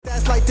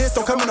like this,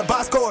 don't come in a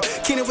box score.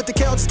 Keenan with the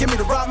Kel, just give me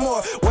the rock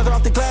more. Whether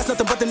off the glass,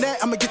 nothing but the net.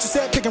 I'ma get you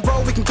set, pick and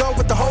roll, we can go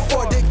with the whole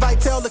four. Dick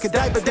Vitale, look at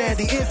diaper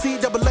dandy.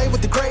 NCAA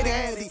with the great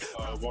Andy.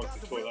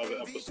 Welcome to another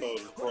episode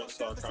of the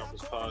Frontside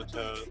Conference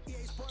Podcast.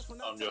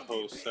 I'm your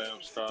host,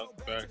 Sam Scott,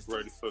 back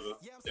ready for the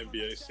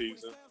NBA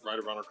season, right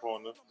around the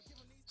corner.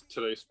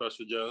 Today's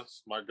special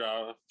guest, my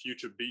guy,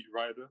 future beat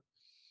writer,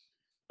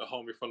 a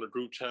homie from the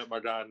group chat, my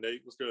guy,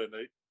 Nate. What's good,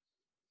 Nate?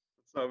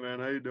 What's up, man?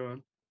 How you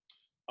doing?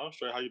 I'm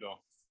straight. How you doing?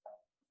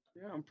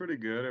 Yeah, I'm pretty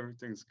good.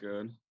 Everything's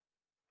good.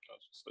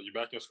 So you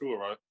back in school,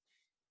 right?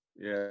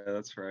 Yeah,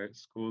 that's right.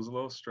 School's a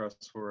little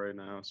stressful right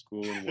now.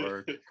 School and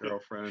work,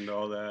 girlfriend,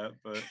 all that.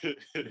 But,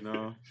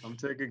 I'm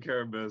taking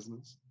care of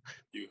business.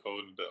 You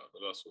holding it down.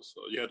 That's what's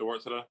up. You had to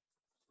work today?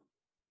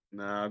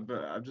 Nah,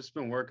 but I've just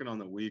been working on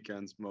the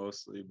weekends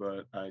mostly,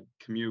 but I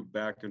commute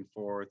back and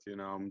forth.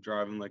 I'm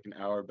driving like an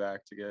hour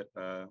back to get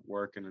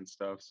working and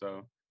stuff.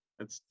 So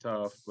it's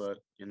tough,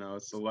 but,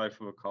 it's the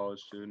life of a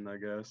college student, I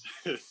guess.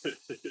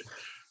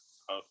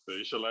 I feel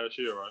it's your last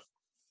year, right?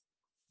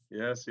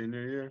 Yeah,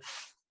 senior year.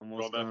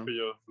 Almost going back done. for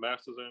your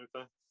master's or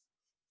anything?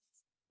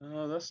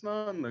 That's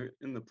not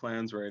in the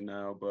plans right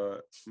now,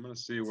 but I'm gonna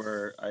see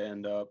where I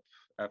end up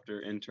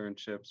after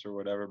internships or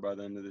whatever by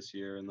the end of this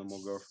year, and then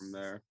we'll go from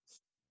there.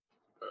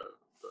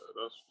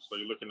 So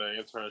you're looking at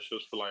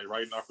internships for like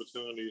writing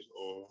opportunities,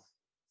 or?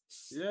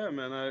 Yeah,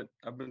 man.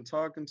 I've been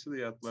talking to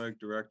the athletic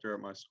director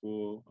at my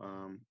school,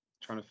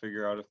 trying to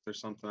figure out if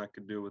there's something I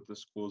could do with the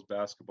school's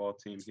basketball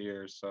team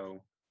here.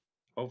 So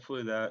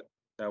hopefully that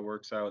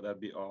works out.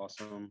 That'd be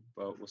awesome,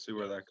 but we'll see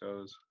where that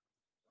goes.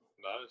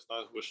 Nice.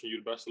 Wishing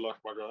you the best of luck,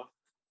 my guy.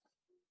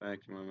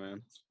 Thank you, my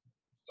man.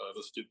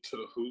 Let's get to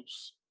the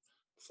hoops.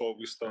 Before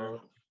we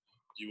start,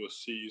 you a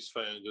C's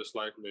fan just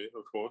like me,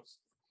 of course.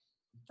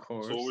 Of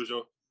course. So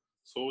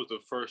what was the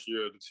first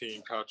year the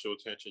team caught your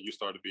attention? You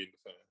started being a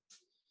fan.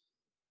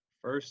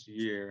 First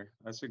year,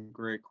 that's a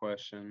great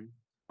question.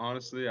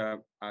 Honestly, I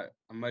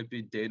might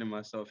be dating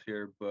myself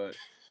here, but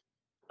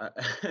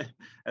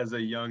as a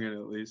youngin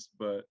at least,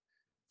 but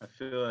I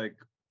feel like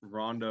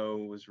Rondo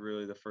was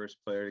really the first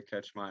player to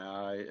catch my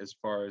eye as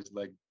far as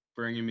like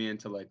bringing me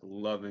into like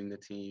loving the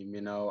team.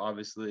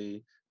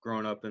 Obviously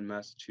growing up in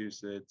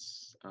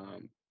Massachusetts,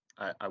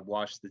 I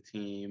watched the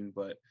team,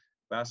 but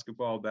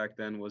basketball back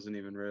then wasn't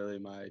even really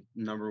my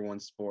number one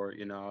sport.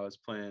 I was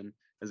playing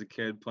as a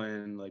kid,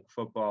 playing like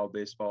football,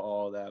 baseball,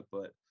 all that,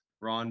 but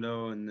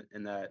Rondo and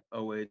that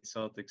 '08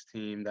 Celtics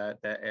team, that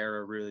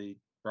era really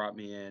brought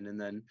me in.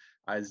 And then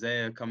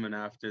Isaiah coming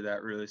after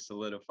that really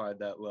solidified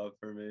that love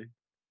for me.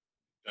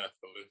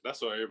 Definitely.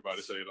 That's what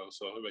everybody say though,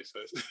 so it makes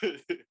sense.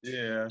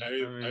 Yeah.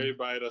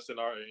 Everybody that's in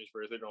our age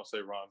range, they're gonna say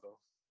Rondo.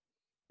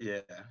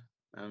 Yeah.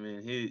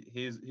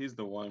 He's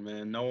the one,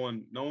 man. No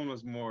one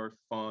was more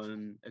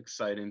fun,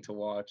 exciting to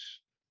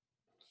watch.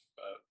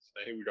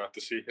 I think we got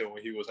to see him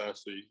when he was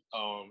actually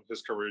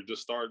his career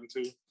just starting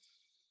to.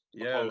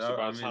 Yeah,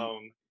 by the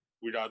time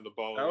we got in the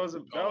ball. That was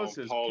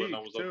his Paul peak and I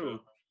was too.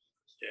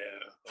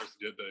 Yeah, those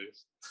good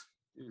days.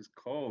 He was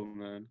cold,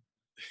 man.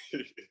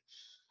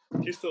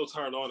 He still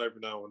turned on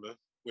every now and then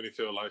when he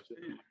feel like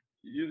it.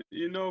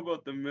 You know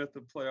about the myth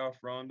of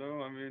playoff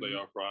Rondo?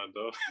 Playoff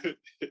Rondo.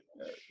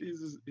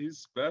 he's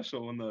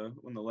special when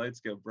the lights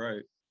get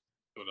bright.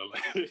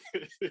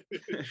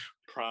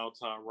 Prime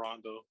time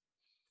Rondo.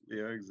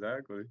 Yeah,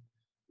 exactly.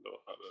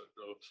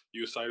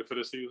 You excited for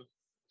this season?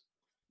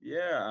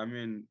 Yeah,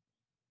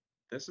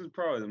 this is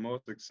probably the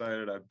most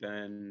excited I've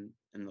been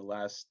in the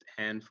last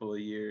handful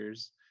of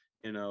years.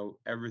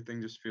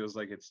 Everything just feels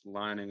like it's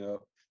lining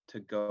up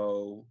to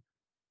go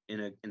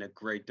in a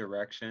great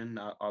direction.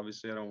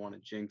 Obviously, I don't want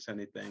to jinx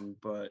anything,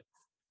 but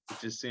it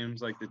just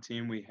seems like the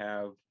team we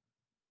have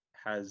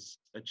has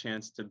a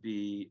chance to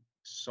be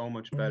so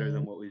much better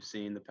than what we've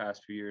seen the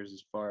past few years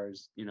as far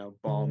as,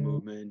 ball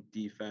movement,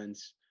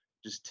 defense,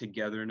 just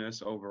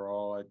togetherness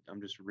overall.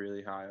 I'm just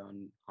really high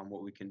on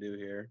what we can do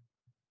here.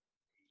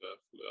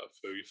 Definitely. I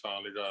feel you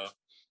finally got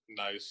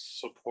nice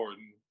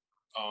supporting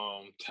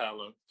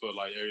talent for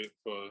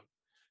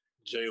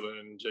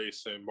Jalen,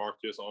 Jason,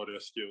 Marcus, all their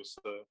skill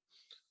set.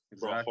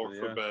 Brought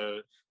Horford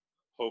back.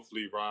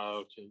 Hopefully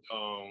Rob can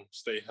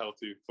stay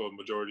healthy for the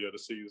majority of the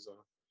season.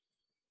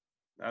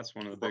 That's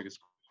one of the biggest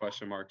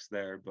question marks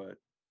there, but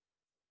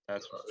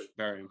that's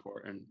very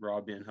important.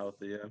 Rob being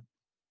healthy, yeah.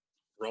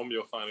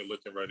 Romeo finally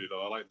looking ready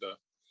though. I like that.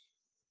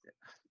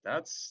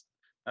 Yeah,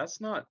 that's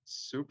not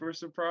super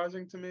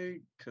surprising to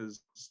me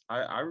because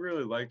I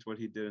really liked what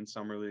he did in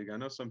Summer League. I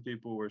know some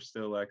people were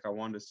still like, I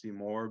wanted to see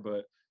more,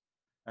 but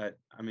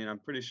I'm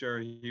pretty sure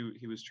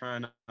he was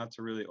trying not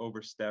to really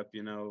overstep,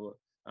 He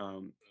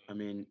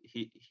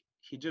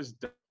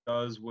just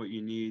does what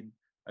you need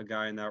a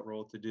guy in that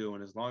role to do,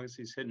 and as long as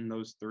he's hitting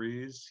those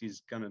threes,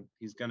 he's gonna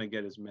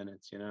get his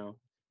minutes. Right.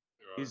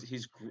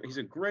 He's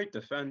a great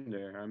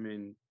defender.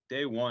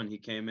 Day one he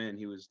came in,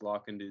 he was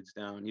locking dudes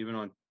down, even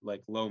on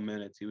like low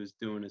minutes, he was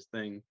doing his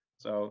thing.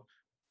 So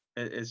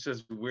it's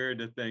just weird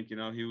to think,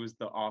 he was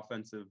the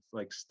offensive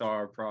like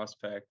star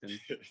prospect and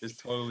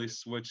just totally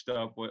switched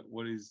up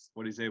what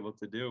he's able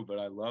to do. But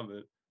I love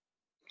it.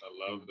 I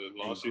love it.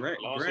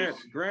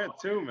 And Grant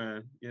too,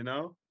 man. You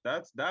know,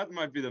 that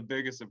might be the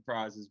biggest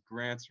surprise is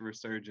Grant's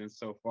resurgence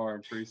so far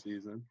in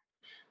preseason.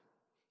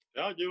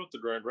 Yeah, I'll give it to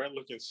Grant. Grant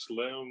looking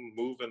slim,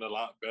 moving a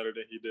lot better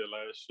than he did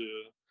last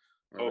year.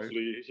 Right?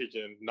 Hopefully, he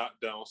can knock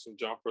down some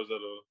jumpers at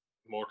a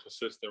more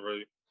consistent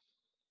rate,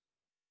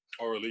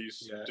 or at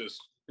least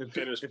just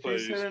finish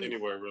plays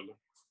anywhere, really.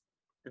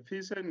 If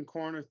he's hitting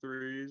corner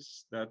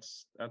threes,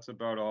 that's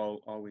about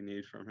all we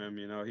need from him.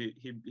 You know,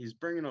 he's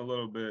bringing a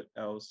little bit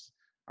else.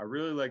 I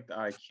really like the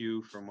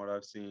IQ from what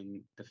I've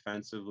seen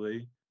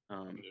defensively.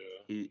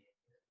 He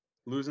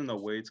losing the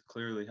weights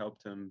clearly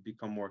helped him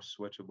become more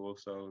switchable,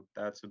 so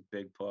that's a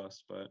big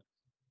plus. But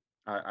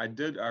I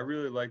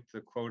really liked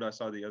the quote I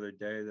saw the other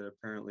day that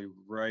apparently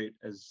right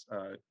as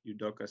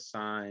Udoka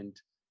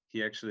signed,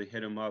 he actually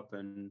hit him up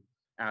and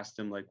asked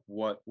him like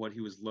what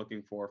he was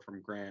looking for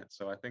from Grant.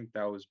 So I think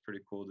that was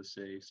pretty cool to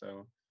see.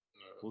 So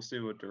we'll see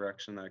what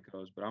direction that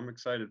goes. But I'm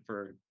excited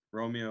for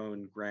Romeo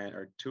and Grant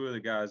are two of the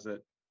guys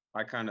that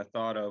I kind of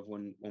thought of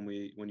when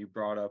you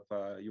brought up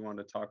you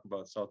wanted to talk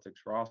about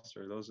Celtics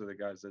roster. Those are the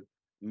guys that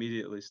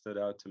immediately stood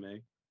out to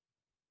me.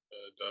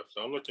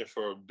 Definitely. I'm looking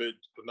for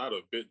not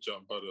a big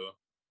jump, but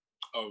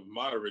a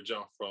moderate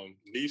jump from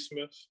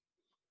Neesmith.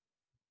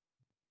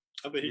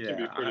 I think he can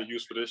be pretty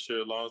useful this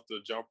year as long as the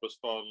jumpers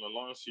fall and as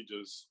long as he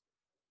just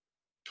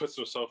puts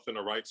himself in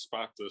the right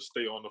spot to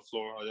stay on the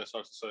floor, I guess I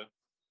should say.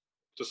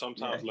 So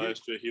sometimes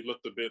last year he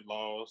looked a bit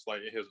lost,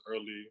 like in his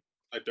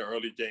the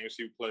early games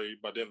he played,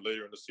 but then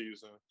later in the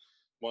season,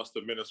 once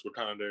the minutes were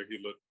kind of there, he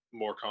looked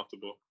more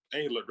comfortable.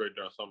 And he looked great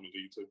during Summer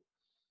League too.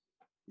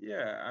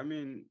 Yeah, I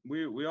mean,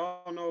 we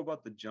all know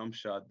about the jump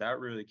shot. That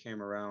really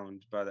came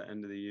around by the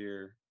end of the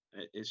year.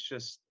 It's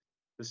just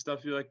the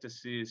stuff you like to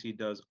see is he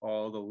does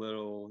all the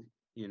little,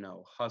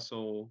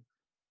 hustle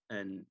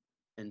and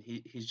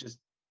he's just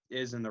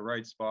is in the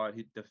right spot.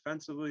 He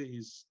defensively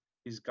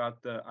he's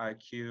got the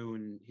IQ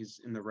and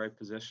he's in the right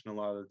position a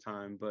lot of the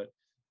time, but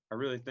I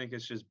really think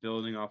it's just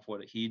building off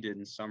what he did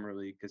in Summer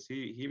League because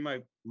he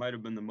might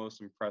have been the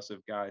most impressive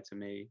guy to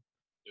me.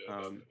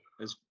 Yeah,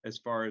 as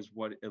far as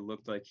what it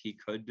looked like he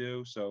could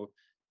do. So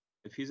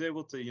if he's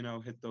able to,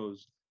 hit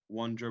those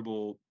one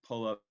dribble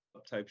pull up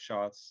type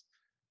shots,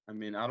 I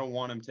mean, I don't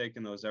want him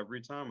taking those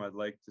every time. I'd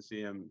like to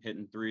see him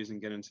hitting threes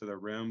and get into the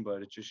rim,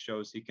 but it just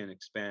shows he can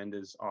expand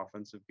his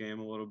offensive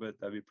game a little bit.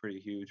 That'd be pretty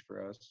huge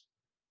for us.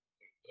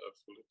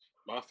 Absolutely.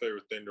 My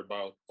favorite thing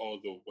about all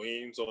the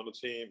wings on the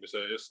team is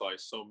that it's like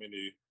so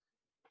many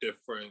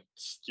different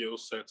skill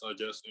sets, I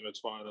guess,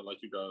 intertwined.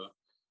 Like you got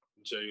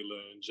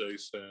Jalen,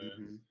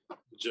 Jason,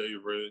 Jay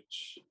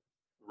Rich,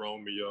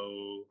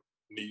 Romeo,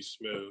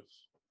 Neesmith,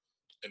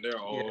 and they're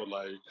all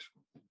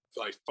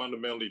like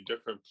fundamentally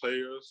different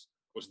players,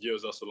 which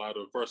gives us a lot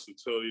of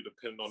versatility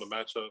depending on the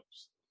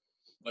matchups.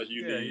 Like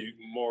you need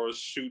more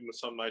shooting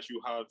some nights you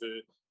have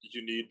it.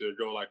 You need to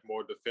go like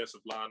more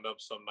defensive lineup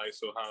some nights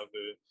you'll have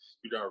it.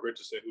 You got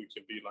Richardson who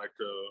can be like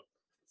a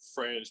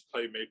fringe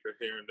playmaker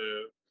here and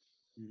there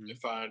and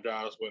find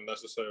guys when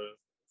necessary.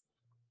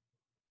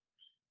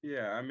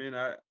 Yeah, I mean,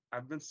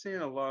 I've been seeing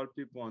a lot of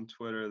people on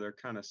Twitter. They're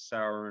kind of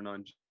souring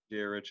on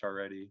Jay Rich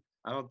already.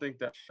 I don't think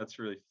that's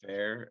really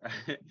fair.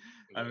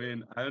 I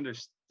mean, I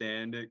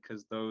understand it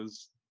because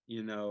those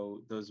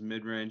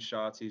mid-range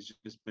shots, he's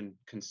just been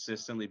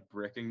consistently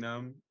bricking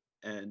them,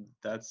 and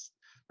that's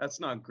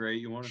not great.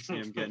 You want to see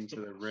him getting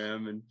to the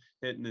rim and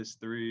hitting his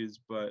threes,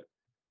 but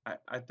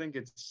I think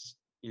it's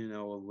a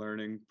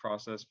learning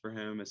process for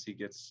him as he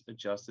gets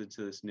adjusted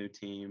to this new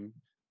team.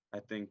 I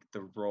think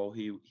the role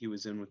he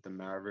was in with the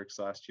Mavericks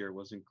last year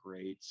wasn't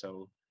great.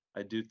 So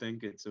I do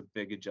think it's a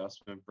big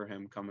adjustment for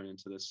him coming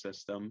into the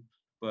system.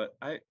 But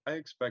I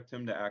expect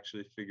him to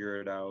actually figure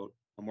it out.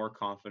 I'm more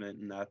confident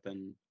in that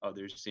than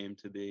others seem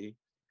to be.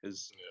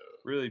 Because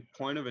really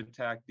point of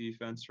attack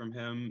defense from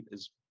him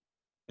it's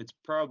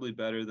probably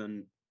better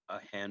than a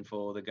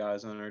handful of the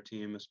guys on our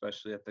team,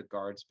 especially at the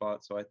guard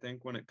spot. So I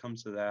think when it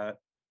comes to that,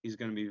 he's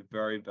going to be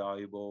very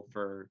valuable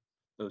for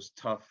those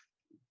tough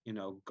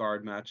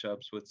guard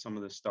matchups with some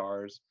of the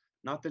stars.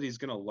 Not that he's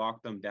going to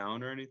lock them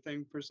down or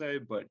anything per se,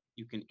 but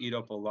you can eat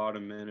up a lot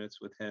of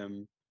minutes with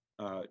him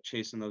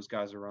chasing those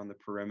guys around the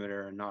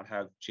perimeter and not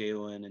have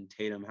Jalen and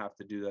Tatum have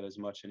to do that as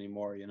much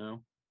anymore, Yeah.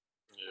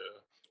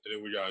 And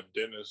then we got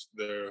Dennis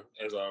there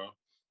as our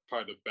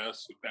probably the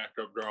best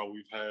backup guard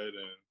we've had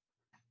and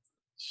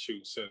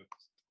since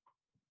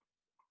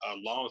a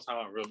long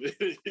time, really.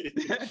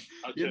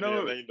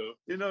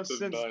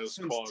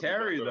 Since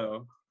Terry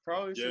though.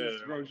 Probably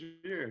since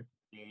Rozier.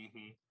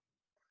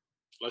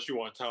 Unless you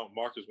want to count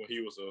Marcus when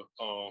he was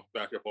a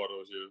backup all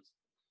those years.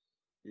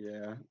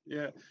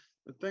 Yeah.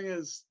 The thing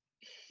is,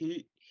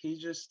 he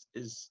just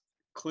is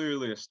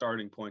clearly a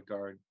starting point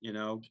guard,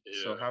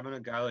 So having a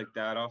guy like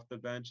that off the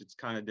bench, it's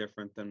kind of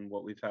different than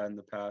what we've had in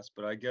the past.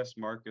 But I guess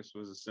Marcus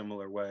was a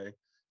similar way.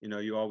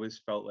 You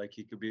always felt like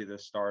he could be the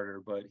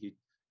starter, but he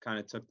kind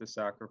of took the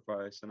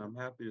sacrifice. And I'm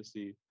happy to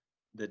see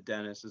that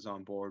Dennis is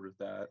on board with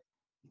that.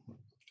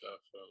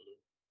 Definitely.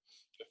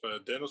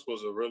 Dennis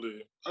was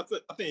I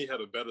think he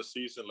had a better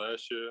season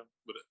last year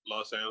with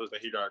Los Angeles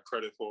than he got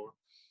credit for.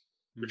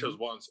 Because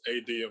once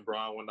AD and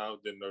Bron went out,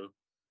 then the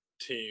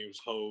team's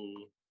whole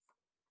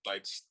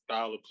like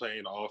style of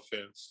playing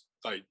offense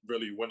like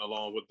really went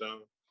along with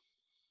them.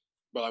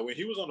 But like when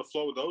he was on the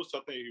floor with those, I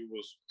think he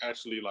was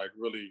actually like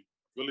really,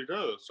 really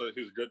good. So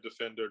he's a good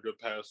defender, good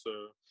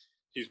passer.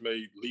 He's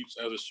made leaps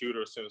as a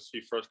shooter since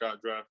he first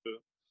got drafted.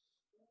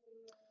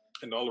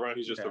 And all around,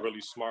 he's just a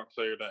really smart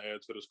player to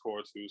add to the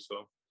score too. So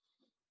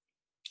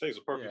I think it's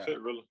a perfect fit,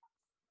 really.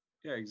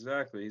 Yeah,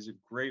 exactly. He's a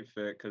great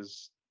fit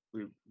because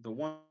the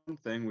one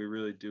thing we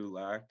really do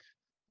lack,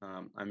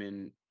 I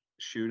mean,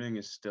 shooting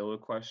is still a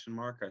question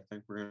mark. I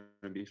think we're going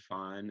to be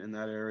fine in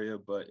that area,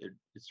 but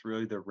it's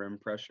really the rim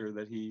pressure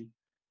that he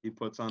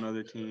puts on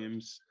other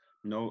teams.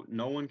 No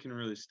one can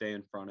really stay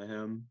in front of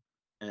him.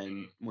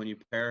 And when you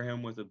pair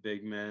him with a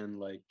big man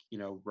like,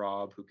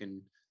 Rob, who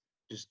can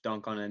just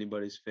dunk on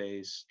anybody's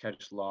face,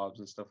 catch lobs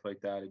and stuff like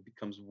that, it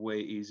becomes way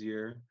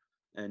easier.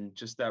 And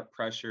just that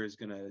pressure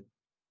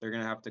they're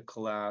going to have to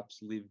collapse,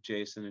 leave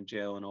Jason and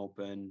Jalen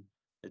open.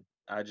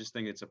 I just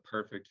think it's a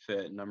perfect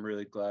fit. And I'm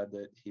really glad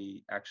that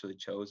he actually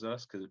chose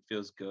us because it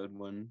feels good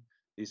when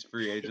these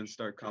free agents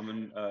start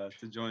coming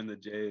to join the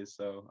Jays.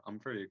 So I'm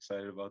pretty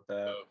excited about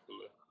that.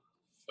 Definitely.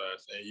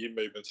 Fast. And you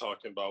may have been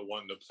talking about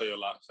wanting to play a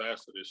lot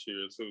faster this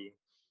year too.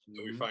 And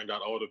we find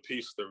out all the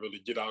pieces to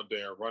really get out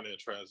there and run in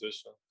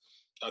transition.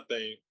 I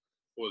think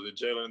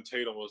Jalen and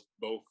Tatum was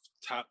both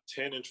top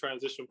 10 in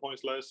transition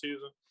points last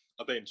season.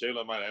 I think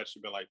Jalen might have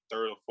actually been like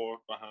third or fourth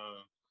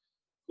behind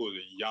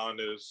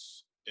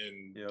Giannis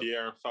and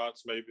De'Aaron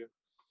Fox, maybe.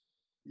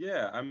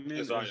 Yeah, I mean,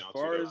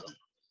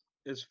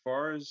 as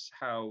far as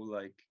how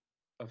like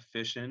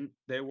efficient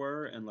they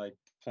were and like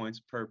points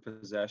per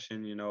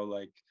possession,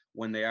 like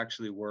when they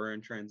actually were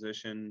in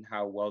transition,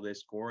 how well they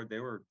scored,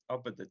 they were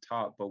up at the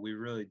top, but we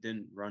really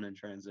didn't run in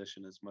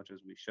transition as much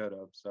as we should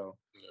have. So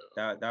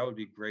that would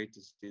be great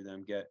to see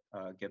them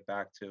get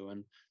back to.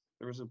 And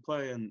there was a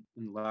play in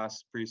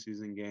last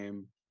preseason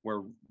game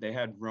where they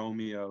had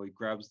Romeo. He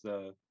grabs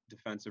the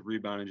defensive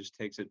rebound and just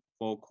takes it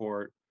full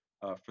court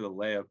for the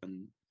layup.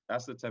 And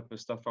that's the type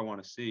of stuff I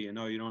want to see.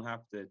 You don't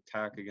have to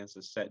attack against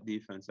a set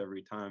defense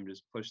every time.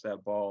 Just push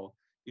that ball.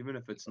 Even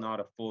if it's not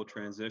a full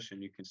transition,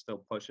 you can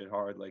still push it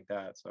hard like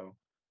that. So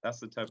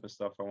that's the type of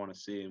stuff I want to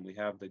see. And we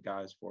have the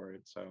guys for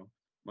it. So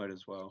might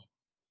as well.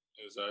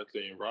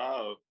 Exactly. And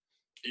Rob,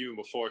 even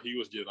before he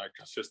was getting like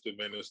consistent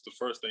minutes, the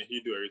first thing he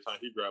do every time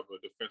he grabbed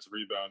a defensive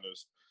rebound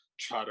is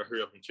try to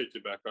hurry up and kick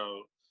it back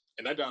out.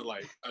 And that got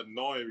like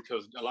annoying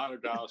because a lot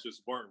of guys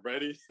just weren't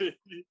ready.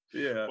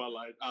 Yeah. But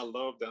like I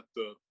love that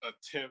the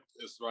attempt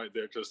is right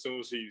there because as soon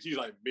as he's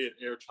like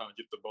mid-air trying to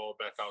get the ball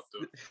back out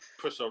the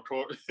push-up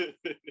court.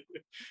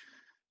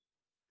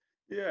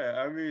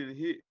 Yeah, I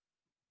mean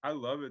I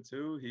love it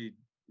too. He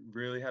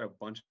really had a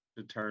bunch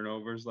of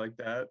turnovers like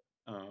that.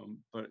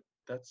 But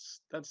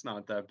that's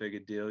not that big a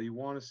deal. You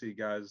want to see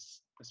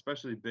guys,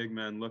 especially big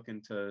men,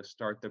 looking to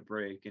start the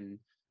break, and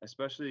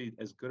especially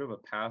as good of a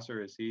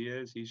passer as he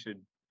is, he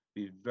should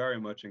be very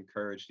much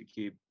encouraged to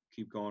keep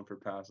going for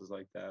passes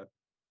like that.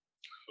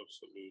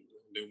 Absolutely.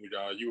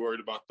 Then you worried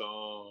about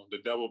the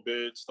double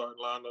bid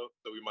starting lineup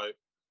that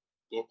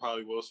we'll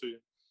probably will see?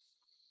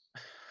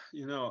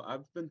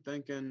 I've been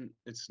thinking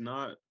it's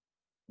not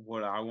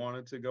what I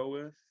wanted to go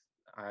with.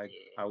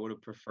 I would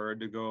have preferred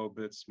to go a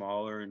bit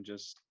smaller and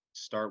just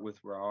start with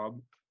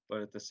Rob,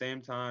 but at the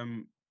same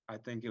time, I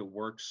think it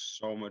works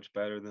so much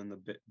better than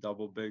the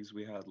double bigs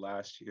we had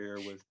last year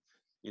with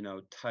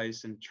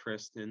Tyson,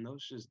 Tristan.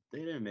 They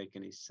didn't make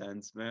any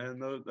sense, man.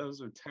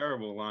 Those are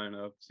terrible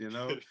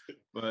lineups,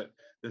 but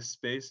the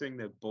spacing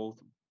that both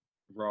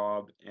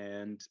Rob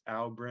and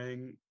Al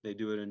bring, they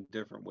do it in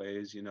different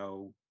ways.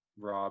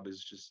 Rob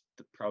is just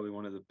probably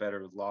one of the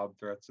better lob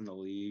threats in the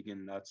league,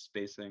 and that's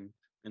spacing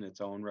in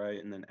its own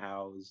right. And then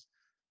Al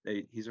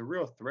he's a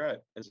real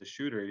threat as a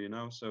shooter,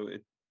 so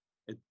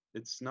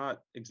it's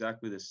not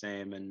exactly the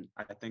same, and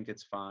I think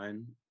it's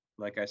fine.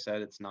 Like I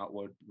said, it's not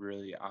what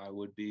really I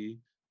would be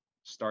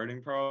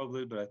starting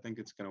probably, but I think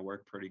it's going to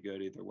work pretty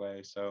good either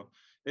way. So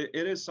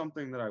it is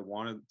something that I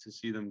wanted to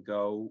see them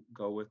go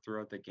with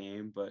throughout the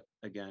game, but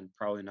again,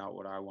 probably not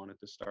what I wanted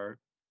to start.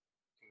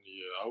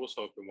 Yeah, I was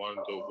hoping one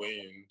of the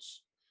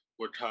wings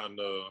would kind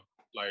of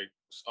like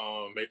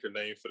make a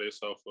name for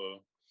themselves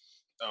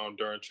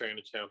during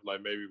training camp,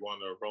 like maybe one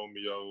of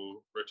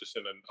Romeo,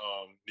 Richardson, and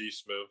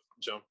Neesmith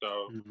jumped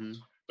out. Mm-hmm.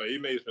 But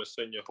Ime's been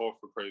singing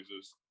Horford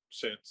praises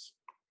since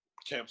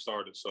camp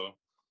started, so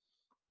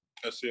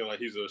I feel like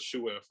he's a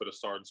shoe-in for the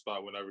starting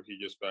spot whenever he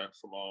gets back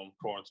from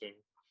quarantine.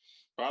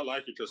 But I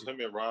like it because him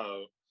and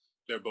Rob,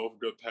 they're both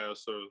good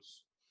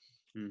passers.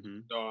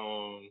 Mm-hmm.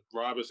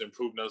 Rob is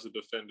improving as a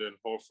defender, and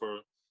Horford,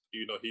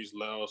 he's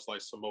lost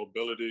like some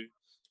mobility.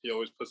 He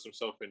always puts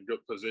himself in good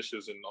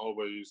positions and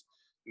always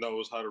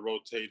knows how to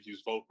rotate.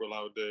 He's vocal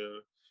out there.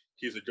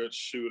 He's a good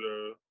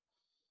shooter,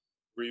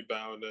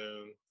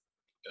 rebounding.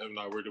 I'm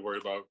not really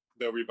worried about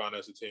they'll rebound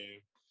as a team,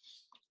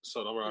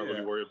 so I'm not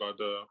really worried about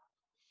the.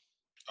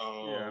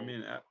 Yeah, I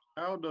mean,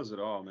 Al does it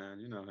all, man.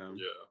 You know him.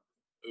 Yeah,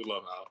 we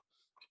love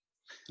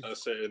Al. I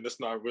say, and it's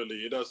not really.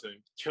 It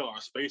doesn't kill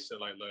our spacing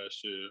like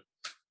last year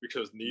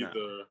because No.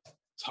 neither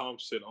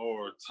Thompson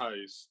or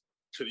Tice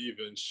could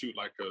even shoot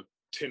like a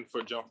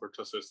 10-foot jumper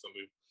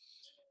consistently.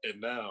 And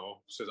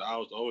now, since I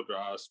was older,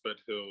 I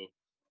expect he'll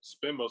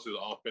spend most of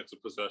his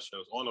offensive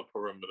possessions on the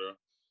perimeter,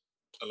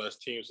 unless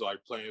teams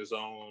like playing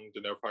zone,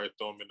 then they'll probably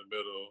throw him in the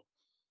middle,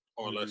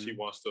 or unless he Hmm.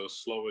 wants to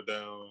slow it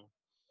down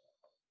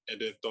and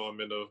then throw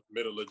him in the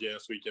middle again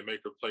so he can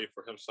make a play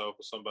for himself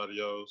or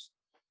somebody else.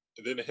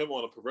 And then him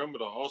on the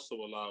perimeter also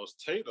allows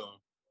Tatum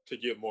to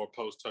get more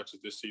post touches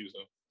this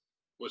season,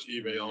 which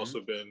Ime Hmm. also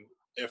been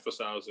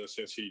emphasizing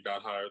since he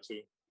got hired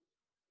too.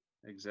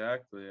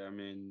 Exactly. I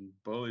mean,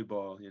 bully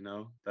ball. You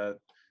know that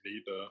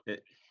Need the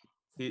it.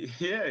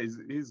 Yeah,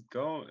 he's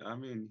going. I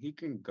mean, he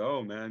can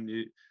go, man.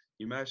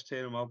 You match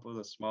Tatum up with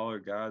a smaller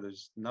guy.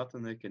 There's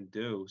nothing they can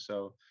do.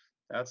 So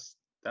that's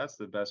that's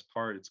the best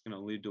part. It's going to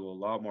lead to a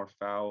lot more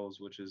fouls,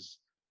 which is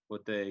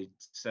what they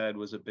said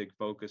was a big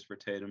focus for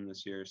Tatum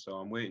this year. So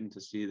I'm waiting to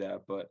see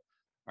that. But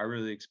I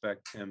really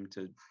expect him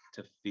to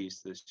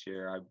feast this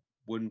year. I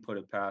wouldn't put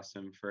it past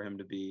him for him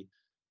to be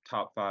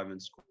top five in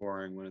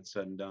scoring when it's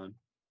said and done.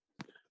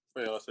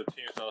 well, I said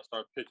teams gotta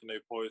start picking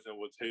their poison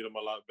with Tatum a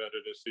lot better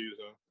this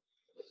season.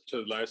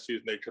 Because last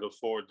season they could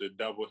afford to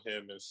double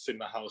him and sit in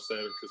the house at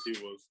him because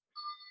he was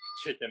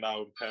kicking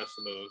out and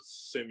passing the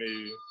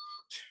semi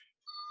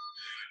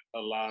a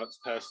lot,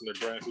 passing the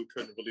Grant who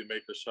couldn't really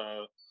make a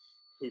shot,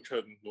 who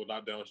couldn't well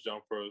not down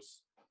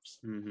jumpers,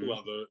 who Hmm.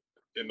 other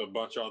and a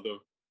bunch of other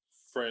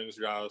friends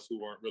guys who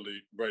weren't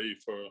really ready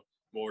for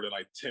more than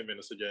like 10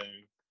 minutes a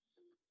game.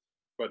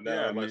 But Yeah,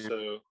 now, I like I mean,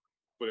 said,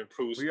 with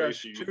improved we got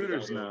space, you either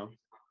shooters gotta now.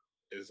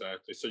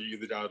 exactly. So you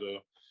either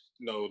gotta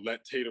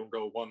let Tatum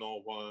go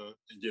 1-on-1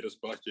 and get his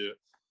bucket,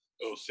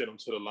 or send him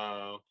to the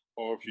line,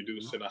 or if you do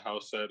Mhm. send a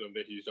house at him,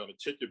 then he's gonna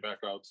kick it back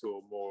out to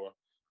a more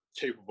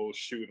capable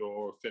shooter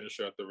or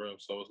finisher at the rim.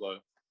 So it's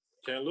like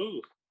can't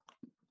lose.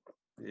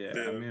 Yeah, I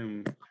Then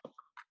mean,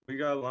 we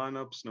got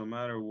lineups no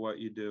matter what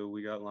you do.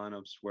 We got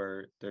lineups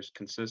where there's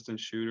consistent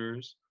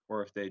shooters,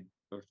 or if they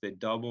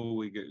double,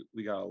 we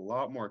got a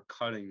lot more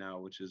cutting now,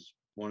 which is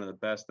one of the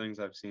best things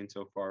I've seen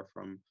so far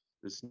from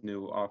this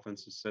new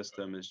offensive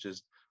system is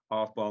just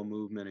off ball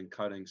movement and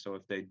cutting. So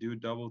if they do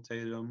double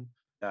Tatum,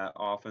 that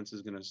offense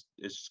is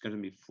it's just gonna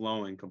be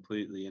flowing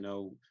completely. You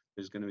know,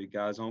 there's gonna be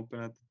guys open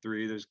at the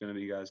three. There's gonna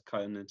be guys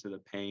cutting into the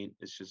paint.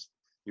 It's just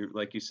you're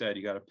like you said,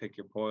 you got to pick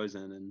your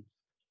poison, and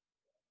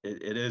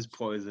it is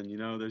poison, you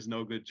know, there's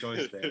no good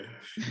choice there.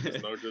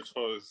 there's no good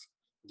choice.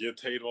 Get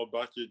Tatum a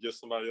bucket, get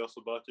somebody else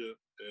a bucket.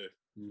 Yeah,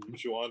 Mhm.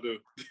 what you want to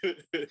do?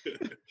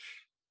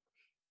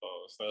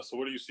 So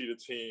what do you see the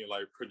team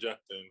like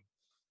projecting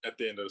at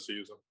the end of the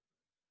season?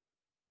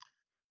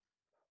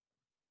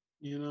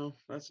 You know,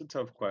 that's a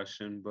tough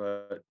question,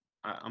 but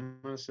I'm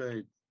gonna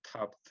say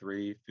top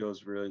three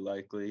feels really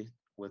likely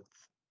with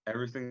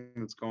everything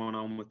that's going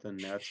on with the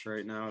Nets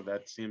right now.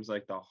 That seems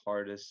like the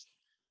hardest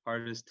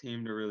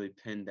team to really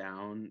pin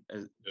down.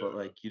 But Yeah,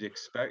 like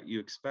you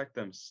expect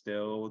them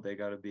still. They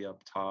got to be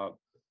up top.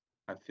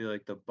 I feel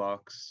like the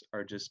Bucks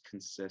are just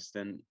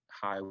consistent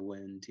high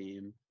win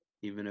team,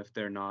 even if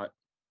they're not,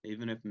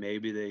 even if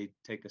maybe they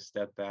take a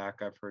step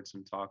back. I've heard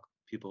some talk.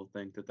 People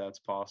think that that's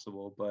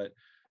possible, but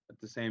at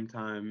the same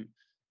time,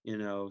 you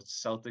know,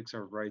 Celtics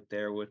are right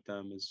there with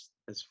them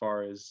as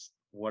far as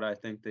what I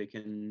think they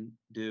can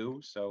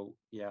do. So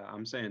yeah,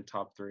 I'm saying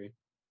top three.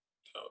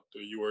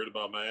 are you worried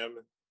about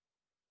Miami?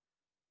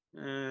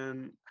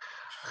 And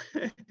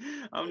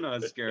I'm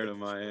not scared of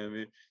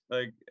Miami.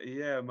 Like,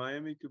 yeah,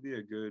 Miami could be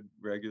a good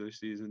regular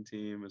season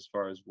team as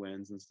far as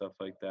wins and stuff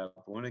like that.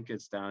 But when it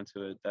gets down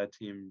to it, that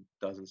team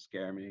doesn't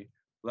scare me.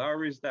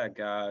 Lowry's that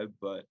guy,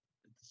 but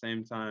at the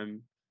same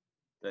time,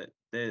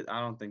 I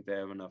don't think they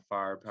have enough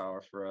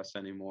firepower for us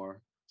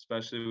anymore.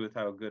 Especially with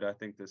how good I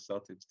think the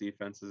Celtics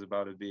defense is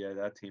about to be.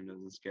 That team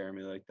doesn't scare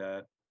me like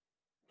that.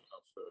 I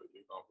feel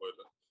you. I'm with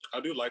it.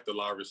 I do like the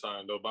Lowry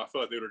sign though, but I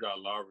feel like they would have got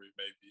Lowry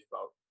maybe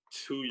about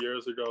 2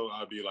 years ago.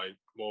 I'd be like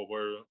more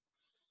worried.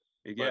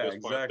 But at Yeah,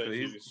 this point, I think exactly.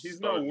 he's He's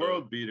no starting to.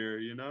 world beater,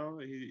 you know.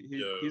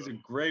 He's a Yeah,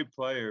 great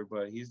player,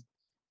 but he's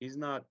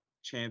not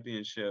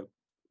championship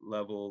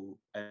level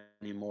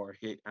anymore.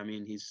 I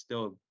mean, he's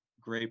still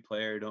a great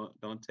player.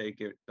 Don't take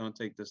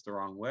this the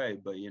wrong way,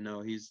 but you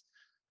know,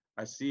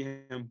 I see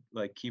him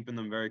like keeping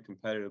them very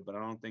competitive, but I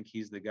don't think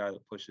he's the guy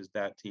that pushes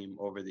that team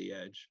over the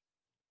edge.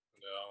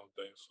 yeah, I don't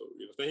think so.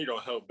 I think he's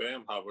gonna help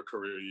Bam have a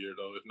career year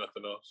though, if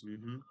nothing else.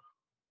 Hmm.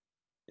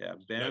 Yeah,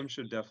 Like, Bam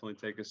should definitely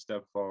take a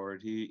step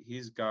forward.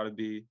 He's got to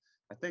be.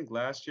 I think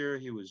last year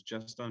he was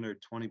just under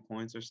 20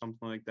 points or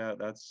something like that.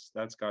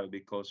 That's got to be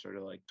closer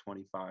to like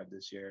 25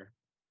 this year.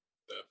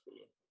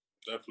 definitely,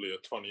 definitely a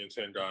 20 and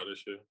 10 guy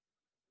this year.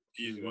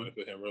 Easy Hmm. money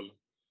for him, really.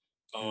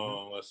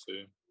 Hmm. Let's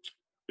see.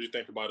 What do you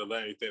think about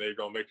Atlanta? You think they're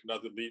gonna make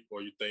another leap,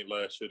 or you think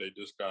last year they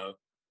just got,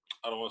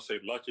 I don't want to say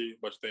lucky,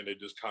 but you think they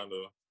just kind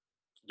of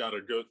got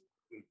a good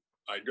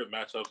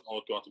matchups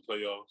all throughout the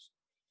playoffs?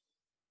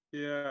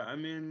 Yeah, I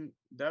mean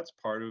that's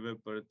part of it,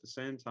 but at the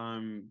same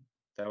time,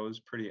 that was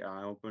pretty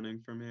eye-opening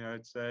for me,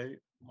 I'd say.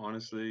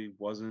 Honestly,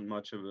 wasn't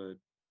much of a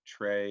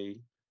Trey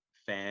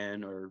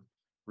fan or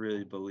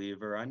really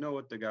believer. I know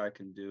what the guy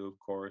can do, of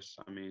course.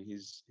 I mean,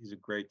 he's a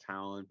great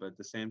talent, but at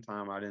the same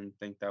time, I didn't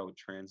think that would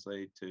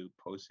translate to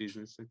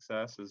postseason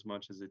success as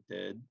much as it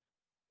did.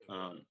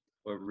 Yeah.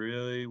 But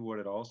really, what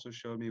it also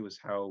showed me was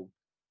how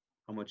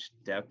much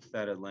depth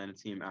that Atlanta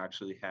team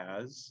actually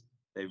has.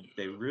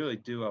 They really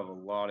do have a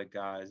lot of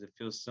guys. It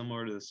feels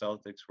similar to the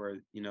Celtics, where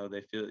you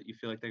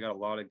feel like they got a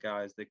lot of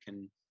guys that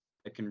can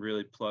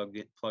really plug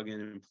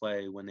in and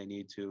play when they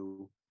need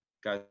to.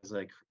 Guys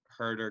like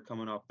Herder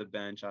coming off the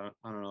bench. I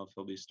don't know if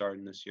he'll be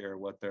starting this year,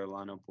 what their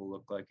lineup will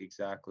look like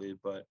exactly,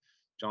 but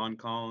John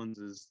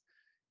Collins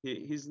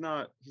he's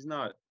not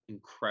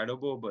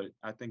incredible, but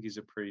I think he's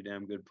a pretty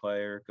damn good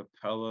player.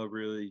 Capella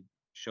really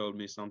showed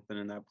me something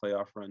in that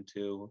playoff run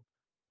too.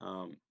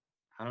 Um,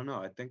 I don't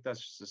know. I think that's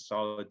just a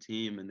solid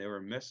team, and they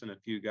were missing a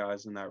few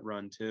guys in that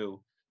run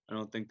too. I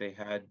don't think they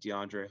had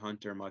DeAndre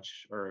Hunter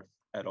much or if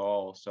at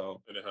all,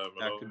 so They didn't have him at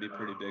that all. could be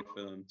pretty big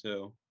for them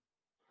too.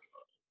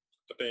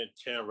 I think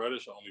Cam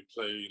Reddish only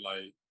played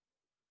like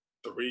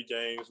 3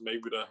 games,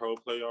 maybe that whole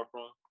playoff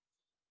run.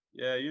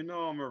 Yeah,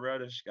 I'm a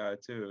Reddish guy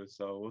too,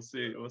 so we'll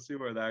see. Yeah. We'll see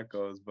where that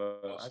goes,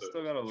 but I Also,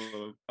 still got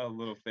a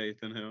little faith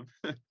in him.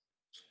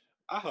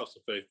 I have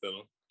some faith in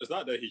him. It's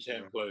not that he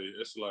can't Yeah. play.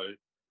 It's like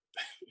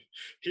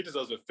he just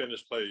doesn't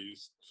finish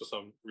plays for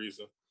some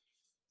reason.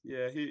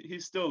 Yeah,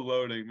 he's still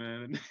loading,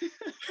 man.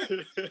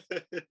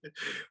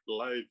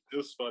 Like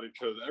it's funny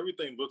because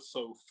everything looks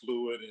so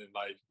fluid and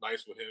like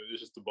nice with him.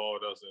 It's just the ball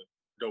doesn't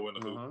go in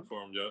the Uh-huh. hoop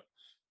for him yet.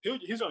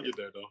 He's gonna get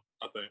there though.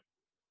 I think.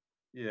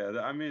 Yeah,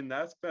 I mean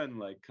that's been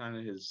like kind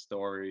of his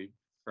story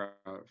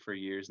for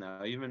years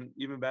now. Even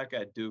back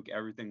at Duke,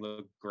 everything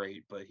looked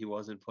great, but he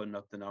wasn't putting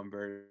up the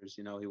numbers.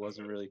 He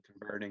wasn't really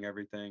converting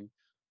everything.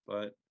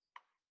 But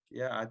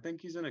yeah, I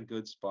think he's in a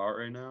good spot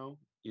right now.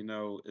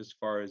 As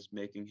far as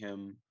making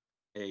him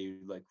a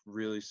like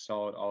really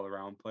solid all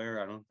around player.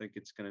 I don't think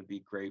it's gonna be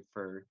great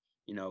for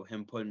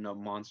him putting up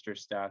monster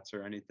stats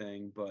or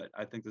anything. But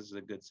I think this is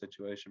a good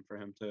situation for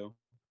him too.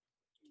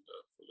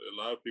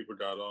 A lot of people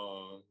got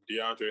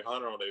DeAndre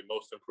Hunter on their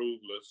most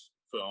improved list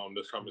for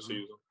this coming Mhm.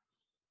 season.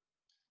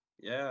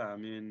 Yeah, I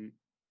mean,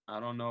 I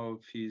don't know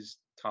if he's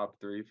top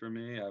three for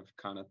me. I've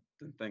kind of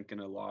been thinking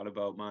a lot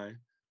about my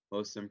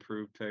most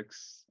improved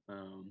picks,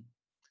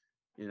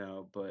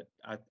 but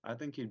I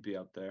think he'd be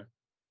up there.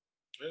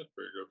 Yeah, it's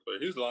pretty good player.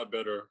 He's a lot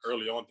better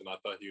early on than I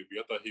thought he would be.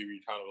 I thought he'd be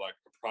kind of like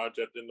a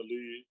project in the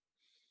league.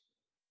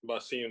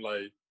 But seeing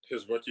like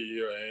his rookie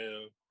year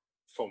and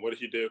from what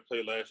he did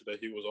play last year, that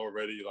he was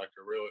already like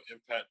a real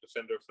impact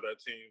defender for that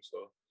team.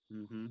 So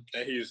and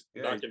he's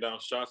Yeah, knocking down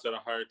shots at a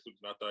higher clip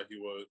than I thought he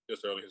was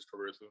this early in his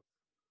career too.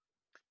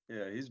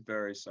 yeah, he's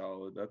very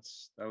solid.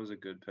 That was a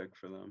good pick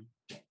for them.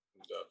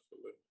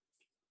 Definitely.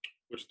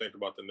 What you think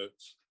about the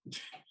Knicks?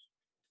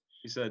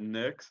 You said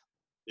Knicks?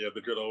 Yeah,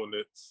 the good old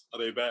Knicks. Are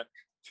they back?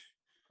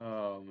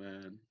 Oh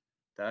man,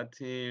 that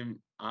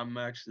team. I'm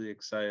actually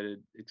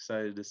excited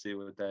to see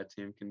what that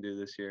team can do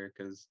this year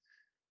because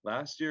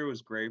last year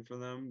was great for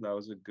them. That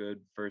was a good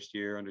first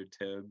year under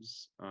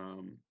Tibbs.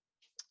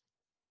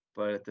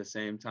 But at the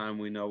same time,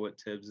 we know what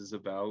Tibbs is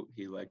about.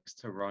 He likes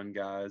to run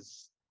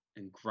guys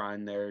and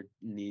grind their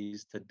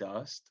knees to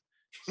dust.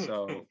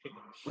 So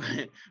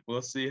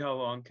we'll see how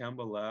long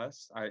Kemba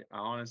lasts. I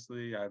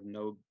honestly, I have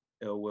no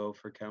ill will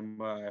for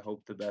Kemba. I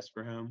hope the best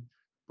for him,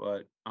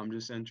 but I'm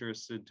just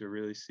interested to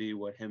really see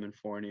what him and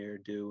Fournier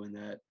do in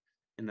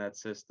that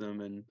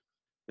system. And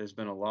there's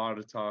been a lot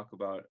of talk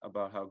about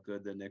how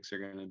good the Knicks are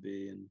going to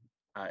be, and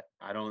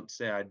I don't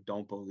say I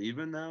don't believe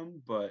in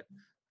them, but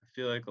I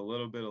feel like a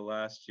little bit of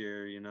last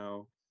year,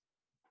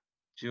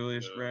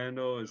 Julius Yeah.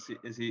 Randle,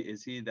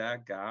 is he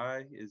that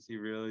guy? Is he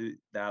really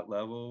that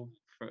level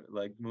for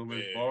like moving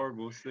Man, forward?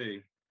 We'll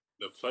see.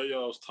 the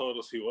playoffs told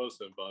us he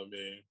wasn't, but I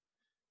mean,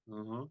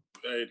 Uh-huh.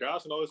 hey,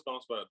 guys can always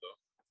bounce back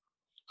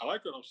though. I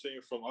like what I'm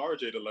seeing from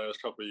RJ the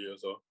last couple of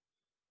years though.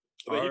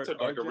 I think he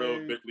took like a real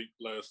RJ, big leap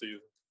last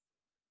season.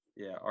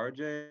 yeah,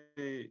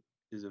 RJ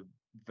is a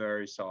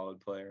very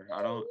solid player.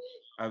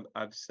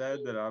 I've said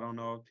that I don't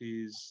know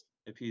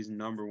if he's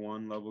number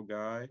one level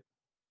guy.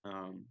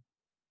 Um,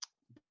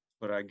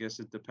 but I guess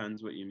it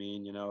depends what you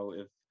mean.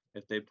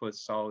 If they put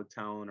solid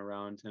talent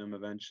around him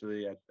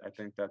eventually, I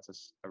think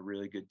that's a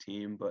really good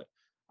team. But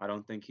I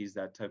don't think he's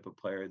that type of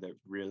player that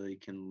really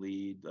can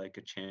lead like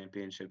a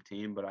championship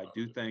team. But I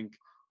do think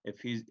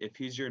if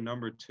he's your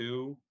number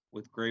two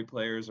with great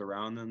players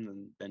around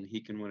them, then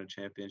he can win a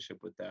championship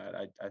with that.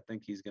 I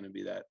think he's going to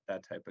be that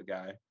type of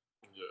guy.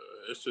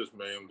 Yeah, it's just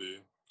mainly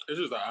it's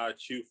just the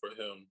IQ for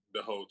him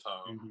the whole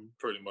time, Hmm.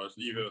 pretty much.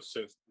 Hmm. Even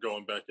since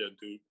going back at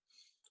Duke,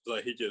 it's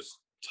like he gets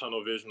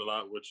tunnel vision a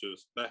lot, which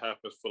is that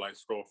happens for like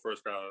score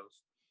first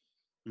guys.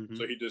 Hmm.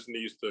 So he just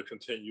needs to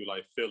continue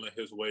like feeling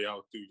his way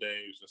out through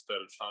games instead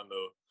of trying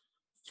to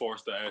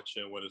force the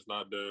action when it's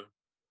not there.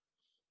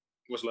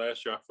 Which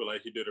last year I feel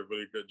like he did a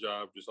really good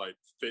job just like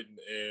fitting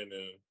in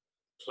and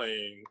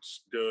playing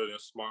good and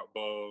smart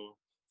ball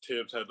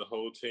Tibbs had the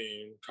whole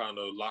team kind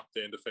of locked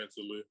in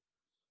defensively.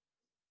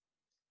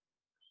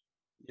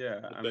 Yeah,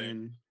 I I think,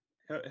 mean,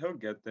 he'll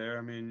get there.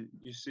 I mean,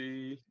 you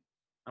see,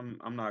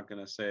 I'm not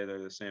gonna say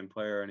they're the same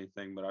player or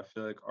anything, but I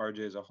feel like RJ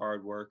is a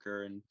hard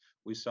worker, and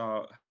we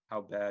saw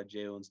how bad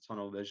Jalen's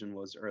tunnel vision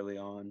was early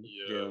on.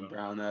 Jalen yeah,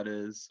 Brown, that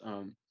is,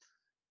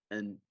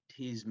 and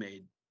he's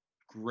made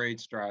great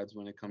strides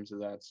when it comes to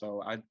that.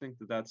 So I think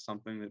that that's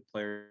something that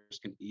players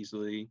can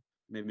easily,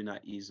 maybe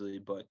not easily,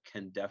 but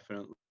can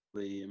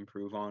definitely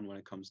improve on when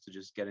it comes to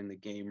just getting the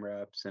game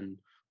reps and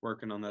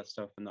working on that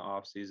stuff in the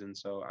off season.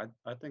 So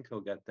I think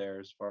he'll get there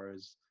as far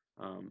as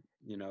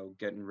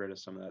getting rid of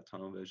some of that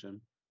tunnel vision.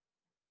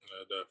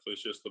 definitely.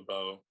 It's just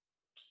about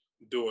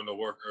doing the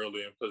work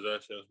early in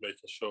possessions, making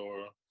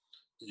sure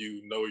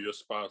you know your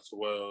spots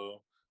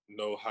well,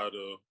 know how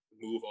to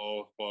move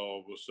off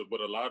ball, which but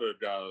a lot of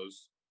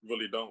guys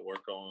really don't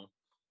work on.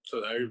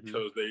 So Hmm.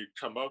 because they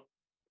come up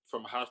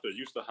from high school, they're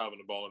used to having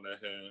the ball in their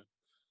hand.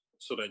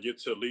 So they get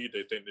to a lead,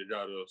 they think they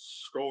gotta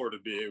score to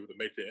be able to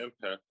make the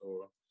impact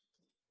or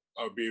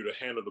be able to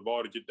handle the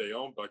ball to get their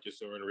own buckets.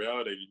 So in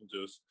reality, you can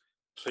just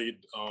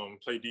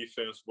play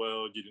defense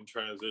well, get in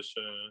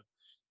transition,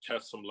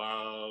 catch some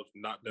lobs,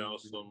 knock down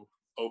Hmm. some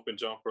open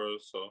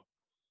jumpers. So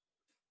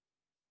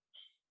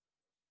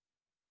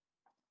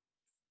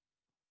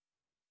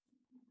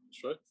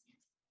straight.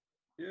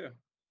 Yeah.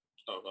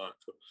 Oh, all right,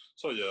 cool.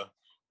 So yeah,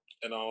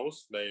 and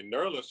what's his name?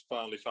 Nerlens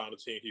finally found a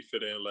team he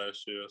fit in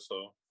last year.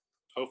 So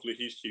hopefully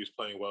he keeps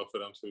playing well for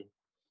them too.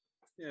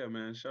 Yeah,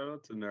 man. Shout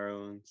out to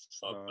Nerlens.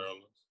 Shout out to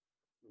Nerlens,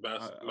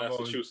 I've always,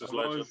 Massachusetts I've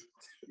legend. always,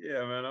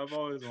 yeah, man. I've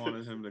always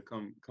wanted him to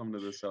come to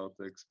the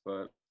Celtics,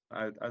 but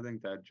I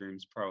think that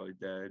dream's probably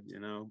dead, you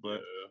know.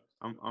 But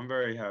Yeah, I'm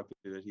very happy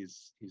that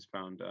he's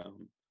found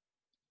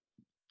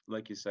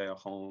like you say, a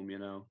home. You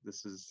know,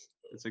 it's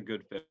a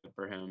good fit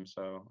for him.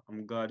 So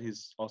I'm glad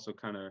he's also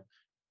kind of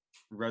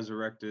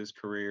resurrected his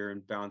career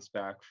and bounced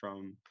back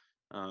from,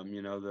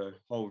 the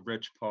whole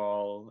Rich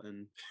Paul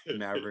and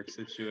Maverick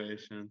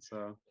situation.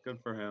 So good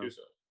for him. he's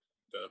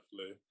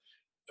definitely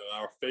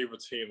our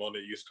favorite team on the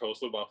East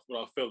Coast. What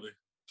about Philly?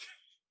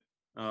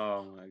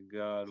 Oh my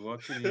God,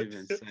 what can you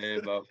even say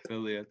about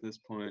Philly at this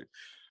point?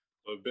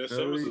 But Ben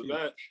Simmons is Philly,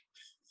 back.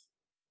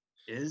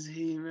 is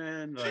he,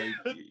 man?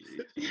 Like,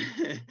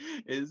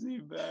 is he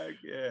back?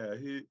 Yeah,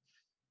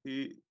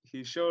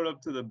 he showed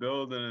up to the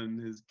building and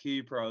his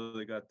key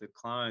probably got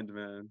declined,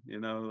 man. You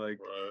know, like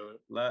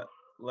Right.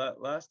 la,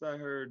 last I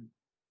heard,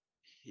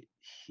 he,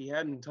 he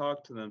hadn't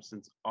talked to them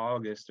since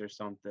August or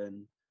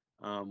something.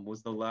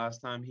 Was the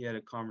last time he had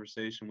a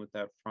conversation with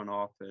that front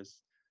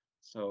office.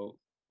 So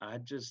I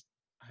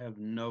have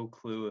no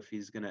clue if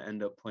he's gonna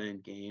end up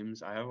playing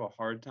games. I have a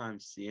hard time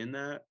seeing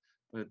that,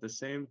 but at the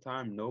same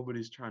time,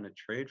 nobody's trying to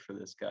trade for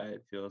this guy.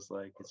 It feels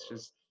like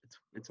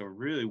it's a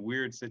really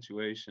weird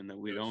situation that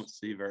we don't Yes.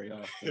 see very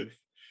often.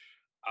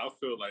 I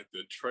feel like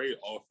the trade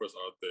offers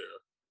are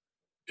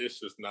there. It's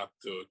just not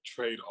the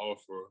trade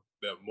offer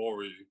that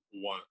Maury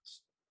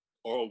wants,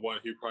 or one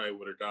he probably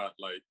would have got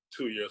like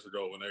 2 years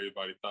ago when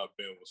everybody thought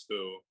Ben was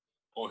still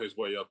on his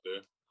way up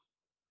there.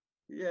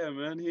 Yeah,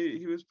 man,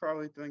 he was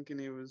probably thinking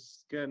he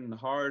was getting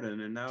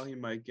Harden, and now he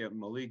might get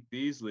Malik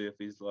Beasley if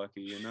he's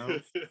lucky, you know?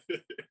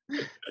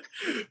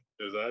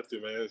 Exactly,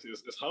 man.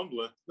 It's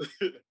humbling.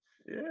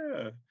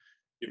 Yeah.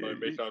 He might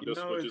make out You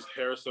this know, with just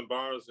Harrison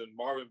Barnes and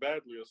Marvin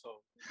Bagley or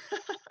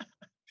something.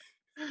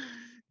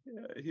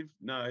 yeah,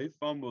 he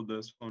fumbled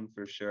this one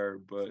for sure,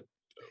 but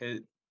he,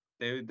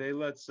 they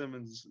let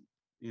Simmons,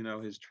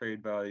 his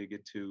trade value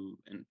get to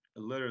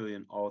literally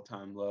an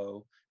all-time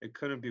low. It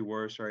couldn't be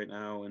worse right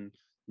now, and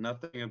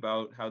nothing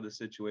about how the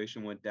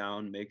situation went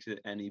down makes it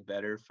any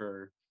better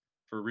for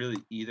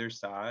really either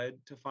side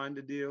to find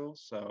a deal.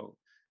 So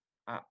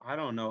I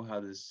don't know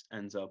how this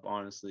ends up,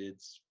 honestly.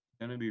 It's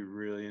going to be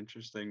really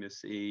interesting to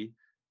see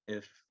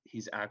if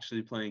he's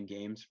actually playing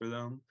games for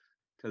them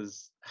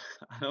because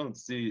I don't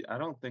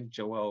think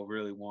Joel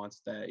really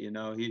wants that.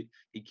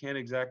 He can't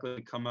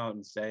exactly come out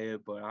and say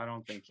it, but I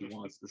don't think he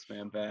wants this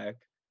man back.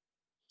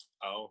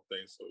 I don't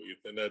think so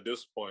either. And at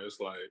this point, it's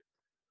like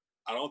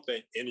I don't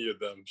think any of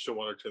them should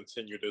want to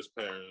continue this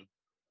pairing.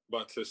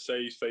 But to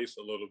save face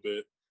a little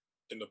bit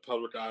in the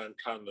public eye and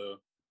kind of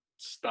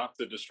stop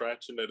the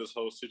distraction that this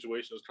whole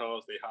situation has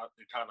caused, they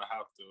kind of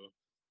have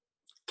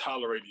to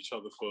tolerate each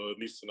other for at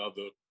least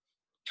another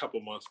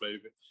couple months,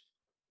 maybe.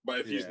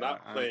 But if he's Yeah,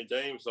 not playing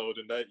games, though,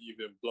 then that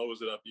even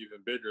blows it up even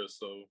bigger.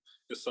 So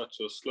it's such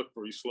a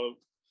slippery slope.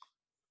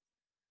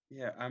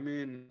 yeah. I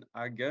mean,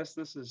 I guess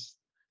this is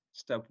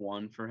step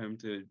one for him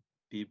to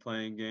be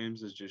playing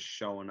games is just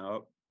showing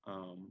up.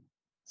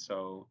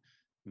 So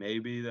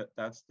maybe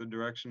that's the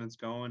direction it's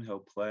going. He'll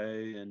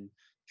play and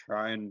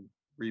try and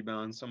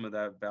rebound some of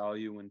that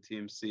value when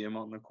teams see him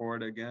on the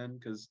court again.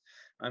 Because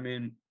I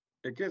mean,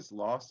 it gets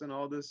lost in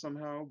all this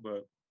somehow,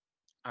 but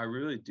I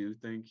really do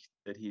think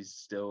that he's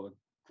still a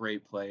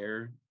great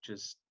player.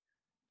 Just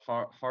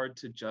hard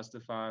to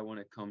justify when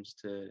it comes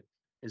to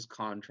his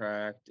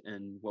contract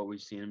and what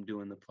we've seen him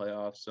do in the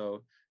playoffs.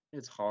 So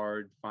it's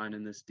hard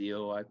finding this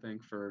deal. I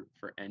think for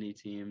any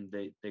team,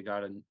 they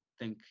got to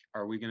think,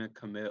 are we going to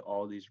commit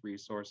all these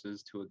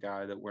resources to a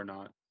guy that we're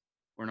not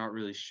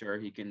really sure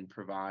he can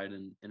provide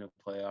in a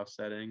playoff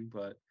setting?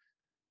 But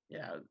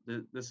yeah,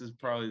 this is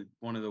probably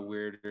one of the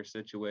weirder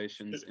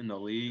situations in the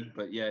league,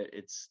 but yet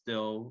it's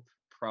still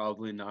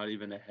probably not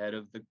even ahead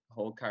of the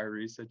whole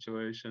Kyrie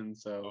situation.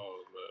 So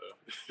Oh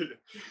man.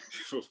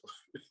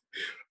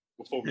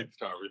 Before we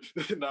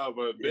Kyrie. Nah,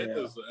 but Ben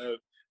yeah. is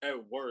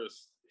at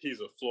worst, he's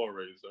a floor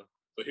raiser.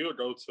 So he'll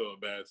go to a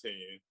bad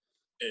team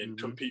and Hmm.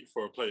 compete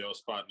for a playoff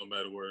spot no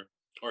matter where.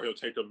 Or he'll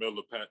take a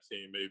middle pack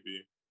team,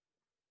 maybe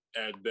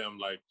add them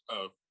like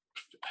a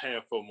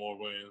handful more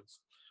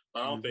wins.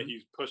 But I don't think Hmm.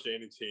 he's pushing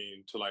any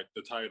team to like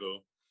the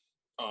title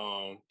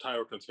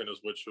contenders,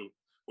 which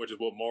is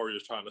what Maury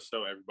is trying to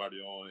sell everybody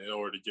on in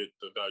order to get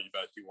the value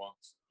back he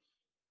wants.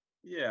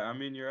 Yeah, I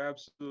mean, you're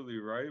absolutely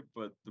right,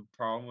 but the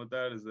problem with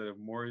that is that if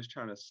Maury's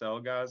trying to sell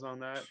guys on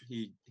that,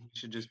 he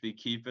should just be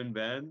keeping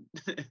Ben.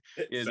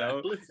 You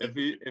know,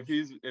 Exactly.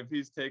 if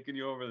he's taking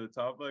you over the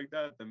top like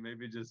that, then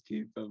maybe just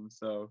keep him.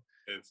 So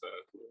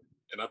Exactly.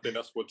 And I think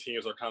that's what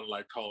teams are kind of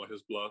like calling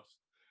his bluff.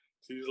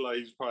 So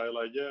he's probably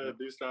like, yeah, yeah,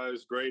 this guy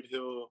is great.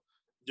 He'll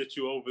get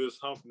you over this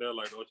hump. And they're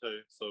like,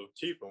 okay, so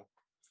keep him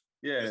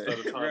yeah, instead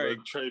of trying to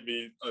right. trade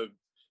me a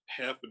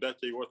half a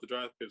decade worth of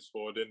draft picks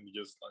for. Then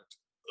just like,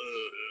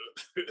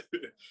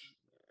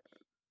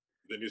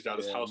 then he's got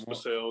his Yeah, house for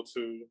more. sale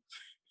too.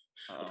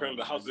 Oh Apparently,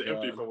 the my house is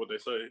empty God. from what they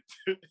say.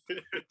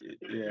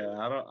 Yeah,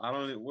 I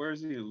don't. Where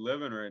is he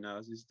living right now?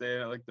 Is he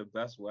staying at like the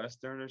Best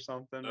Western or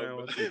something, man?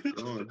 What's he that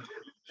doing?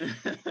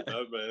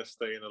 man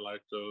staying in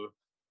like the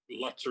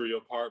luxury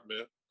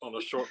apartment on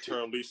a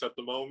short-term lease at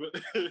the moment.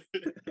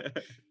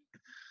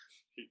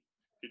 he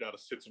he got a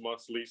 6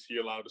 months lease. He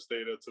allowed to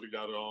stay there till he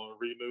got it on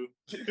renew.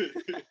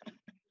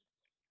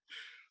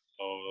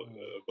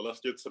 But let's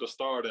get to the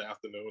start of the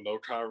afternoon. No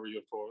Kyrie,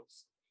 of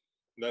course.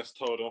 Next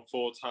told him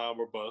full time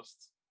or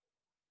bust.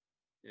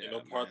 Ain't no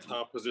Yeah, part man.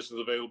 time positions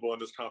available in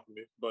this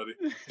company, buddy.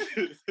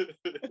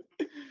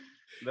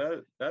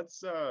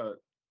 That's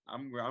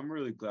I'm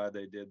really glad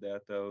they did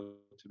that though,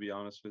 to be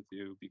honest with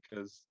you,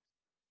 because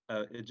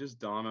it just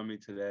dawned on me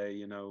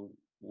today,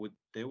 would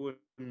they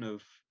wouldn't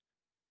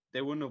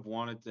have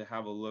wanted to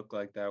have a look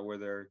like that where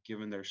they're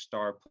giving their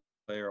star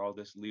player all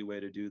this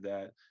leeway to do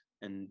that,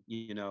 and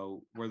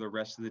where the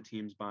rest of the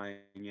team's buying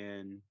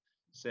in,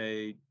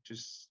 say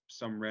just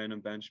some random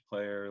bench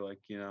player, like,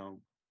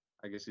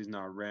 I guess he's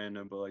not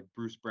random, but like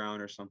Bruce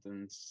Brown or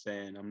something,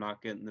 saying, I'm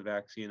not getting the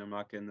vaccine, I'm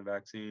not getting the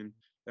vaccine.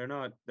 They're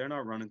not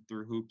running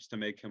through hoops to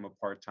make him a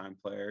part-time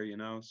player,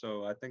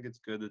 so I think it's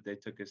good that they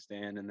took a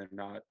stand and they're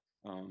not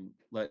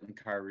letting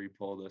Kyrie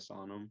pull this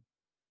on them.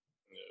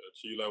 Yeah,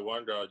 so you let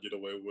one guy get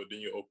away with, then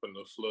you open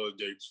the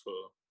floodgates for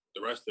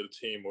the rest of the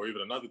team or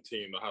even another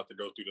team to have to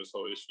go through this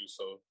whole issue.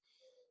 So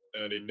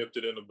and they Mhm. nipped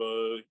it in the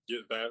bud,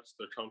 get bats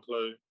to come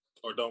play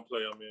or don't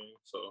play. I mean,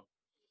 so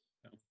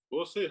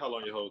we'll see how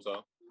long it holds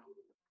out.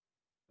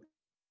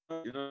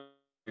 You know,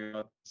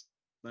 I was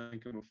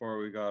thinking before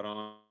we got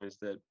on is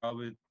that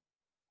probably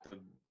the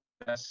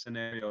best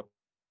scenario,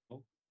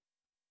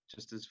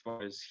 just as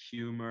far as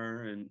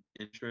humor and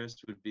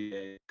interest, would be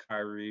a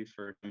Kyrie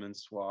for him and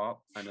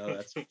swap. I know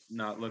that's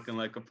not looking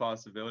like a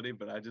possibility,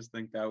 but I just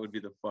think that would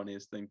be the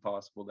funniest thing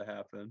possible to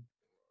happen.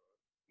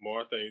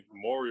 More, I think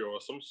Mario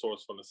or some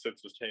source from the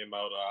Sixers came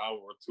out an hour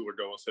or two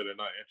ago and said they're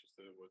not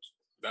interested, which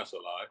that's a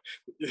lie.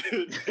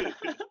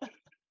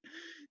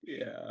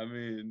 Yeah, I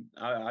mean,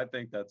 I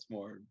think that's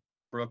more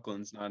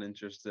Brooklyn's not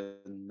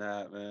interested in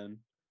that, man.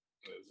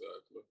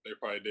 Exactly. They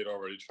probably did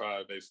already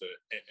try. They said,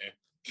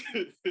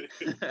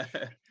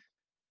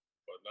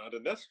 but now the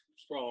Nets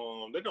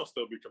strong. They're gonna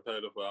still be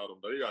competitive without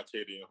them. They got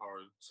KD and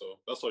Harden, so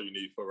that's all you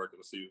need for a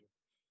regular season.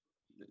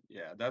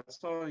 Yeah,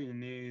 that's all you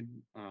need.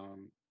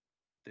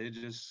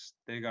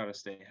 They got to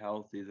stay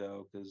healthy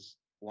though, because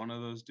one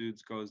of those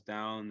dudes goes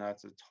down,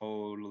 that's a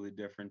totally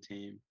different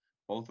team.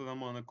 Both of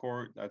them on the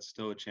court, that's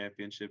still a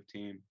championship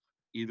team.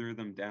 Either of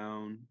them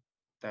down,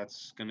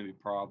 that's going to be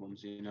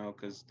problems,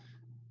 because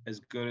as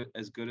good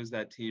as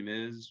that team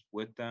is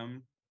with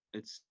them,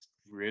 it's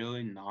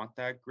really not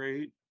that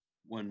great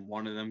when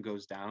one of them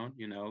goes down.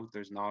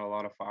 There's not a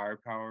lot of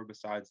firepower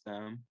besides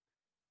them.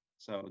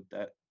 So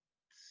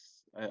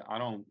I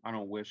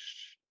don't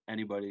wish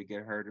anybody to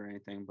get hurt or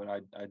anything, but I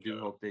do Yeah,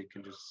 hope they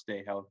can just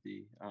stay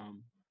healthy.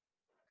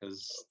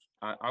 Because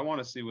I want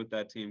to see what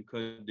that team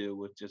could do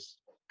with just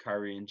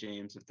Kyrie and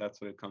James, if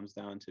that's what it comes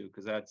down to,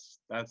 because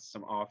that's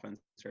some offense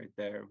right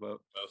there.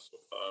 But that's a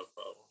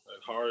firepower.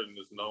 And Harden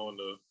is known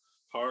to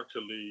hard to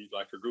lead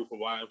like a group of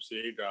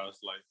YMCA guys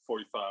like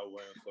 45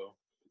 wins. So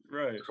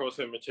right, of course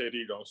him and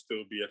KD gonna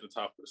still be at the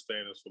top of the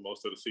standings for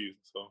most of the season.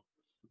 So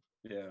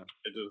yeah,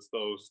 it just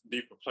those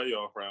deeper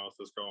playoff rounds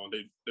that's going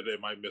they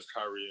might miss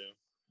Kyrie in.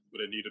 But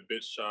they need a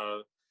bit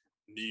shot,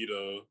 need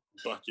a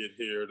bucket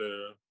here,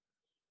 there,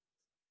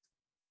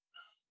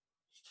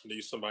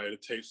 need somebody to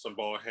take some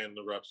ball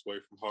handling reps away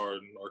from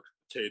Harden or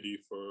KD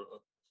for a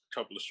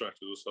couple of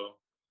stretches or so.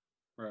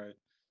 right,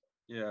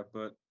 yeah.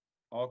 But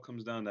all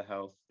comes down to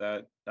health.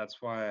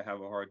 That's why I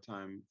have a hard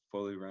time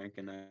fully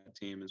ranking that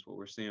team is what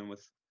we're seeing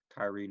with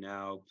Kyrie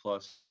now.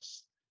 Plus,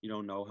 you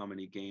don't know how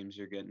many games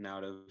you're getting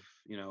out of,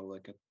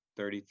 like a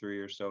 33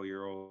 or so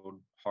year old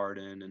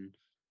Harden, and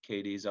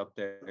KD's up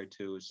there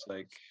too. It's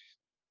like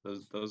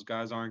those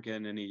guys aren't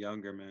getting any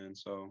younger, man.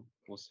 So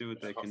we'll see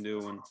what they can do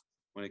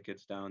when it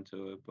gets down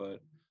to it.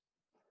 But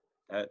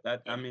that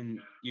I Yeah,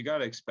 mean, you got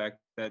to expect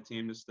that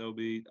team to still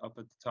be up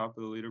at the top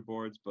of the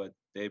leaderboards, but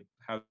they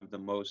have the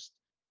most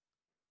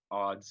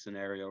odd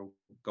scenario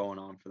going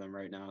on for them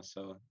right now.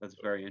 So that's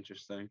very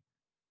interesting.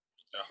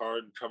 and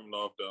Harden coming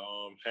off the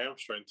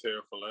hamstring tear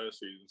from last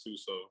season too,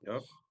 so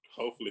Yep.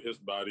 hopefully his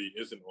body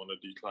isn't on a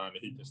decline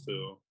and he can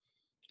still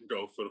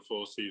go for the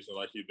full season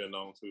like he's been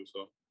known to.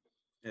 So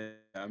Yeah,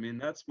 I mean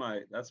that's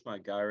my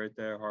guy right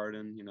there,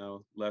 Harden.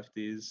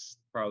 Lefties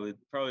probably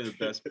the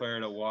best player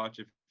to watch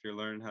if you're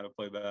learning how to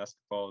play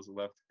basketball as a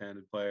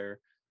left-handed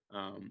player.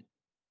 Um,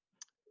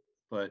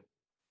 but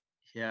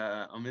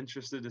yeah, I'm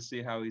interested to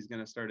see how he's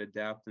going to start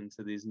adapting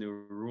to these new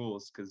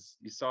rules because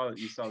you saw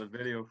the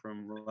video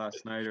from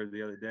last night or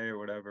the other day or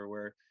whatever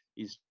where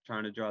he's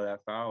trying to draw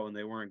that foul and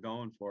they weren't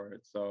going for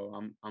it. So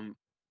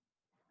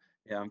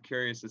I'm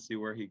curious to see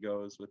where he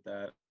goes with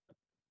that.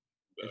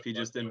 If that, he like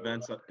just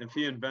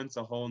invents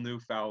a whole new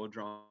foul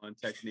drawing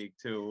technique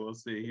too, we'll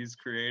see. He's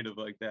creative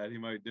like that. He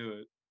might do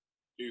it.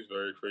 he's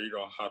very creative. You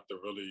don't have to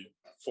really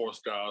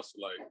force guys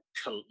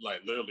to like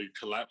literally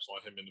collapse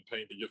on him in the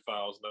paint to get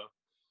fouls now.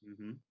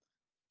 Hmm.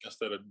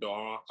 Instead of the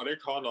arm, are they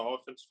calling the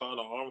offense foul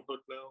the arm hook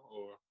now,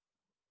 or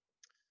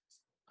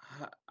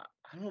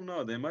I don't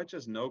know. They might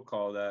just no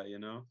call that.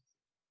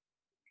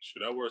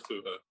 should that work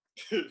too?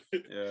 Huh?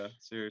 Yeah,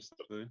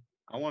 seriously.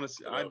 I want to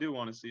see. But, I do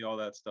want to see all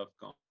that stuff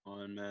going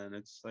on, man.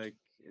 It's like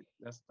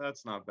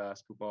that's not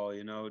basketball.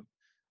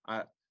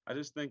 I I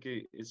just think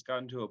it's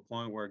gotten to a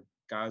point where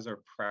guys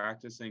are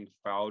practicing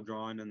foul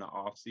drawing in the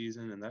off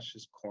season, and that's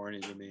just corny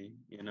to me.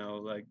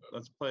 Like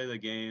let's play the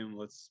game.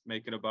 Let's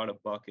make it about a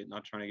bucket,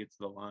 not trying to get to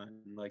the line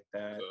like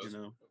that.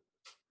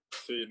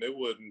 see, and it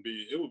would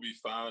be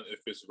fine if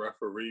it's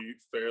refereed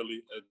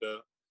fairly at the,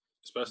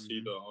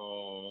 especially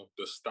Hmm.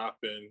 the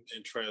stopping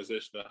in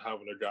transition and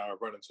having a guy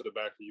run into the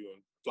back of you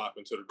and flop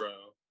into the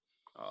ground.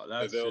 Oh, And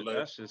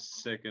that's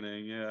just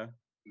sickening. Yeah.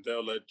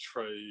 they'll let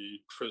Trey,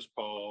 Chris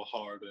Paul,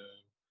 Harden,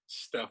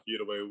 Steph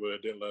get away with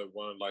it. Then let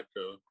one like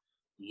a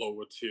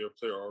lower tier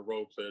player or a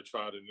role player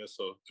try to miss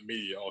a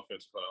immediate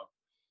offensive foul.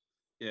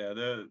 Yeah,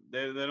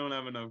 they don't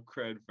have enough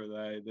cred for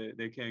that.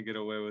 They can't get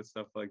away with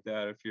stuff like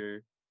that if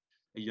you're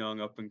a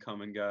young up and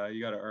coming guy.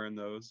 You got to earn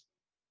those.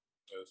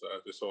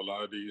 Exactly. So a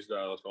lot of these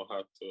guys gonna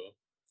have to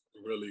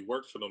really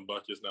work for them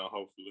buckets now.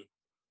 Hopefully,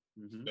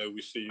 Hmm. that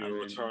we see I a mean,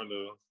 return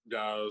to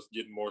guys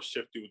getting more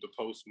shifty with the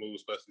post move,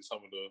 especially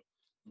some of the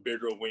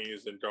bigger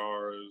wings and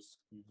guards.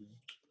 mhm.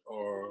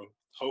 Or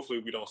hopefully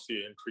we don't see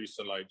an increase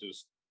in like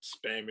just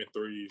spamming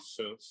threes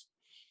since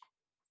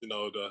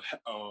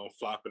the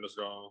flopping is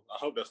gone. I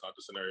hope that's not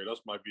the scenario.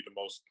 That might be the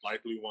most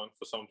likely one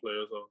for some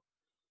players. Though.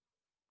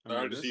 I I mean,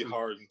 already see this is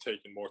Harden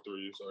taking more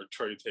threes or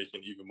Trey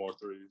taking even more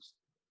threes.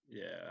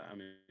 yeah. I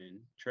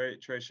mean,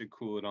 Trey should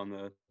cool it on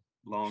the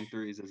long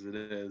threes as it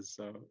is.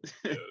 So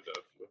Yeah,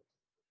 definitely.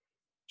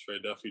 Trey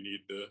definitely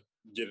need to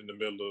get in the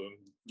middle and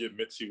get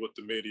Mitzi with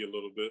the midi a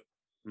little bit.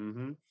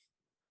 hmm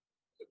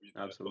That'd be nice.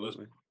 But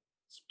absolutely.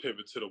 let's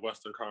pivot to the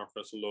Western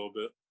Conference a little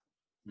bit.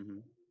 Hmm.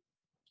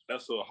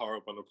 That's a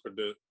hard one to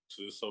predict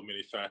to so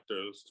many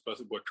factors,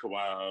 especially with Kawhi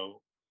out.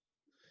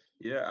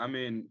 Yeah, I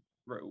mean,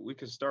 we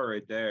could start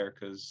right there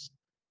because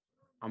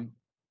I'm,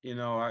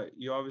 you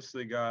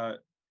obviously got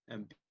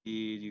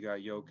Embiid, you got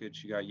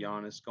Jokic, you got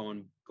Giannis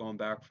going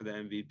back for the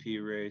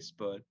MVP race,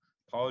 but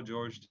Paul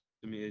George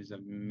to me is a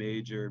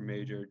major,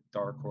 major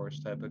dark horse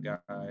type of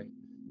guy.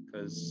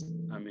 Because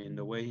I mean,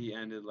 the way he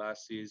ended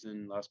last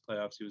season, last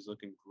playoffs, he was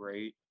looking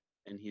great,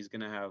 and he's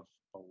gonna have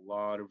a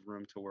lot of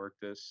room to work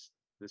this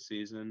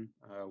season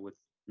with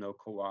no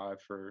Kawhi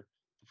for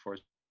the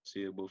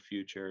foreseeable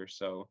future.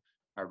 So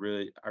I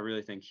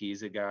really think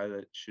he's a guy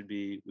that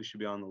we should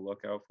be on the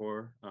lookout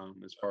for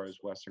as far as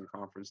Western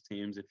Conference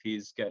teams. If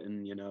he's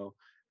getting in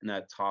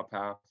that top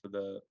half of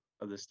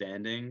the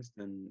standings,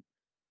 then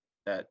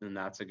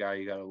that's a guy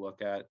you got to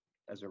look at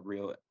as a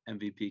real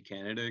MVP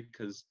candidate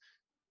because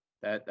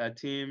that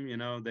team,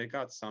 they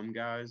got some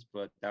guys,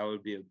 but that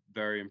would be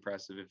very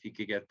impressive if he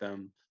could get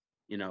them,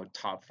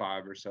 top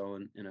five or so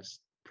in a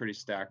pretty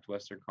stacked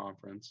Western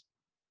Conference.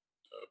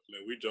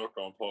 Definitely. We joke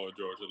on Paul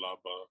George a lot,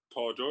 but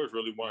Paul George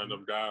really one of Mhm.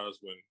 them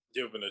guys when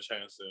given a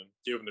chance and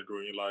given the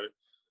green light.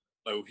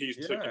 Like he's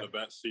taken Yeah. the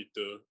back seat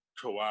to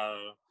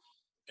Kawhi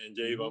and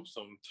gave Hmm. up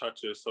some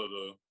touches so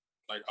the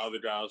like other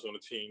guys on the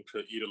team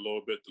could eat a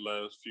little bit the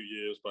last few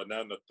years. But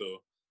now that the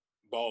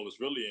ball is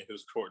really in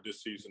his court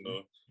this season Hmm.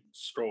 to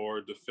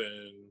score,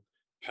 defend,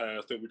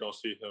 pass, then we don't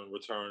see him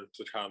return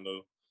to kind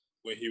of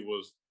when he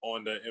was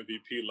on that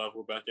MVP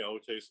level back in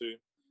OKC.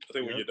 I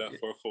think we Yep. get that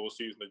for a full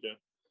season again.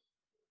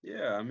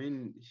 Yeah. I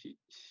mean,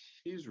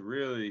 he's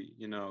really,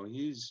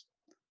 he's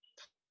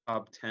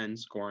top 10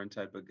 scoring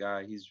type of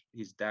guy.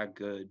 He's that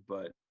good,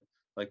 but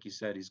like you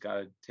said, he's got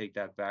to take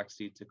that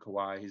backseat to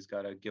Kawhi. He's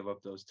got to give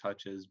up those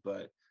touches.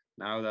 But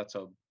now that's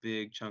a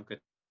big chunk of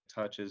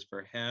touches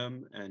for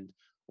him. And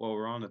while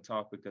we're on the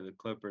topic of the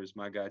Clippers,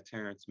 my guy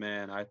Terrence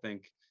Mann, I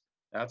think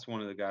that's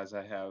one of the guys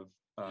I have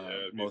Yeah,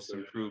 me most too.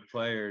 improved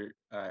player.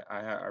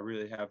 I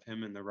really have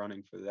him in the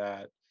running for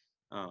that.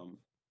 Um,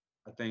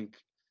 I think,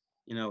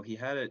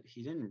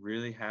 he didn't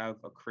really have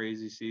a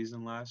crazy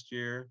season last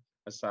year,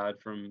 aside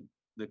from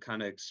the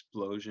kind of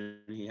explosion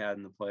he had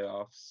in the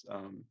playoffs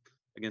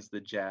against the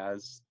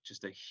Jazz.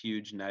 Just a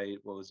huge night.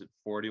 What was it,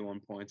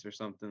 41 points or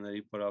something that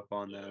he put up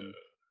on them?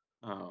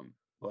 Yeah.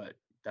 But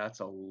that's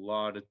a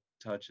lot of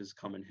touches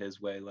coming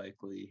his way,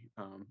 likely.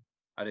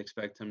 I'd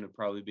expect him to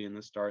probably be in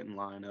the starting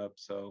lineup.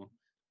 So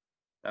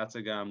that's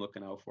a guy I'm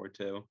looking out for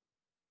too.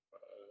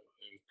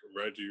 And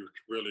Reggie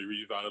really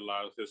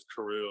revitalized his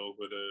career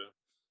over there.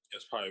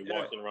 It's probably Yeah,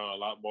 walking around a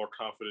lot more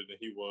confident than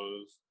he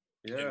was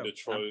in yeah.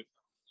 Detroit.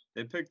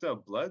 They picked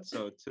up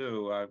Bledsoe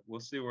too. We'll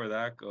see where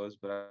that goes,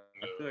 but I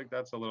feel Yeah. like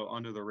that's a little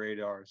under the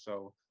radar.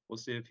 So we'll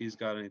see if he's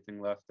got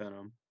anything left in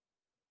him.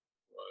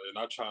 And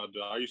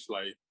I used to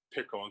like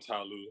pick on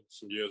Tyloo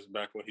some years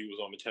back when he was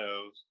on the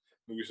Cavs.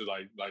 We used to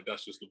like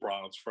that's just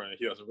LeBron's friend.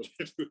 He doesn't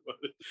really do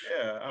it.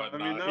 Yeah,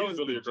 But I mean nah, that he's was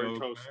the really a great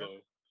joke, coach man. though.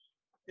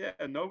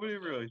 Yeah, nobody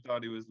really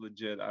thought he was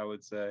legit, I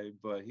would say,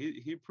 but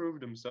he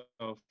proved himself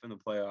in the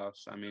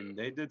playoffs. I mean,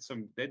 Yeah. they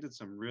did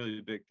some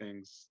really big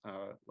things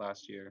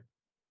last year.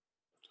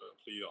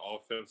 He an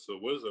offensive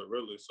wizard,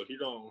 really. So he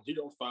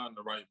don't find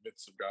the right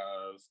mix of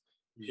guys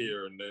Hmm.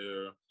 here and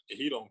there. And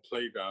he don't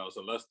play guys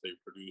unless they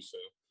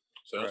producing.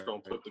 So that's gonna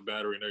Right. put the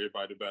battery in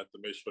everybody back to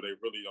make sure they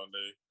really on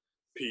their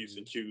P's Hmm.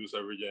 and Q's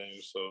every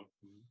game. So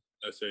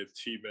I said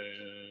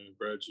T-Man,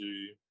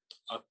 Reggie,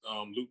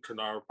 Luke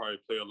Kennard probably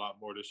play a lot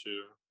more this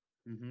year.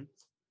 Hmm.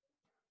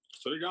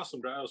 So they got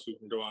some guys who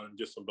can go out and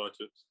get some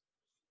buckets.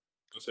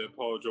 I said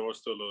Paul George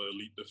still an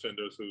elite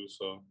defender too.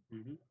 So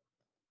Hmm.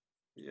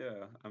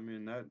 Yeah, I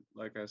mean that,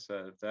 like I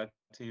said, if that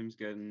team's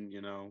getting,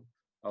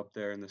 up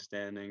there in the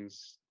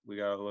standings, we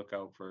gotta look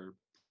out for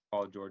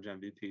Paul George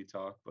MVP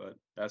talk. But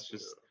yeah,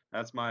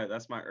 that's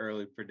my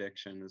early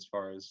prediction as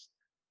far as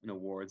an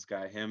awards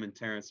guy. Him and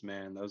Terrence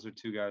Mann, those are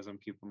two guys I'm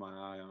keeping my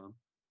eye on.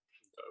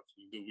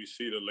 definitely. Do we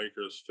see the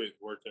Lakers fit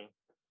working?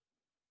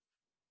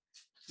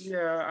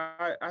 Yeah,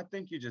 I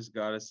think you just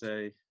gotta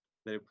say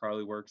that it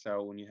probably works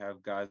out when you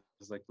have guys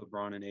like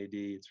LeBron and AD.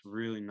 It's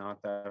really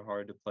not that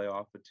hard to play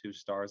off of two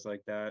stars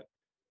like that.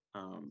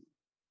 Um,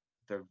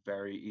 they're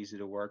very easy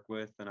to work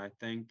with, and I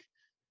think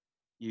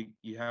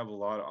you have a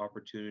lot of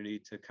opportunity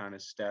to kind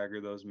of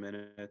stagger those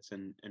minutes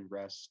and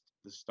rest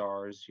the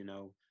stars.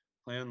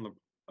 Playing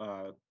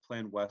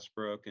playing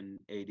Westbrook and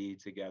AD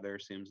together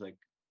seems like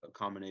a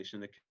combination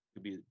that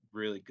could be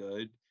really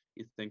good.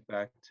 You think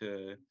back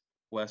to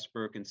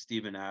Westbrook and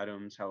Steven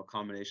Adams, how a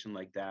combination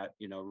like that,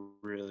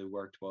 really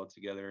worked well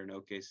together in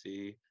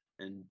OKC.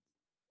 And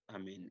I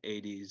mean,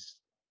 AD's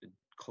a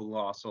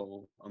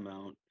colossal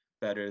amount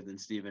better than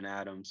Steven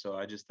Adams. So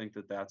I just think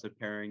that that's a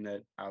pairing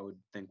that I would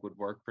think would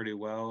work pretty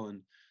well.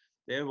 And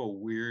they have a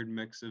weird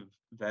mix of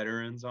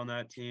veterans on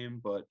that team,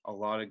 but a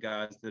lot of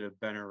guys that have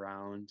been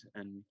around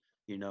and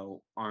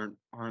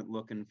aren't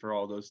looking for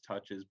all those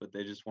touches, but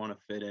they just want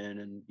to fit in.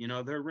 And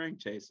they're ring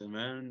chasing,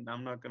 man.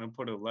 I'm not gonna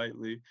put it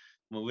lightly.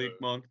 Malik Uh,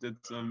 Monk did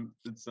some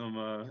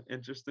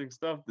interesting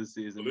stuff this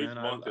season, Malik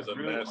man. Monk I is a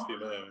really nasty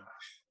man.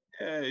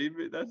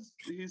 yeah,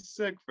 he's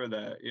sick for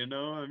that,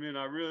 I mean,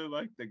 I really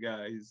like the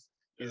guy. He's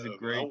a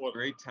Yeah,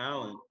 great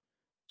talent.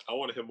 I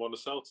wanted him on the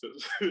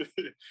Celtics.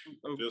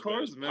 Of This man's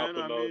course, man. I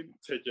popping up, mean,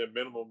 taking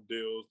minimum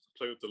deals to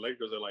play with the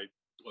Lakers at like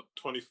what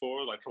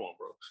 24. Like, come on,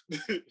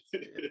 bro.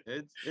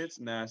 it's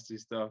nasty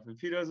stuff. If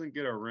he doesn't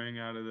get a ring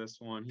out of this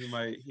one, he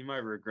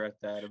might regret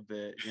that a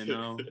bit,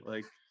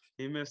 Like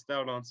he missed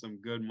out on some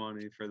good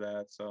money for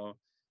that. So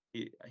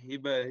he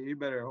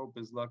better hope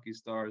his lucky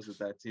stars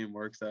that team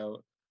works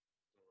out.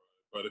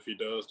 But if he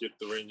does get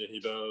the ring and he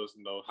does,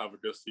 have a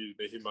good season,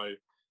 then he might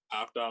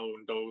opt out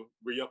and go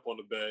re-up on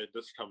the bag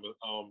this coming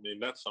in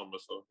that summer.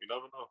 So you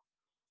never know.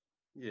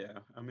 Yeah,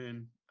 I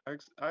mean,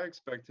 I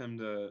expect him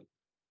to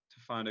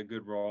find a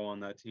good role on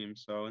that team.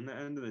 So in the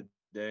end of the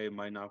day, it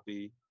might not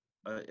be.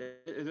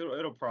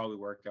 It'll probably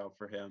work out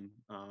for him.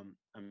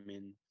 I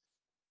mean,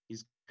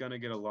 he's gonna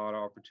get a lot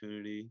of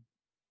opportunity.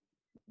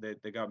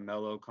 They got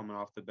Melo coming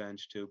off the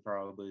bench too,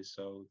 probably.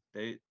 So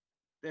they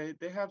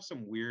have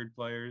some weird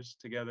players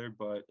together,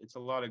 but it's a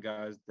lot of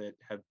guys that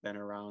have been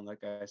around,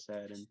 like I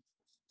said, and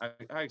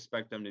I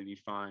expect them to be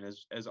fine.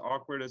 As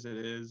awkward as it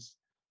is,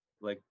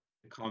 like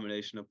the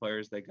combination of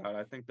players they got,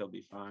 I think they'll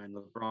be fine.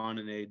 LeBron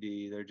and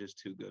AD, they're just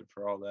too good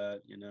for all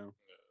that.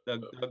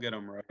 They'll get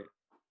them right.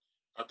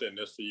 I think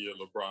this year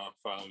LeBron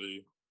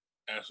finally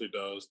actually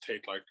does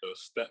take like a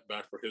step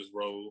back for his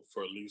role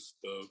for at least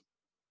the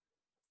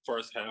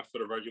first half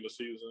of the regular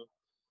season.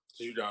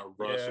 So you got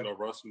Russ, Yeah.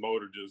 Russ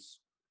Motor just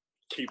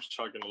keeps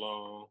chugging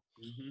along.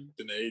 Hmm.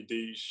 Then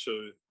AD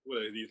should,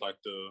 he's like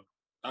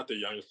not the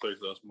youngest player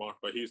that's Mark,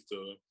 but he's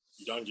the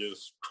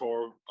youngest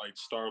core like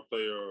star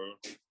player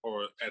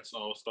or ex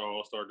all star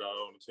guy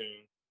on the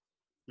team.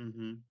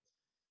 Mm-hmm.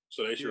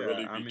 So they should Yeah,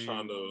 really I be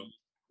trying mean, to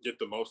get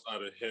the most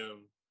out of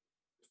him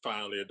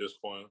finally at this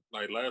point.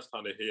 Like last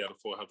time that he had a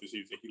full healthy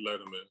season, he led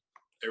them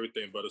in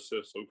everything but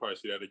assists. So we probably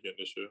see that again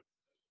this year.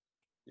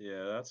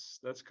 yeah,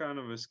 that's kind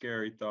of a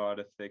scary thought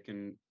if they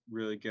can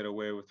really get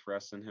away with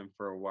resting him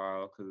for a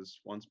while. Because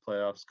once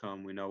playoffs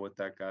come, we know what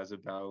that guy's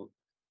about.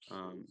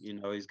 You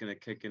know, he's going to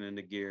kick it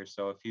into gear.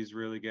 So if he's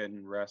really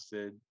getting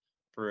rested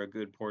for a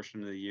good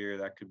portion of the year,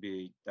 that could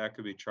be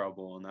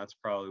trouble, and that's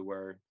probably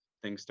where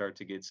things start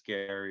to get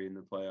scary in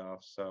the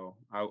playoffs. So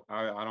I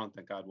don't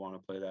think I'd want to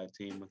play that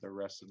team with a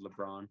rested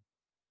LeBron.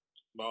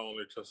 My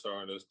only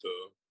concern is the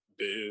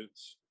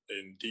bids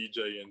and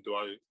DJ and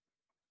Dwight.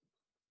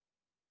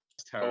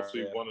 It's terrible.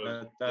 Hopefully, Yeah, one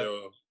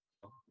of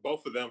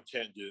both of them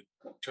can't get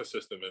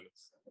consistent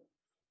minutes.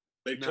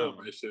 They could, no.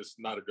 but it's just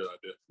not a good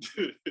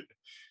idea.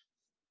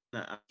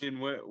 Nah, I mean,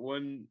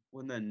 when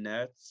the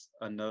Nets,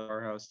 another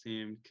powerhouse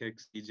team,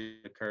 kicks DJ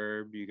the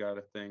curb, you got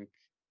to think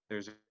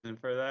there's a reason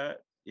for that.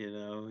 You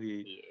know,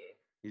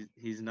 Yeah,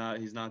 he's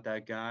not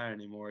that guy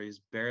anymore.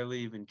 He's barely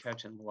even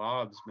catching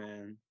lobs,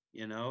 man.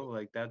 You know,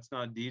 like that's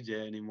not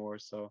DJ anymore.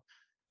 So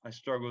I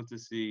struggle to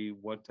see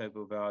what type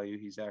of value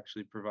he's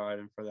actually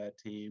providing for that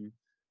team.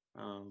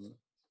 Um,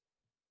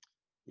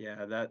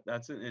 yeah,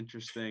 that's an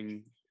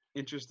interesting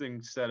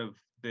set of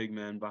big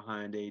men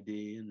behind AD,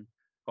 and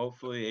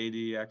hopefully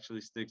AD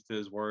actually sticks to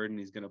his word and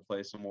he's going to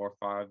play some more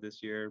five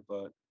this year,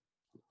 but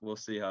we'll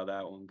see how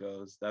that one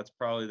goes. That's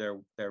probably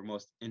their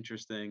most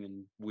interesting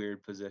and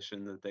weird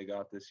position that they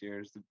got this year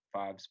is the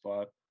five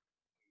spot.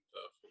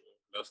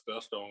 definitely.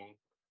 That's the only,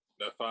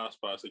 that five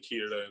spot's the key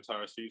to that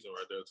entire season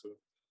right there too.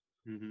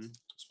 Hmm.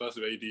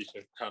 Especially if AD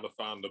can kind of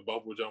find the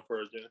bubble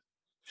jumper again.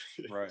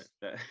 Right.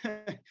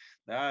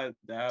 That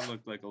that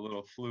looked like a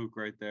little fluke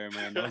right there,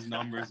 man. Those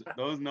numbers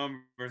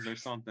are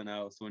something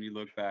else when you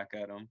look back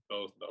at them.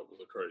 Those numbers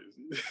are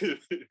crazy.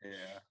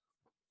 Yeah.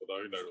 But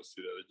you're not gonna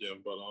see that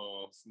again. But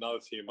another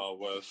team out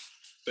west,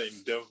 I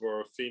think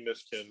Denver or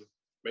Phoenix can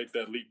make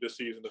that leap this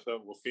season. If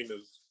ever, well,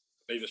 Phoenix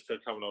they just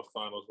kept coming off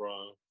finals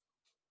run,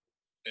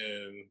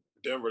 and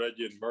Denver they're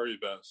getting Murray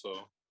back,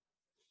 so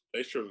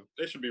they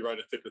should be right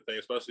in thick of things,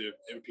 especially if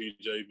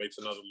MPJ makes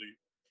another leap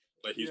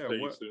like he's Yeah.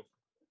 paid to.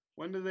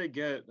 When do they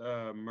get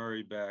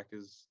Murray back?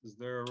 Is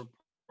there a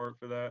report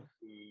for that?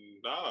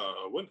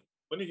 Nah, when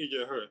did he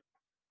get hurt?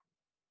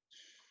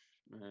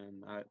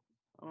 Man, I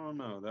don't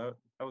know.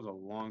 That was a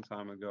long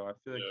time ago. I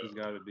feel like he's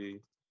Yeah, got to be.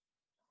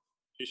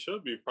 he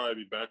should be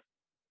probably back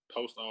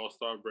post All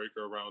Star break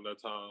around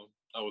that time.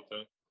 I would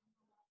think.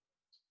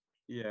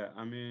 Yeah,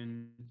 I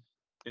mean,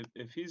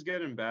 if he's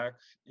getting back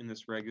in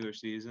this regular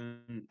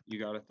season, you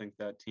got to think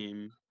that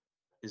team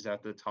is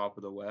at the top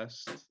of the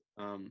West.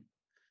 Um,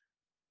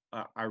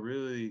 I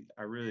really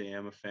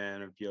am a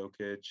fan of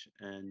Jokic,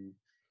 and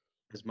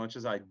as much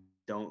as I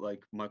don't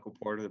like Michael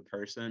Porter the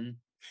person,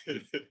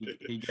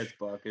 he gets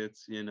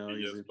buckets. You know, He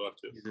he's gets a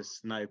buckets. he's a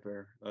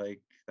sniper.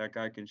 Like that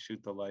guy can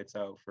shoot the lights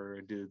out for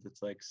a dude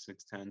that's like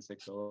 6'10",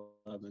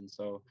 6'11".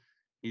 So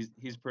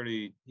he's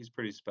pretty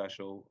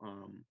special.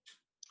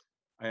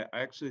 I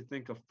actually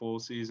think a full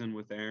season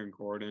with Aaron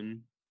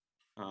Gordon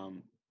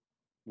um,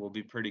 will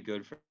be pretty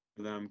good for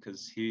them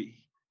because he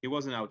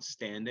wasn't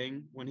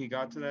outstanding when he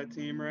got to that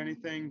team or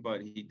anything,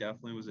 but he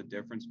definitely was a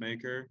difference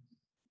maker,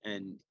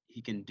 and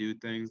he can do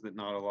things that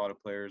not a lot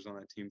of players on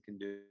that team can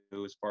do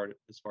as far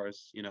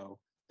as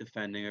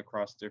defending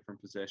across different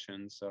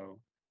positions. So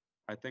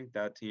I think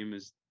that team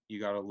is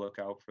you got to look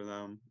out for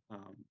them.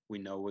 We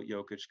know what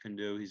Jokic can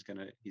do. He's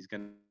gonna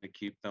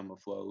keep them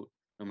afloat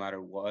no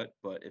matter what.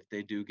 But if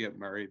they do get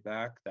Murray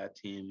back, that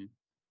team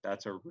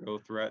that's a real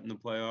threat in the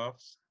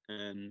playoffs.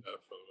 And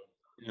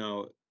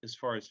Definitely. as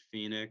far as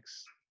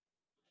Phoenix,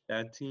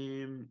 that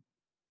team,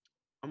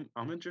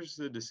 I'm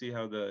interested to see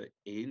how the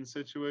Aiden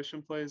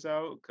situation plays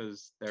out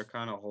because they're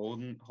kind of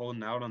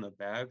holding out on the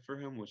bag for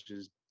him, which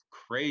is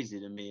crazy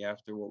to me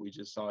after what we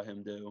just saw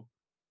him do.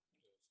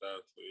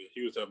 Exactly.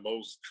 He was the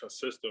most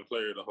consistent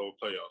player the whole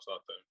playoffs, I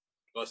think.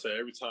 Like I say,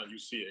 every time you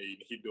see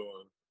Aiden, he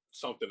doing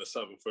something a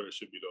 7-footer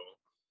should be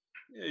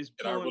doing. Yeah, he's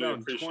And I pulling really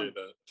down 20. appreciate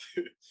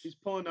that. He's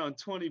pulling down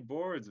 20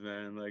 boards,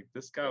 man. Like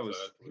this guy was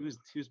he Exactly. was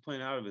he was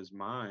playing out of his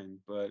mind.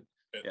 But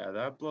And, yeah,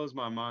 that blows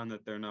my mind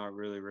that they're not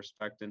really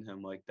respecting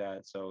him like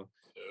that. So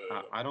I,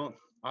 uh, I don't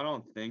I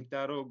don't think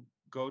that'll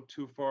go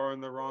too far in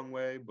the wrong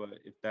way. But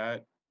if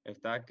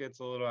that gets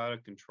a little out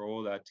of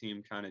control, that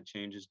team kind of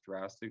changes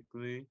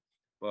drastically.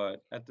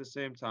 But at the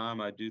same time,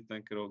 I do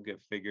think it'll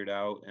get figured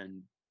out,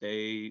 and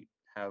they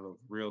have a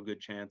real good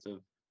chance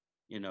of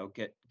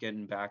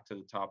getting back to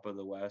the top of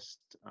the West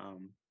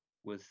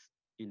with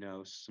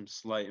some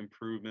slight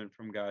improvement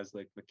from guys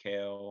like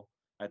McHale.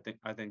 I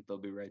think they'll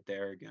be right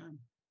there again.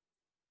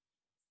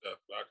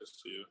 definitely, I can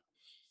see it.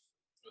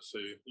 Let's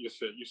see. You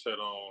said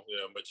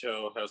yeah,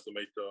 Mikel has to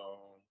make the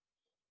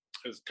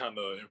his kind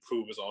of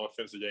improve his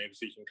offensive games.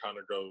 He can kind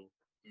of go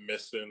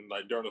missing.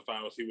 Like during the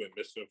finals, he went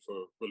missing for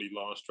really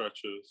long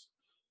stretches.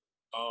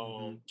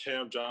 Hmm.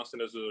 Cam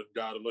Johnson is a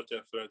guy to look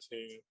at for that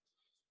team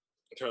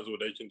in terms of what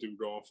they can do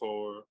going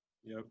forward.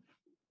 Yep.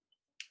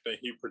 think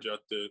he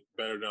projected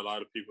better than a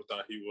lot of people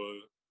thought he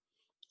would.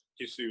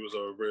 He was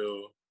a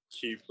real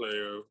key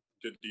player,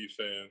 good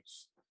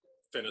defense,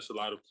 finished a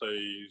lot of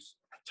plays,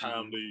 Mm-hmm.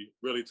 timely,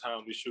 really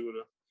timely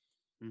shooter.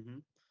 Mm-hmm.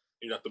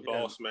 You got the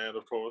Yeah. boss man,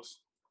 of course.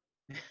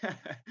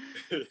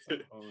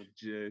 Oh,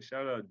 Jay.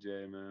 Shout out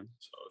Jay, man.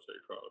 So Jay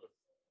Crowder.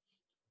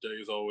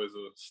 Jay is always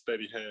a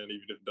steady hand,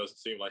 even if it doesn't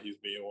seem like he's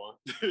being one.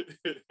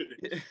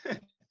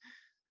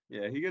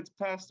 Yeah, he gets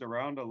passed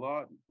around a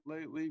lot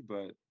lately,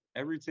 but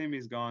every team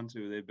he's gone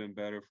to, they've been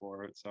better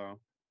for it. So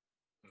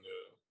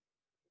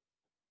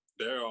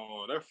Yeah.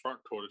 Their front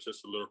court is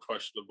just a little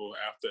questionable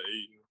after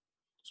Ayton,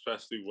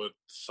 especially with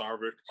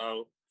Sarvik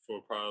out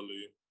for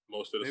probably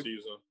most of the they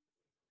season.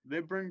 they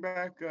bring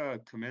back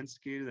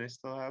Kaminsky. Do they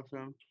still have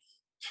him?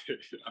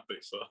 I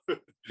think so.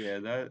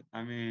 Yeah,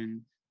 I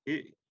mean,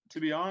 it to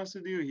be honest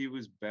with you, he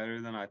was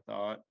better than I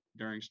thought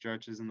during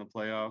stretches in the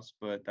playoffs,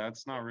 but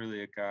that's not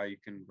really a guy you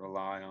can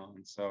rely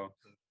on. So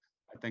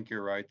I think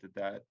you're right that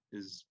that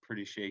is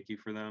pretty shaky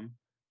for them.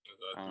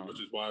 Exactly, which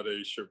Um, is why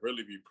they should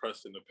really be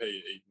pressing to pay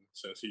Ayton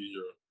since he's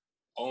your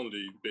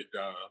only big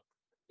guy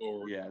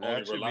or yeah,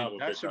 only reliable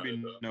that big should guy.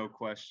 be no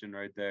question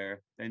right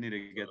there. They need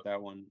to get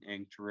that one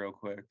inked real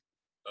quick.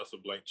 That's a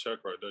blank check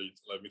right there.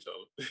 Let me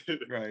tell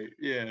it. Right.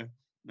 Yeah.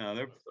 No,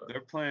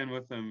 they're playing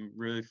with him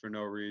really for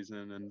no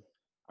reason, and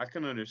I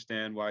can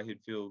understand why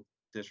he'd feel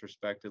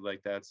disrespected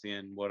like that,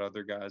 seeing what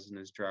other guys in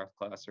his draft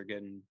class are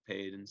getting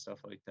paid and stuff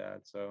like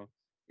that. So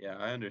yeah,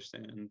 I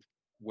understand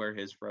where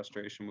his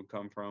frustration would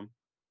come from.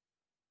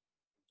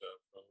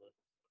 Definitely.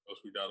 Plus,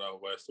 we got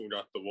out west. We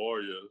got the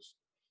Warriors.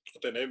 I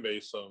think they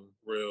made some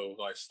real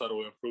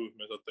subtle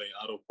improvements. I think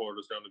Otto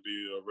Porter's going to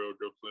be a real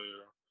good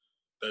player.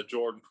 That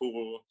Jordan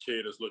Poole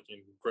kid is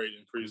looking great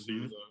in Mm-hmm.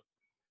 preseason.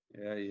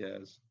 Yeah, he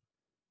has.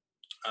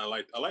 I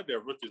like their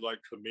rookies like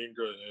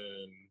Kaminga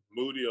and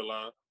Moody a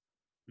lot.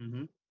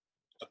 Mm-hmm.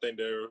 I think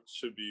there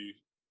should be,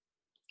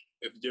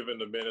 if given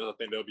the minutes, I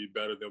think they'll be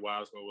better than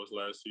Wiseman was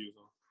last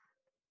season.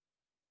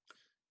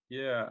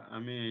 Yeah, I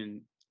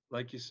mean,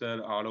 like you said,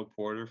 Otto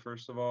Porter,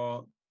 first of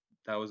all,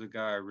 that was a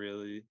guy I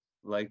really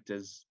liked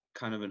as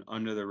kind of an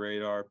under the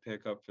radar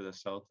pickup for the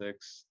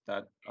Celtics.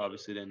 That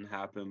obviously didn't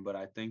happen, but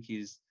I think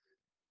he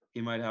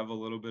might have a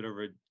little bit of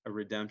a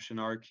redemption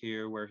arc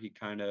here where he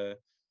kind of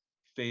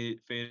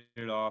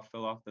faded off,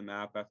 fell off the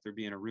map after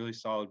being a really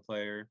solid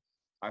player.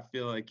 I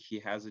feel like he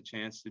has a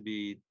chance to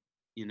be,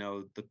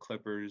 the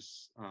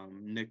Clippers,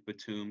 Nick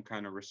Batum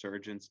kind of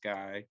resurgence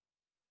guy.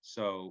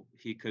 So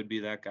he could be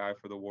that guy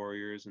for the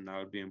Warriors, and that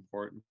would be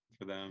important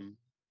for them.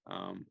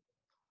 Um,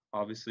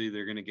 Obviously,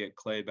 they're going to get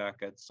Clay back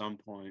at some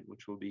point,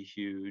 which will be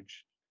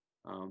huge.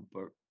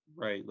 But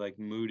right, like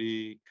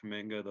Moody,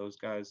 Kaminga, those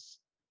guys,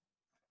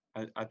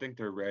 I think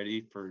they're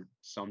ready for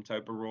some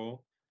type of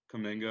role.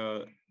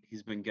 Kaminga,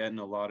 he's been getting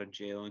a lot of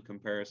Jalen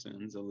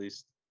comparisons, at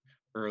least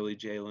early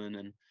Jalen,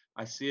 and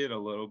I see it a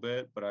little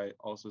bit, but I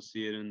also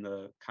see it in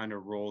the kind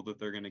of role that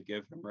they're going to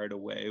give him right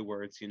away,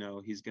 where it's,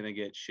 he's going to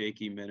get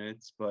shaky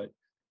minutes, but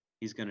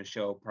he's going to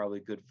show probably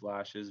good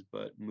flashes.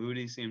 But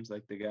Moody seems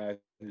like the guy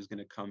who's going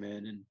to come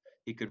in and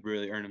he could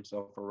really earn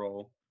himself a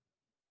role.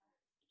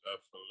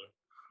 Definitely.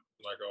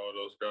 Like all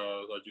those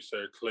guys, like you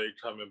said, Clay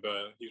coming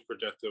back. He's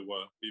projected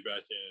be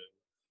back in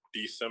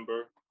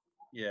December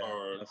Yeah,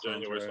 or that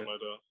sounds January, right. something like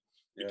that.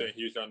 You Yeah. think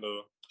he's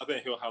gonna? I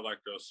think he'll have like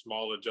a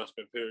small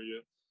adjustment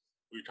period.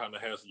 We kind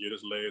of has to get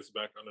his legs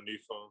back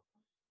underneath him.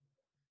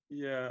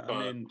 Yeah, But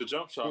I mean, the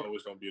jump shot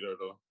always gonna be there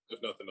though,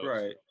 if nothing else.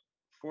 right.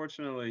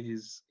 Fortunately,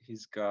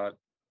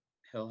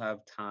 he'll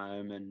have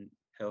time and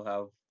he'll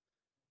have,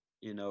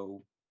 you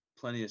know,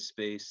 plenty of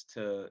space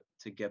to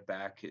get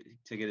back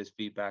to get his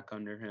feet back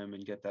under him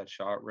and get that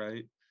shot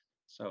right.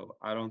 So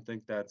I don't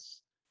think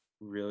that's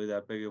really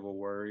that big of a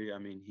worry. I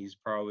mean, he's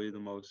probably the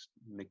most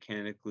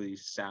mechanically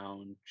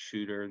sound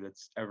shooter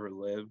that's ever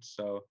lived.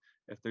 So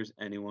if there's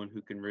anyone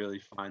who can really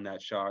find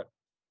that shot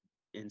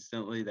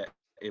instantly, that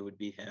it would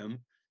be him.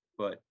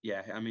 But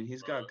yeah, I mean,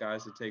 he's got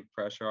guys to take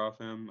pressure off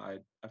him. I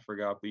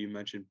forgot, but you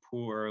mentioned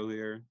Poole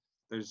earlier.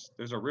 There's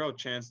a real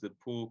chance that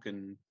Poole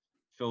can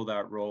fill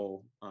that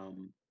role,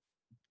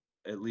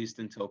 at least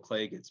until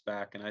Clay gets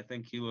back. And I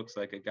think he looks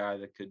like a guy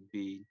that could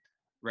be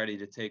ready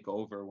to take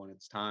over when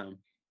it's time.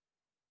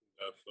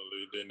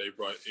 Definitely. Then they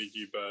brought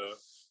AG back.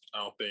 I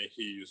don't think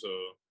he's a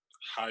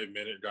high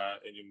minute guy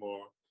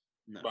anymore.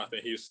 No. But I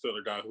think he's still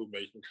a guy who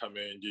can come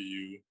in and give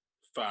you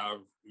 5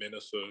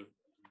 minutes of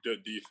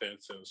good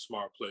defense and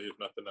smart play, if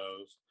nothing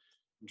else.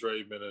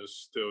 Draymond is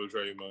still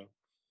Draymond.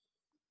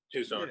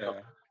 He's gonna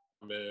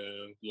come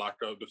in, lock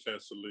up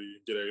defensively,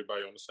 get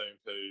everybody on the same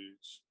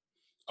page.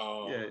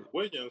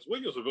 Wiggins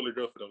was really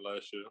good for them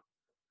last year.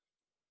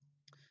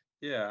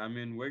 Yeah, I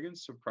mean,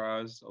 Wiggins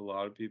surprised a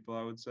lot of people,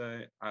 I would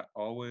say. I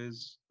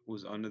always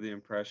was under the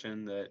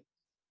impression that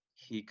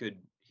he could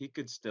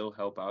still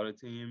help out a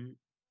team.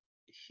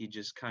 He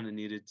just kind of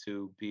needed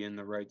to be in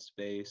the right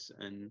space,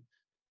 and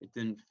it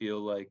didn't feel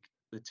like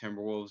the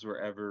Timberwolves were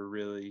ever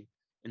really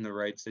in the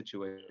right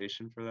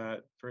situation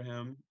for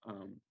him.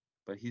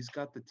 But he's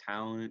got the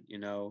talent,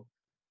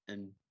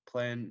 and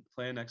playing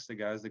next to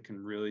guys that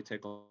can really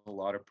take a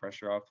lot of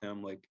pressure off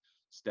him, like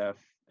Steph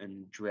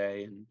and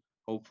Dre, and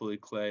hopefully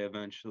Clay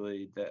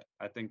eventually. That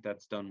I think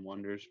that's done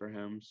wonders for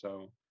him.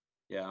 So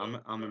yeah, I'm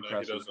Now he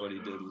impressed with doesn't.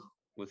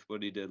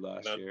 what he did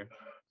last Now, year.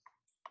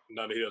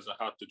 now that he doesn't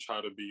have to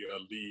try to be a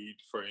lead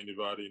for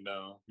anybody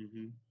now,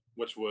 Hmm.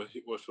 which was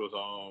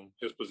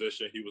his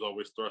position. He was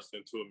always thrust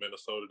into in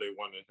Minnesota. They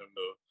wanted him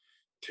to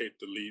take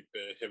the leap,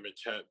 and him and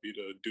Cat be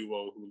the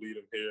duo who lead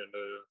him here and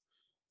there.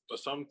 But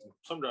some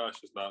guys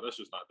just not. That's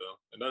just not them,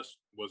 and that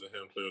wasn't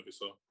him clearly.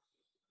 So it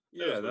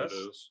Yeah, is what it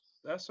is.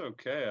 that's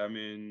okay. I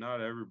mean,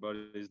 not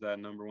everybody's that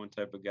number one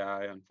type of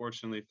guy.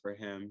 Unfortunately for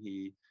him,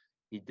 he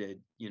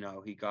did,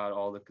 he got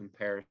all the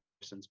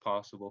comparisons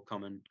possible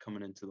coming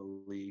into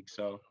the league.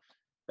 So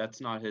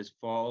that's not his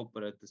fault,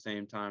 but at the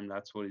same time,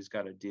 that's what he's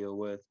got to deal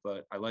with.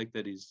 But I like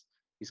that he's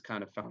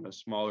kind of found a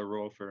smaller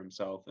role for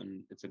himself,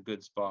 and it's a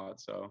good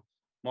spot. So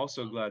I'm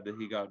also glad that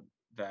he got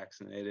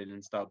vaccinated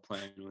and stopped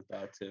playing with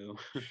that too.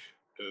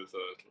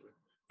 Exactly.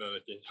 Then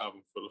they can have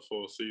him for the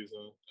full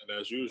season, and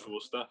as usual,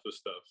 Steph is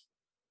Steph.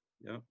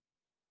 Yep.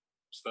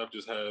 Steph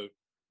just had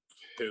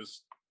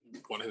his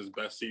one of his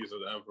best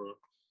seasons ever.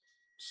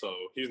 So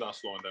he's not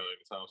slowing down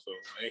anytime soon.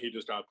 And he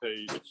just got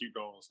paid to keep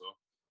going. So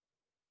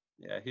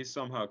Yeah, he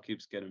somehow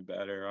keeps getting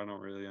better. I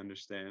don't really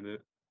understand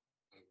it.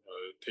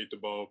 take the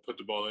ball, put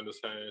the ball in his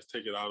hands,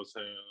 take it out of his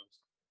hands.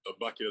 A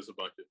bucket is a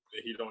bucket.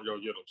 And he don't go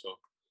get him. So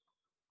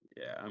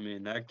Yeah, I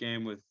mean that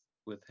game with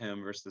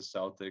him versus the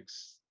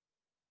Celtics,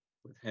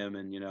 with him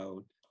and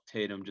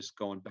Tatum just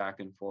going back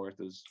and forth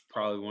was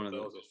probably that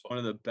was a fun one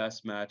of the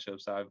best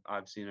matchups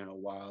I've seen in a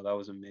while. That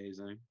was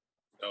amazing.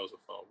 that was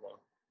a fun one.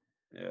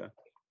 Yeah.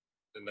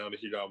 And now that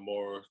he got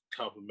more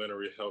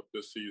complimentary help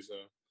this season,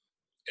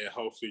 and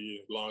hopefully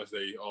as long as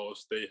they all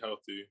stay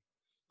healthy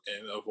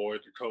and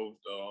avoid the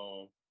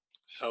COVID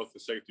health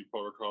and safety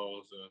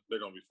protocols, and they're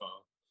gonna be fine.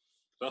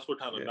 That's what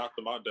kind of Yeah. knocked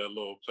them out that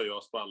little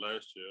playoff spot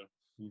last year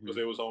because Hmm.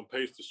 they was on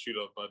pace to shoot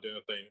up. But then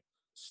I think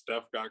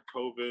Steph got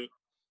COVID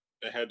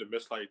and had to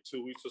miss like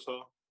 2 weeks or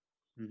so.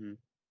 Hmm.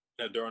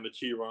 And during the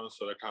key run,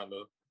 so that kind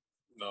of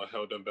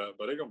held them back.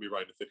 But they're gonna be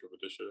right in the thick of it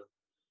this year.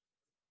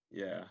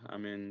 Yeah, I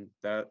mean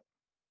that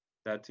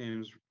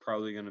team's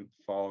probably gonna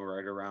fall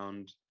right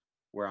around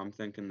where I'm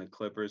thinking the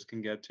Clippers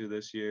can get to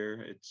this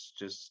year. It's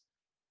just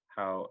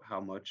how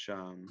much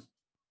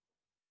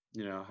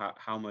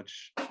how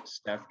much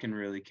Steph can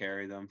really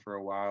carry them for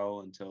a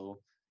while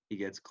until he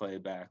gets Clay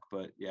back.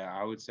 But yeah,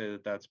 I would say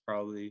that that's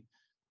probably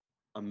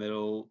a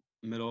middle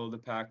of the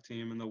pack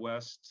team in the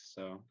West.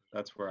 So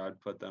that's where I'd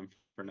put them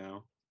for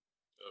now.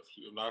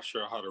 I'm not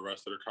sure how the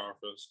rest of the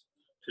conference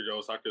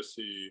goes. I could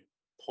see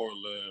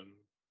Portland,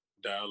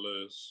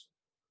 Dallas.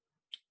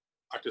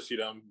 I could see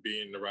them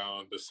being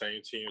around the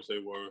same teams they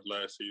were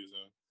last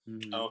season.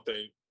 Hmm.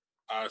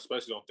 I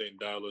especially don't think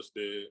Dallas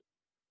did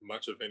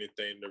much of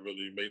anything to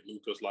really make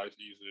Luka's life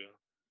easier.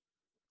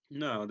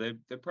 No, they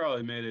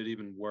probably made it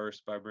even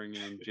worse by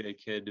bringing in Jay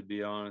Kidd. To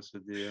be honest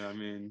with you, I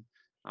mean,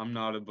 I'm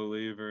not a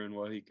believer in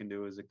what he can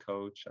do as a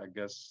coach. I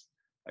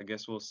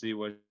guess we'll see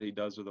what he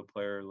does with a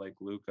player like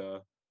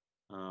Luka.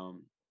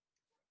 Um,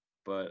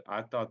 but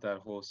I thought that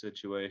whole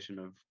situation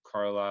of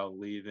Carlisle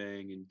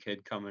leaving and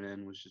Kidd coming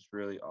in was just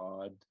really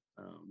odd.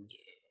 Um,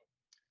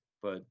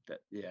 but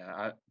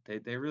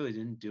they really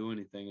didn't do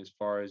anything as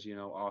far as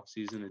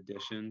off-season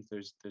additions.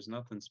 There's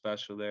nothing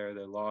special there.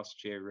 They lost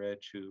Jay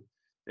Rich, who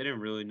they didn't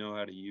really know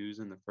how to use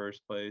in the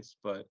first place.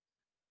 But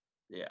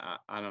yeah,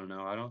 I don't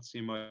know. I don't see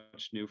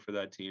much new for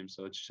that team.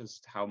 So it's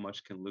just how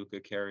much can Luca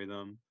carry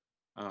them.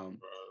 Um,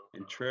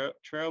 and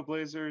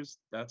Trailblazers,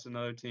 that's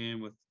another team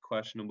with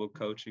questionable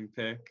coaching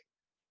pick.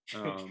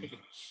 Um,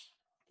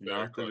 Very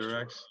not the questionable.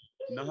 direction,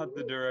 not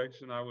the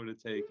direction I would have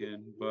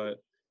taken,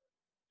 but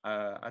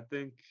I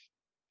think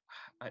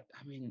I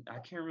mean, I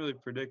can't really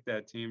predict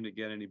that team to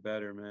get any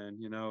better, man.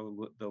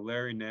 The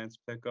Larry Nance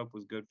pickup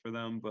was good for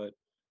them, but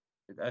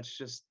that's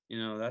just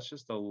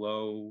a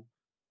low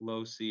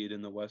seed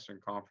in the Western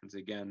Conference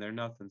again. They're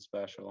nothing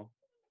special.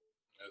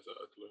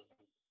 Exactly.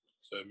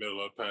 So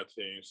middle of the pack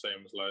team,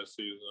 same as last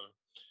season.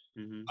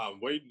 Hmm. I'm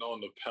waiting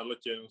on the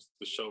Pelicans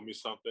to show me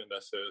something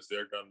that says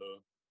they're gonna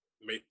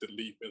make the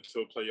leap into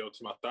a playoff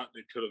team. I thought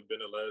they could have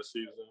been in last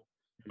season,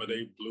 but Hmm.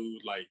 they blew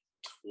like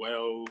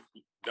 12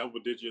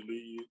 double-digit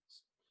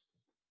leads.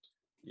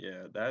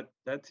 Yeah,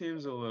 that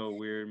team's a little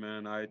weird,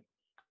 man.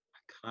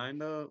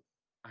 Kind of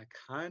I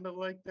kind of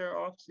like their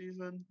off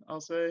season,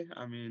 I'll say.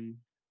 I mean,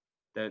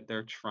 that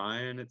they're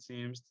trying, it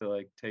seems, to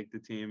like take the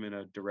team in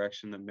a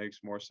direction that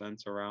makes more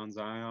sense around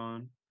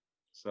Zion.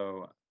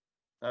 So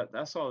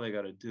that's all they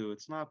got to do.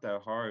 It's not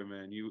that hard,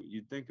 man.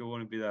 You'd think it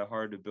wouldn't be that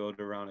hard to build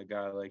around a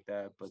guy like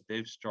that, but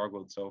they've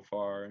struggled so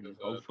far, and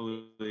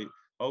Exactly.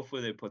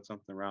 hopefully they put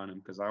something around him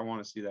because I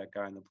want to see that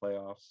guy in the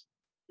playoffs.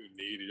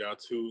 You got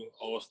two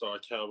all-star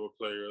caliber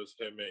players,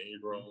 him and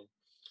Ingram.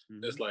 Hmm.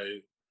 It's like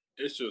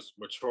it's just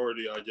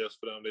maturity, I guess,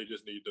 for them. They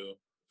just need to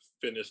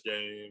finish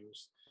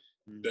games.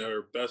 Hmm.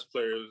 Their best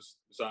players,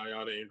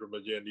 Zion and Ingram,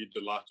 again, need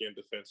to lock in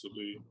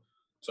defensively.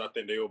 So I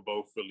think they were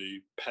both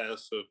really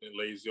passive and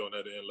lazy on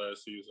that end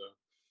last season.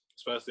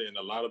 especially in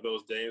a lot of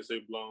those games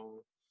they've blown.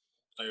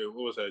 Like,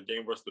 what was that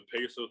game versus the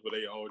Pacers where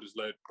they all just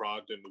let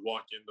Brogdon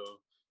walk in the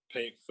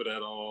paint for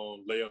that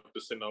layup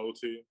to send the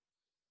OT?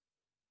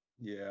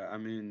 Yeah, I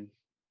mean,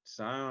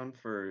 Zion,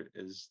 for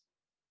as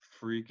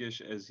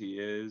freakish as he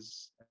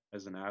is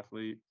as an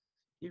athlete,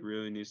 he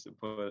really needs to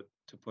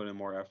put in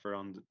more effort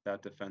on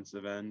that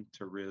defensive end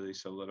to really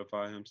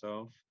solidify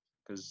himself.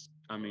 Because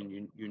I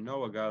mean, you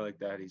know a guy like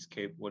that,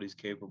 what he's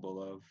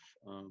capable of.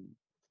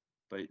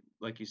 But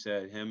like you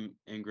said, him,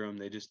 Ingram,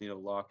 they just need to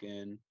lock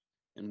in.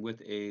 And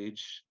with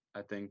age,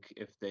 I think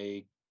if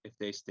they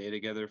stay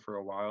together for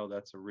a while,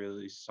 that's a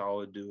really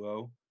solid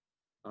duo.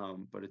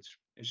 But it's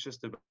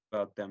just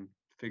about them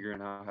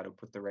figuring out how to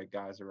put the right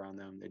guys around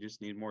them. They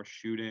just need more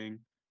shooting.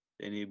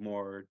 They need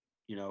more,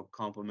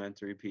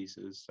 complementary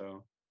pieces.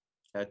 So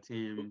that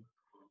team.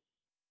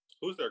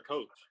 Who's their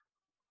coach?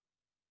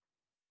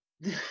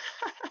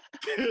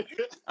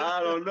 I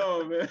don't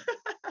know, man.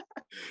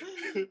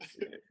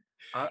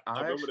 I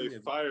remember actually they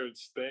fired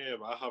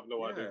Stam. I have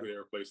no idea Yeah. who they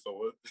replaced him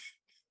with.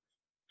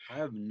 I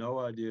have no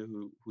idea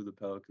who the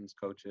Pelicans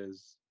coach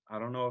is. I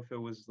don't know if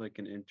it was like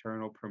an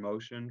internal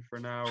promotion for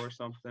now or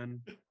something.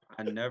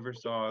 I never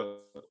saw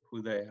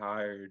who they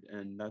hired,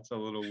 and that's a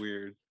little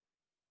weird.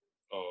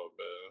 Oh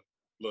man.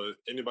 Look,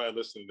 anybody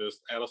listening to this,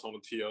 add us on the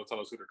TL,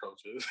 tell us who their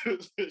coach is.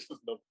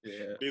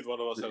 Yeah. Neither one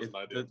of us has an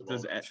idea at the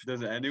moment.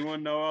 Does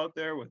anyone know out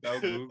there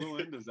without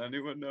Googling? Does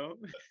anyone know?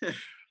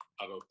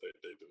 I don't think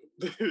they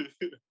do.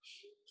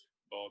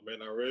 Oh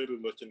man, I'm really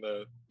looking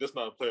at this.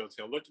 Not a playoff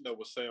team. I'm looking at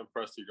what Sam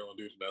Presti gonna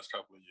do the next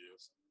couple of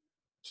years.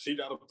 He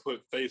got to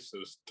put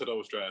faces to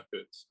those draft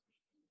picks.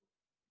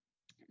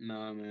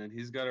 Nah, man,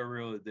 he's got a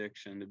real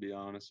addiction. To be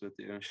honest with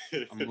you,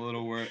 I'm a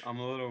little worried. I'm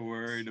a little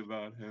worried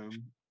about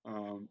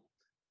him.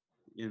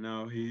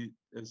 He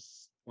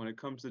is when it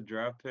comes to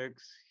draft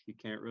picks, he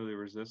can't really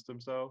resist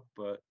himself.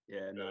 But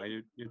yeah, no,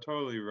 you're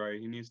totally right.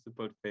 He needs to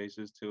put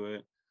faces to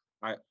it.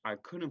 I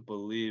couldn't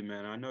believe,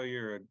 man. I know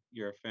you're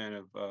a fan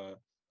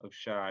of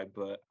Shy,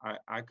 but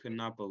I could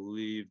not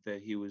believe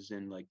that he was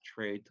in like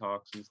trade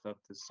talks and stuff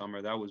this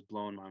summer. That was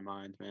blowing my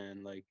mind,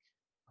 man. Like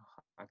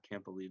I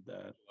can't believe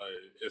that. Like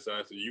it's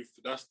actually you.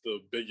 That's the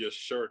biggest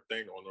sure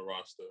thing on the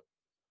roster,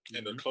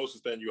 and the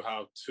closest thing you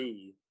have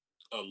to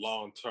a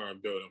long-term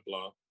building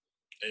block.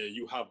 And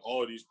you have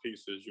all these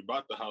pieces. You're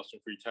about to have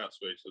some free cap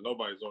space, so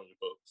nobody's on your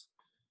books.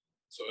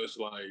 So it's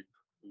like,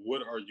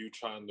 what are you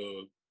trying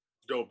to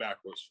go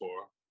backwards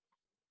for?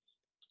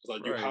 It's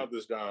like you have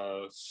this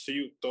guy,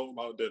 throw him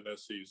out there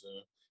next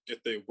season.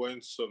 If they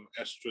win some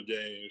extra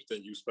games,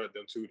 then you expect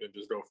them to, then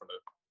just go from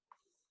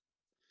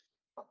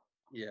there.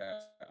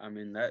 Yeah, I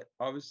mean that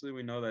obviously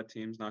we know that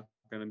team's not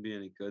going to be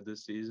any good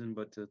this season,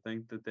 but to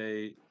think that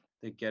they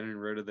getting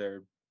rid of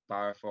their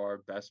by far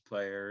best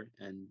player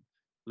and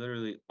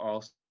literally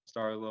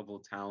all-star level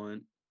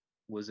talent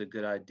was a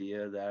good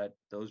idea. That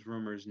those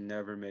rumors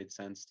never made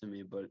sense to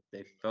me, but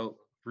they felt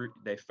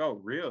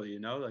real,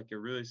 like it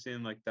really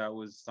seemed like that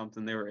was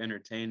something they were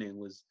entertaining,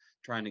 was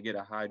trying to get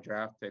a high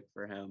draft pick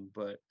for him.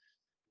 But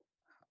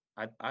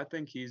I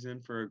think he's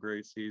in for a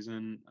great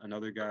season.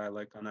 Another guy I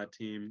like on that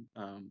team,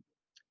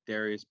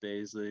 Darius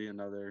Baisley,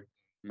 another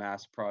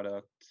mass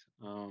product.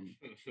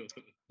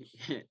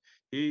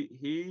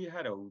 He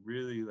had a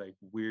really like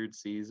weird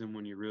season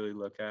when you really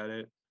look at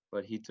it,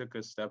 but he took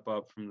a step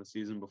up from the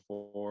season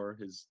before.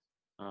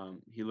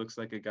 He looks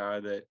like a guy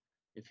that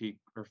if he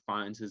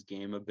refines his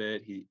game a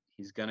bit,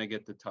 he's gonna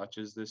get the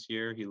touches this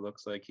year. He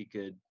looks like he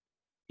could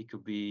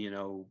be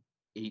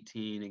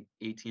 18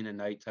 a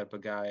night type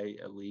of guy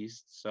at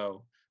least.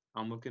 So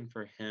I'm looking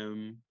for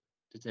him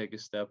to take a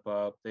step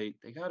up. They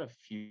got a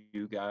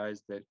few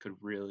guys that could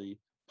really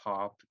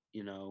pop,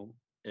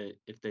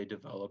 if they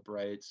develop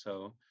right.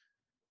 So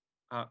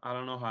I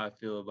don't know how I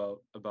feel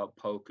about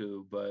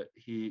Poku, but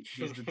he's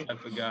the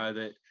type of guy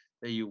that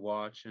you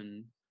watch,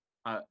 and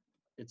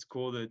it's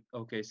cool that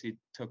OKC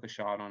took a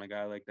shot on a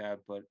guy like that.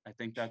 But I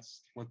think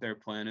that's what their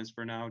plan is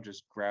for now.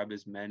 Just grab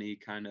as many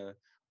kind of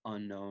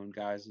unknown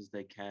guys as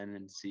they can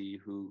and see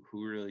who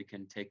really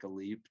can take a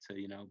leap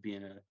to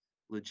being a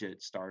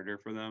legit starter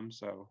for them.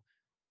 So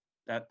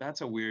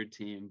that's a weird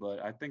team,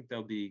 but I think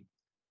they'll be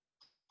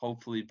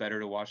hopefully better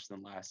to watch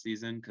than last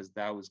season, because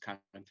that was kind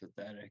of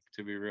pathetic,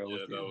 to be real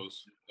with you.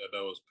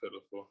 That was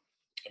pitiful.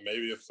 And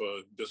maybe if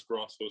a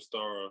disgruntled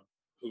star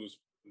who's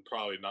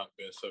probably not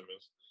Ben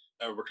Simmons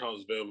ever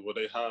becomes available,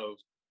 they have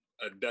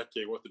a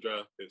decade worth of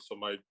draft picks, so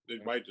they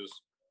might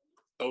just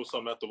throw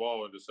something at the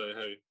wall and just say,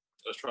 "Hey,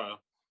 let's try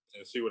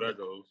and see where that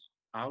goes."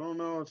 I don't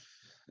know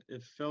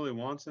if Philly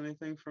wants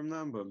anything from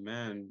them, but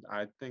man,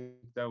 I think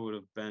that would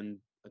have been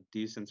a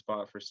decent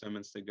spot for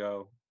Simmons to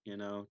go.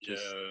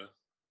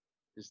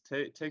 Just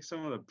take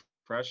some of the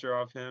pressure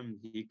off him.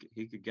 He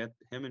could get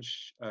him and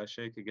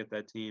Shea could get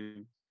that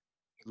team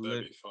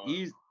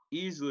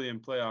easily in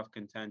playoff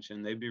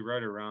contention. They'd be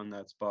right around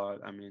that spot.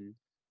 I mean,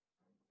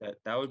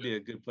 that would be a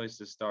good place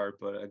to start.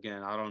 But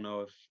again, I don't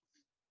know if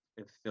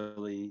if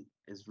Philly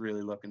is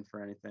really looking for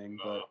anything.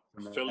 But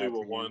from Philly that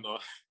will team, want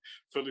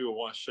Philly will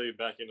want Shea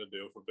back in the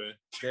deal for Ben.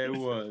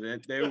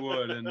 they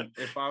would. And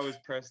if I was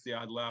Presti,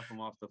 I'd laugh him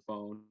off the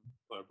phone.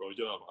 Like, bro,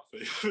 get out of my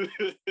face.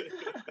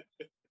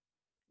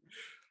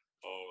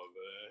 Oh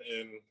man,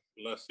 and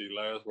let's see,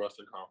 last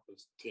Western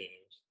Conference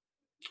teams.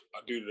 I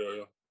do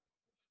the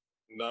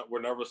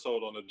we're never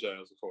sold on the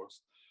Jazz, of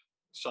course.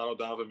 Shout out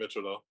Donovan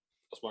Mitchell though.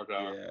 That's my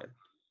guy.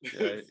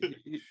 Yeah,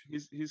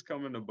 he's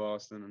coming to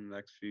Boston in the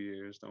next few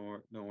years.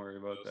 Don't worry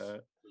about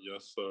that.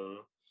 Yes, sir.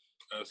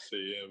 Let's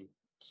see. And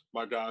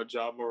my guy,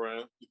 Ja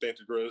Morant. You think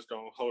the Grizz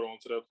gonna hold on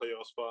to that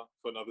playoff spot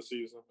for another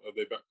season? Or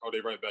are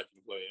they right back in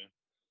the play-in?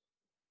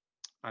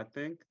 I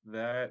think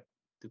that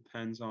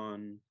depends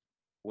on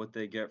what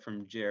they get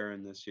from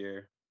Jaren this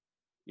year.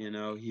 You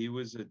know, he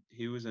was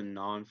a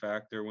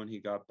non-factor when he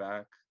got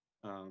back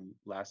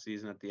last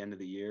season at the end of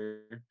the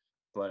year,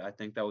 but I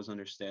think that was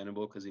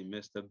understandable because he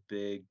missed a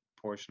big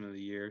portion of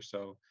the year.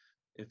 So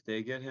if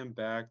they get him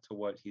back to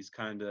what he's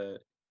kind of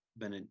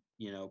been,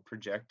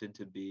 projected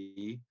to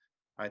be,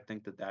 I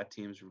think that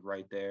team's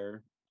right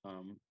there.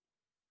 Um,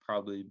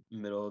 Probably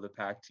middle of the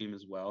pack team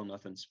as well.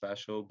 Nothing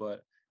special,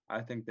 but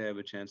I think they have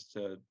a chance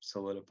to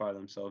solidify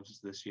themselves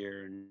this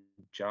year. And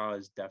Ja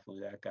is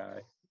definitely that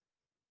guy.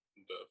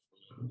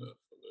 Definitely.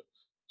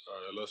 All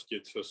right, let's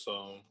get to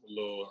some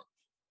little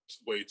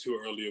way too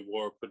early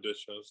award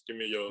predictions. Give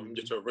me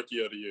get your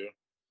rookie of the year.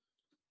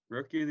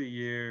 Rookie of the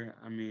year.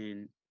 I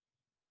mean,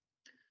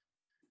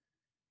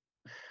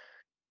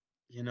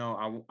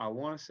 I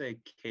want to say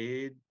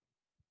Cade,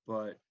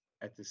 but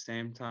at the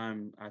same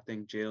time, I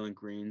think Jalen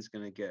Green's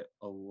going to get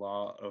a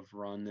lot of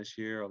run this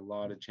year, a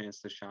lot of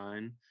chance to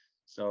shine.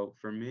 So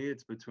for me,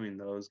 it's between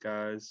those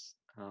guys.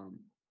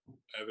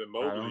 Evan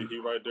Mobley, he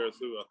right there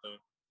too, I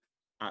think.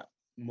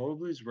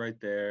 Mobley's right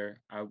there.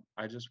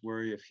 I just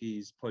worry if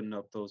he's putting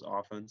up those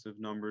offensive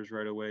numbers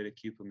right away to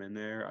keep him in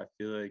there. I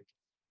feel like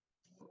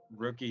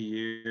rookie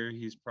year,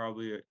 he's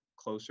probably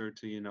closer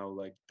to,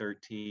 like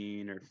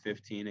 13 or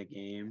 15 a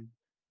game.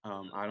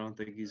 I don't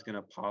think he's going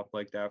to pop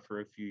like that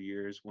for a few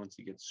years. Once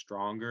he gets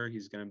stronger,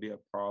 he's going to be a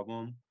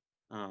problem.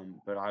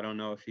 But I don't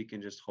know if he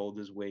can just hold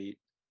his weight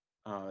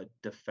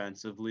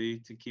defensively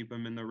to keep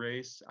him in the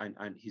race.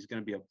 He's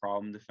going to be a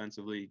problem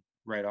defensively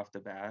right off the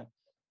bat,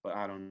 but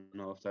I don't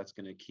know if that's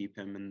going to keep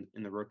him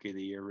in the rookie of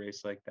the year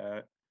race like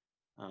that.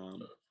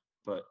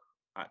 But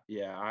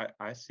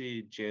I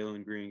see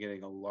Jalen Green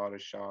getting a lot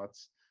of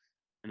shots.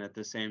 And at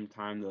the same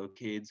time, though,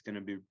 Cade's going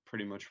to be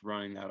pretty much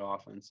running that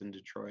offense in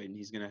Detroit, and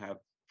he's going to have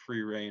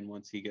free reign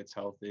once he gets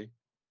healthy.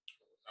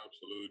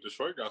 Absolutely.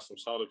 Detroit got some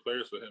solid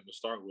players for him to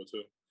start with,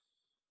 too.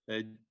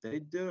 They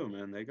do,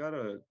 man. They got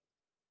an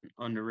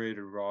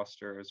underrated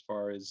roster as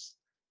far as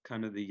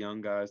kind of the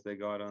young guys they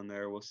got on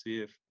there. We'll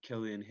see if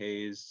Killian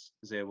Hayes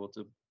is able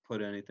to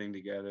put anything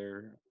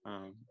together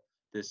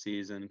this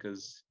season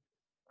because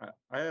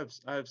I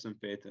have some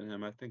faith in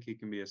him. I think he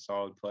can be a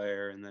solid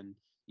player. And then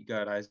you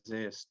got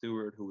Isaiah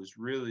Stewart, who was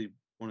really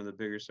one of the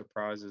bigger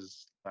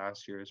surprises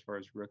last year as far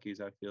as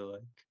rookies. I feel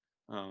like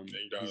and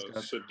you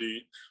got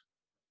Sadiq.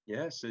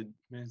 Yeah,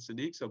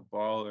 Sadiq's a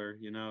baller.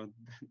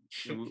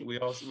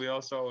 We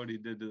all saw what he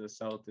did to the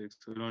Celtics.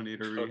 We don't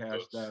need to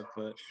rehash that,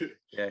 but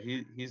yeah,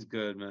 he's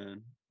good,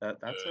 man.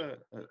 That's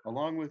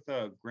along with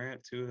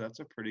Grant too. That's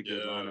a pretty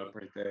good lineup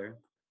right there.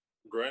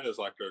 Grant is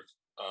like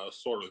a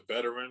sort of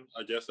veteran,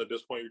 I guess at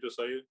this point you could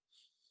say it.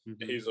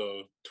 Mm-hmm. He's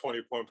a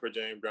 20-point per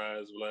game guy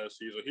as last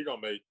season. He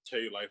gonna make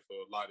K life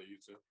a lot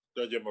easier.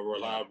 They'll give him a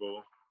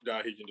reliable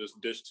guy he can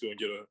just dish to and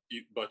get a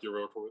bucket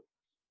real quick.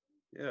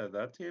 Yeah,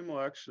 that team will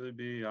actually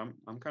be.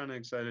 I'm kind of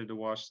excited to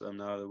watch them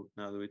now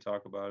that we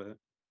talk about it.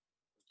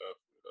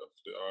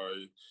 Definitely. All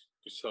right,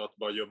 you talked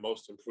about your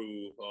most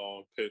improved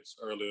picks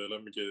earlier.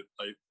 Let me get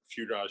like a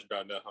few guys you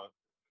got in that hunt.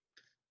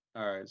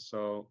 All right,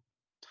 so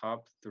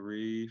top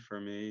 3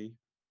 for me.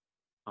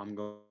 I'm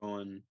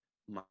going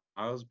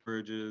Miles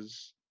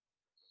Bridges.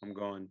 I'm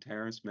going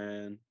Terrence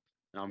Mann.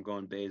 And I'm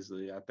going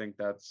Bazley. I think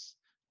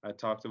I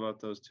talked about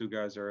those 2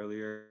 guys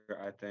earlier.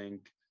 I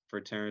think for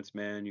Terrence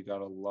Mann, you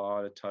got a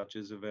lot of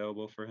touches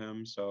available for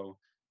him. So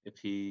if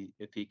he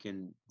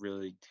can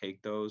really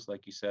take those,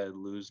 like you said,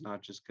 Lou's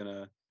not just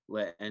gonna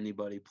let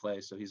anybody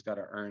play, so he's got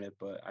to earn it.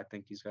 But I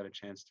think he's got a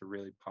chance to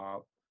really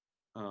pop.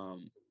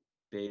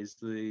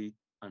 Bazley,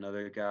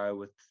 another guy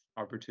with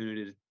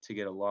opportunity to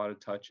get a lot of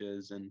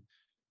touches, and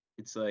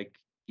it's like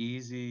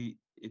easy.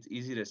 It's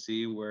easy to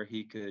see where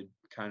he could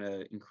kind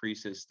of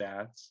increase his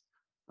stats,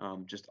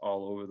 just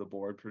all over the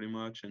board, pretty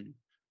much. And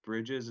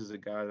Bridges is a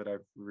guy that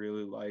I've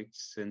really liked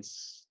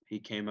since he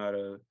came out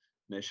of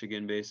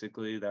Michigan,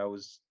 basically. That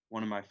was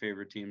one of my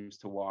favorite teams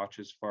to watch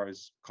as far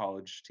as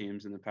college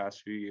teams in the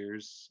past few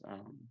years.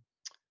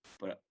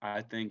 But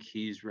I think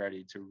he's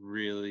ready to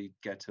really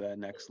get to that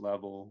next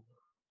level.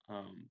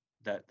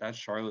 That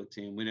Charlotte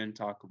team, we didn't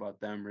talk about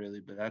them really,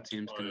 but that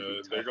team's going to be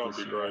tough. They're going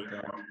to be great.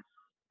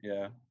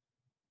 Yeah.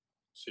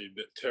 See,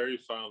 Terry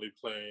finally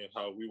playing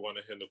how we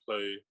wanted him to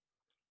play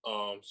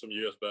some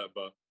years back,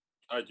 but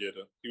I get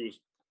it. He was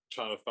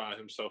trying to find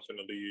himself in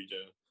the league,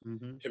 and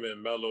Mm-hmm. him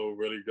and Melo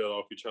really good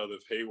off each other.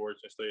 If Hayward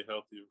can stay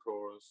healthy, of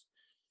course.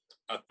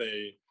 I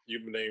think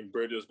you named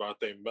Bridges, but I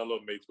think Melo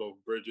makes both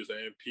Bridges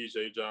and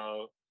PJ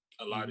job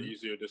a lot Mm-hmm.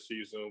 easier this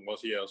season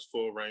once he has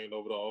full reign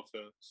over the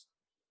offense.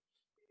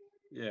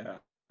 Yeah,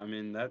 I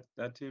mean that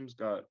team's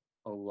got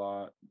a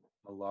lot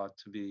a lot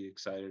to be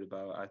excited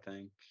about. I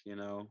think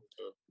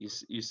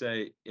you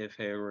say if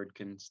Hayward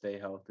can stay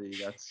healthy,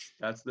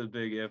 that's the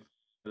big if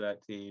for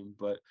that team.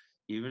 But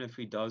even if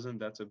he doesn't,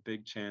 that's a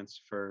big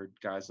chance for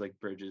guys like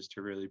Bridges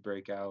to really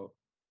break out.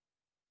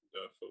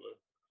 Definitely.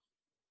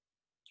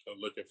 I'm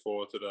looking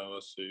forward to that.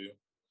 Let's see.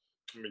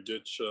 Let me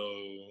get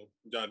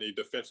got any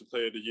defensive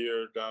player of the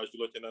year guys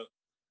you're looking at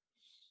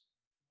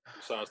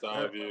besides the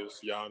Uh, obvious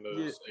yeah,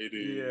 Giannis, AD.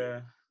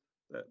 yeah,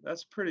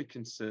 that's pretty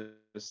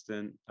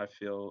consistent. I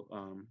feel.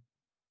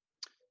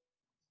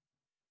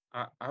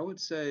 I would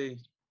say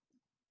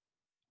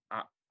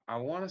I I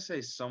want to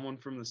say someone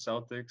from the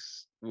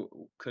Celtics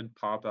could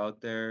pop out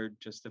there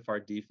just if our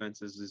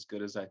defense is as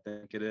good as I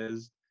think it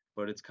is,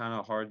 but it's kind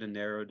of hard to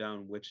narrow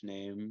down which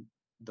name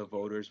the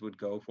voters would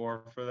go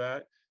for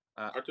that.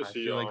 I could I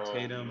see feel like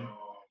Tatum.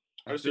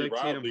 I I could feel see like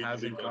Rob Tatum leading the league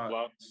hasn't in got.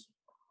 blocks.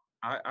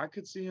 I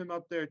could see him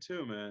up there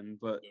too, man.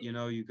 But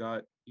Yeah. you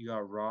got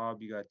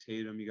Rob, you got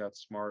Tatum, you got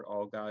Smart,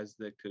 all guys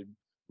that could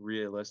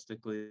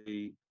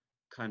realistically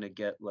kind of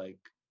get like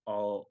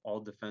all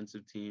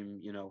defensive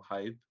team,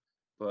 hype.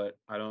 But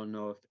I don't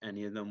know if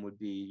any of them would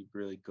be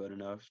really good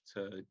enough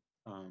to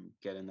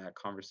get in that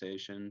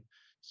conversation.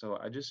 So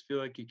I just feel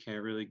like you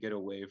can't really get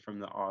away from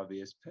the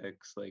obvious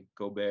picks. Like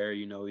Gobert,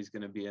 he's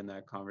going to be in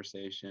that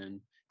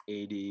conversation.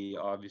 AD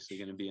obviously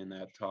going to be in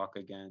that talk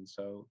again.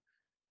 So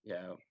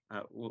yeah,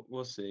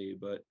 we'll see,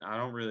 but I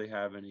don't really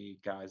have any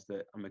guys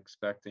that I'm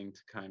expecting to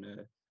kind of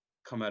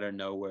come out of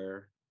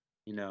nowhere.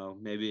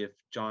 Maybe if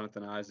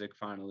Jonathan Isaac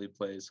finally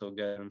plays, he'll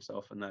get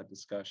himself in that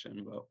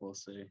discussion, but we'll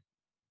see.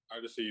 I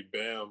could see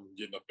Bam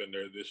getting up in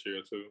there this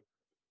year too.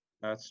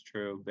 That's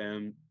true.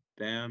 Bam,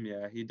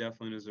 yeah, he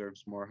definitely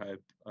deserves more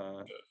hype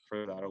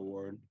for that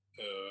award.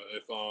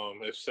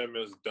 If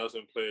Simmons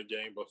doesn't play a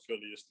game, but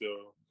Philly is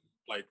still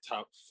like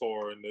top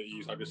 4 in the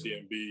East, I could see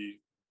Embiid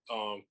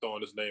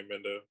throwing his name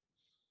in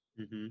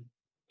there. Mm-hmm.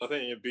 I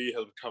think Embiid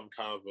has become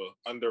kind of an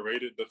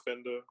underrated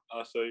defender.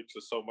 I say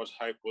because so much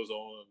hype was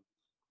on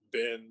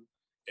Ben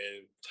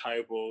and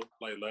Tybalt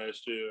like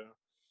last year.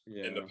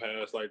 In the Yeah.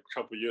 past like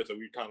couple years, that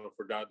we kind of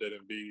forgot that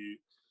Embiid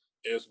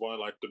is one of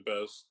like the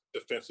best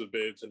defensive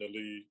bigs in the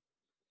league.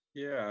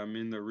 Yeah, I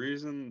mean the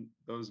reason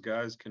those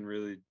guys can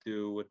really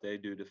do what they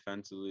do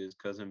defensively is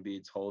because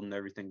Embiid's holding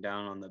everything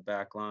down on the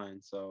back line.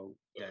 So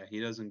yeah, he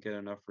doesn't get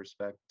enough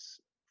respect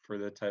for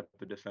the type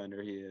of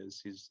defender he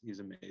is. He's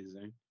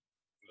amazing.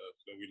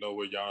 And we know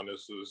what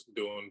Giannis is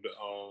doing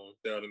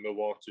down in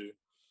Milwaukee.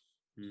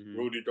 Mm-hmm.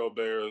 Rudy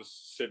Gobert is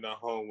sitting at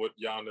home with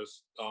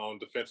Giannis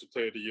Defensive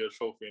Player of the Year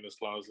trophy in his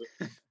closet.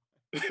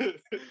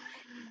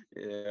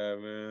 Yeah,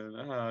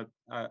 man.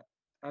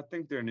 I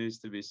think there needs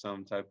to be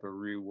some type of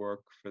rework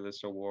for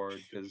this award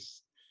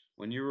because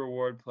when you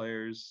reward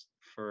players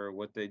for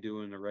what they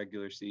do in the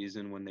regular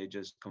season, when they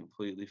just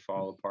completely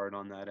fall apart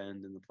on that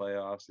end in the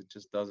playoffs, it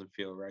just doesn't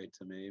feel right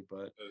to me.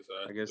 But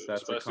Exactly. I guess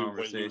that's a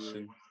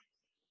conversation.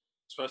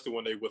 Especially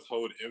when they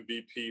withhold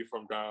MVP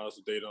from guys,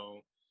 they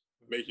don't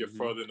make it Mm-hmm.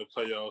 further in the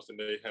playoffs than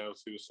they have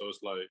to. So it's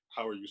like,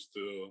 how are you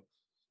still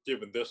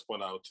giving this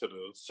one out to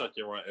the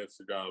second round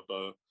exit guy?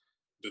 But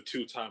the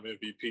 2-time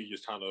MVP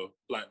just kind of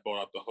blackballed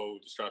out the whole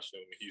discussion.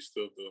 He's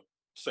still the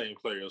same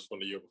player as from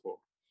the year before.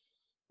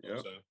 You know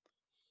Yep. what I'm saying?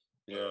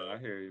 Yeah, I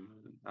hear you.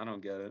 I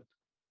don't get it.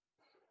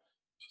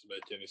 Doesn't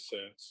make any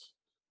sense.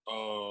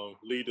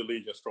 Lead the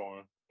league in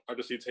scoring. I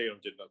just see Tatum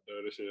getting up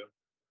there this year.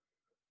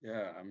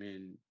 Yeah, I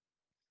mean,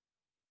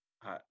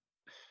 I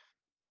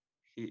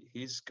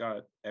he's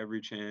got every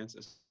chance,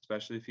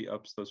 especially if he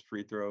ups those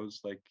free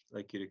throws like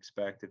you'd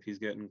expect. If he's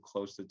getting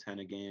close to 10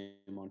 a game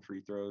on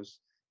free throws,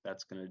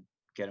 that's gonna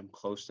get him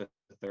close to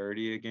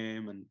 30 a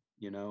game, and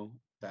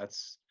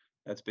that's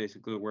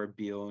basically where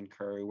Beal and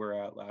Curry were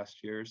at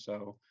last year.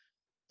 So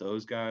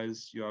those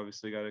guys, you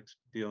obviously got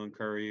Beal and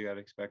Curry, you got to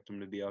expect them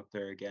to be up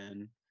there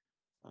again.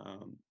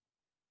 Um,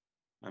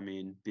 I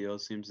mean, Beal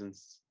seems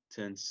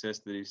to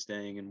insist that he's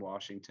staying in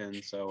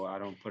Washington, so I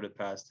don't put it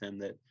past him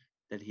that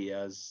he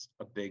has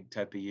a big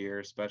type of year,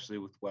 especially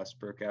with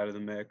Westbrook out of the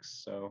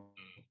mix. So,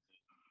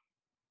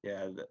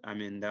 yeah, I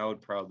mean, that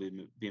would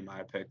probably be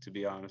my pick, to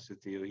be honest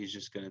with you. He's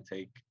just going to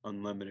take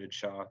unlimited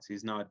shots.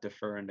 He's not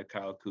deferring to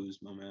Kyle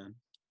Kuzma, man.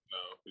 No,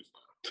 he's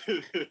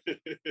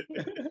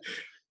not.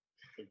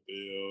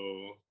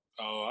 Bill.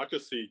 I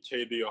could see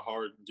KD or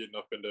Harden getting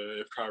up in there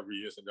if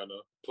Kyrie isn't going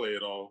to play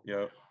at all.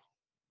 Yep,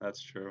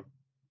 that's true.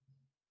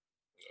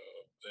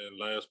 And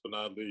last but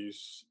not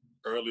least,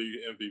 early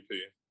MVP.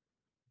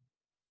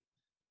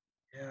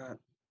 Yeah,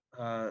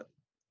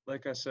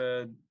 like I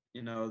said,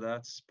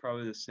 that's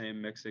probably the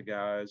same mix of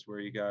guys where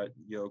you got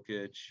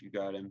Jokic, you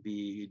got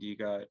Embiid, you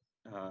got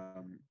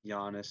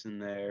Giannis in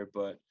there,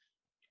 but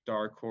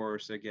dark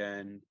horse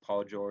again,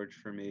 Paul George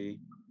for me,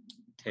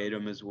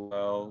 Tatum as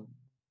well.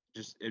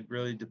 just it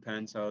really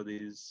depends how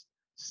these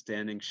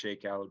standings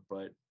shake out.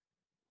 But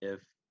if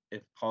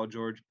Paul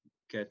George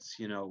gets,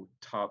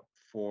 top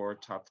four,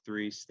 top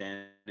three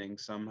standing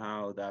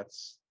somehow,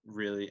 that's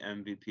really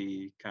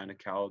MVP kind of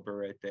caliber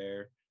right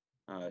there.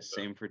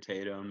 Same for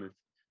Tatum.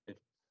 If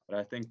but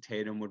I think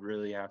Tatum would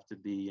really have to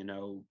be,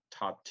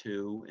 top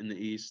two in the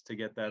East to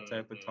get that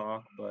type of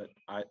talk. But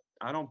I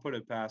don't put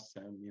it past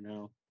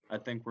him. I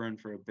think we're in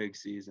for a big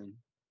season.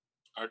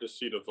 I just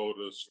see the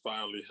voters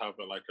finally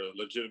having like a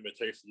legitimate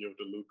case to give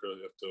to Luca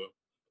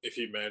if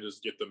he manages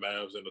to get the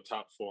Mavs in the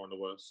top four in the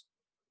West.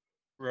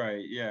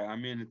 Right. Yeah. I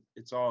mean,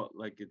 it's all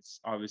like it's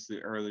obviously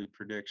early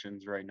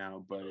predictions right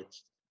now, but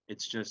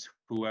it's just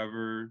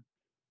whoever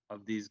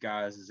of these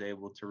guys is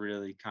able to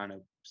really kind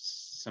of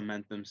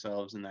cement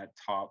themselves in that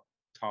top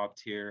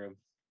tier of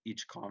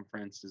each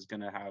conference is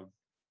going to have,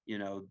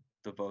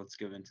 the votes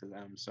given to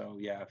them. So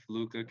yeah, if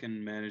Luca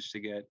can manage to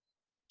get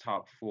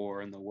top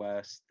four in the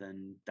West,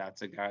 then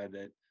that's a guy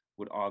that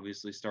would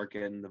obviously start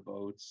getting the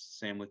votes.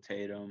 Same with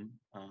Tatum.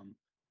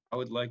 I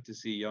would like to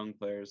see young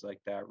players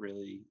like that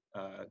really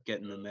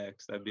get in the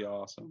mix. That'd be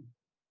awesome.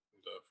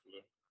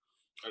 Definitely.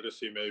 I just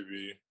see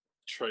maybe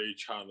Trey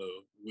trying to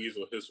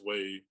weasel his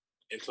way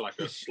into like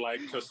a slight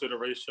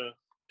consideration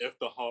if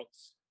the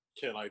Hawks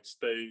can like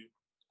stay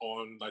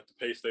on like the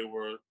pace they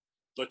were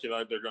looking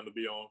like they're going to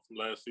be on from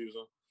last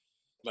season.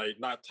 Like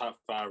not top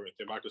five or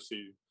anything. I could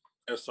see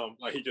as some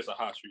like he gets a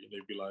hot streak and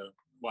they'd be like,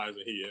 why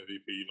isn't he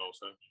MVP? You know what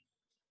I'm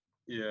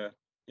saying?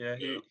 Yeah,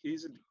 yeah,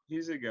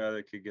 he's a guy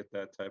that could get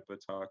that type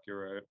of talk.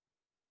 You're right.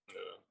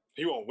 Yeah,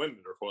 he won't win it,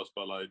 of course,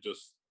 but like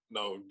just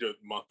no good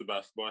month of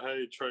basketball.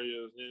 Hey, Trey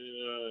is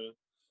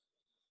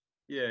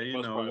Yeah,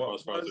 that's probably about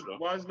as far as it goes.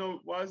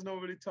 Why is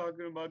nobody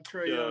talking about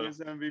Trey Young as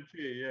MVP?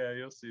 Yeah,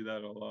 you'll see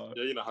that a lot.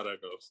 Yeah, you know how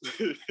that goes.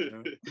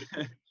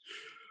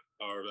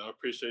 All right, I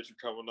appreciate you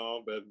coming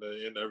on. But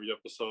in every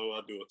episode,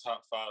 I do a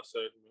top five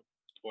segment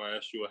where I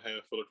ask you a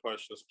handful of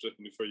questions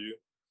specifically for you.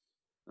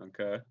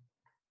 Okay.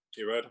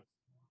 You ready?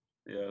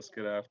 Yeah, let's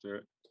get after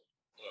it.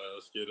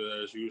 Let's get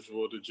it as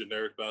usual. The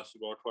generic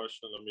basketball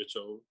question. Let me get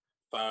your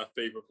 5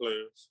 favorite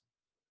players.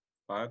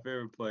 5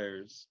 favorite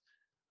players.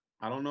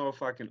 I don't know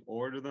if I can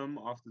order them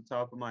off the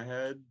top of my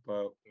head,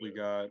 but we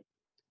got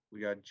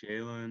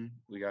Jalen,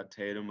 we got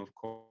Tatum, of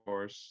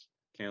course.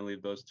 Can't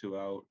leave those two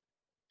out.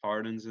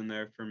 Harden's in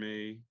there for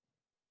me.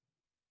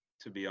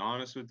 To be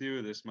honest with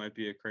you, this might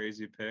be a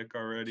crazy pick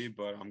already,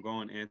 but I'm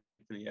going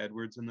Anthony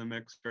Edwards in the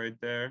mix right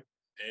there.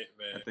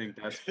 Ant-Man. I think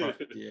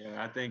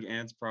I think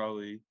Ant's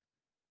probably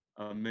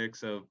a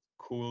mix of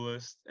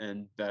coolest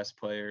and best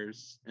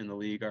players in the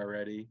league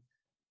already.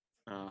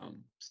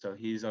 So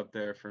he's up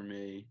there for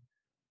me.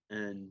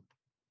 And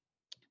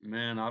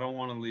man, I don't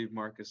want to leave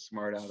Marcus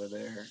Smart out of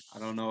there. I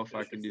don't know if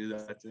I can do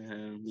that to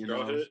him.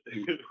 Go ahead.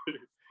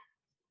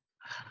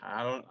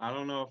 I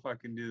don't know if I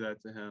can do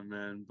that to him,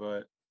 man.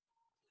 But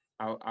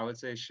I would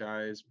say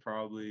Shai is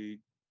probably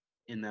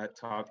in that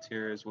top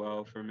tier as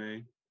well for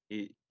me.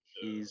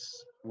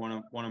 He's one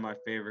of my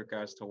favorite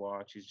guys to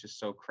watch. He's just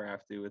so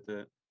crafty with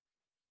it.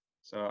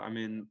 So I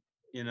mean,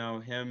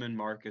 him and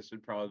Marcus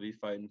would probably be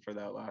fighting for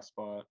that last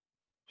spot.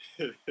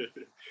 I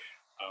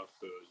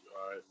feel you.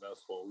 All right,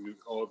 that's what we've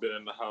all been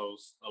in the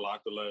house a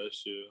lot the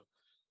last year.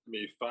 I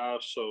mean,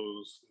 5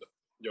 shows.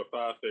 Your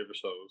 5 favorite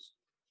shows.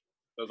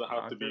 Doesn't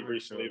have to be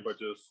recently, but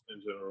just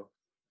in general.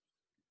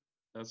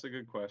 That's a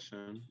good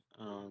question.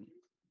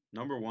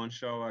 Number one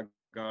show I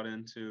got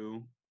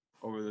into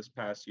over this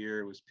past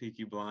year was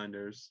Peaky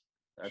Blinders.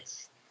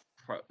 That's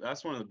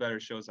one of the better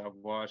shows I've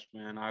watched,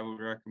 man. I would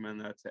recommend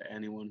that to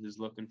anyone who's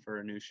looking for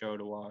a new show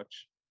to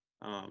watch.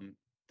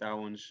 That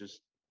one's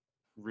just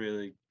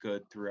really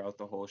good throughout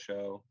the whole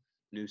show.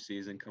 New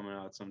season coming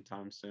out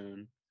sometime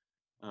soon.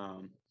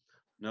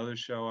 Another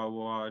show I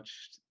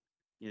watched,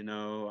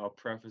 I'll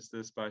preface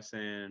this by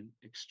saying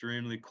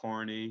extremely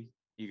corny.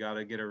 You got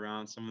to get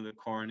around some of the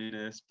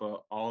corniness,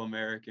 but All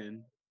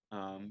American.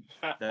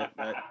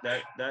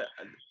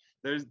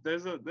 There's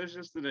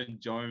just an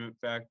enjoyment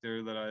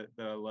factor that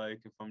I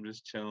like if I'm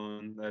just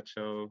chilling. That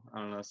show, I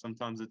don't know.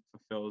 Sometimes it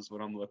fulfills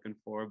what I'm looking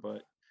for,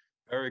 but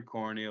very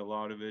corny. A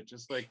lot of it,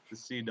 just like the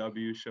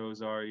CW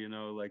shows are,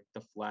 like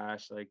The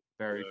Flash, like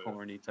very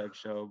corny type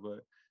show.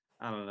 But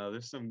I don't know.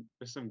 There's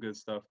some good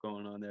stuff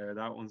going on there.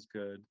 That one's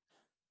good.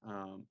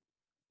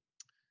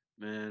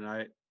 Man,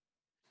 I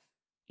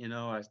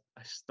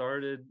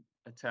started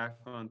Attack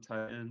on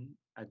Titan.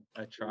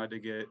 I tried to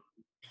get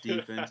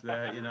deep into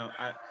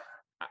that.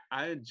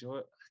 I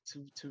enjoy,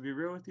 to be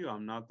real with you,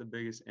 I'm not the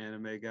biggest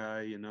anime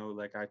guy,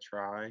 like I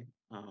try.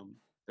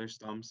 There's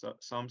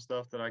some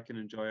stuff that I can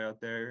enjoy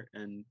out there,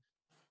 and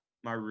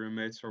my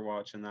roommates were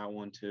watching that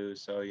one too.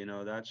 So,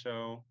 that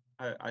show,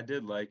 I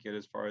did like it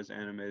as far as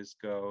animes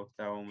go.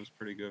 That one was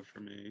pretty good for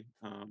me.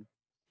 I'm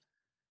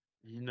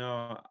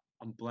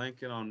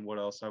blanking on what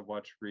else I've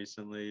watched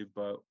recently,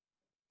 but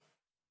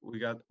we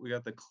got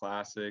the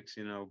classics,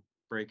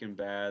 Breaking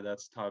Bad,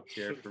 that's top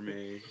tier for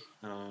me.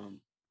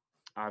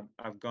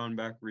 I've gone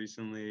back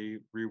recently,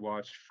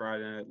 rewatched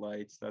Friday Night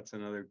Lights. That's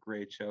another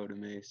great show to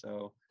me.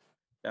 So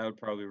that would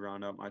probably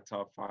round up my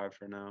top 5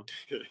 for now.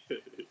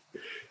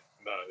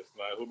 Nice,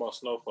 nice. What about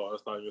Snowfall?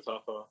 That's not your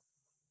top five.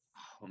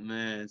 Oh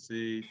man,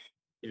 see,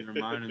 you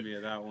reminded me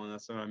of that one.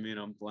 That's what I mean.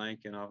 I'm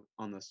blanking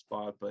on the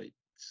spot, but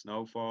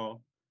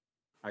Snowfall,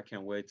 I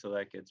can't wait till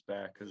that gets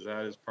back because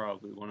that Yeah, is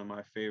probably one of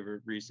my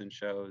favorite recent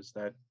shows.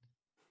 That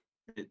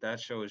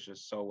show is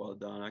just so well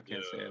done. I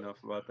can't say yeah.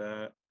 enough about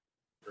that.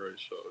 Great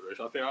show. Great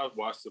show. I think I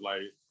watched it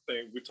like. I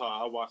think we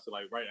talked. I watched it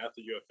like right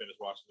after you had finished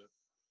watching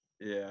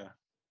it. Yeah,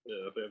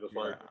 Yeah, I think it was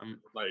yeah.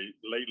 like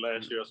late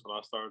last I'm year. That's when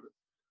I started.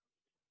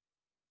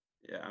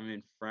 yeah. I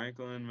mean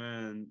Franklin,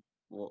 man,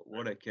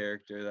 what a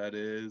character that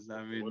is. I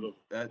What mean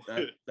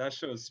a that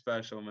show is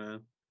special, man.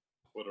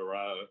 what a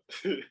ride.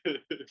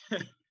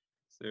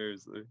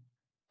 Seriously.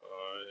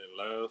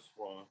 And last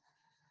one.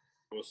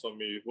 What's on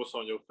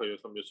your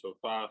playlist? Some of your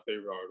five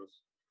favorite artists.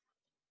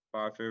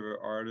 5 favorite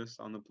artists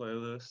on the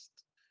playlist.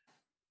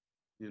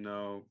 You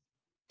know,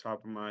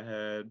 top of my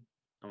head,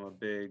 I'm a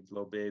big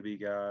Lil Baby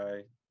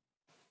guy.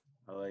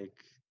 I like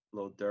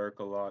Lil Durk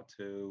a lot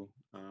too.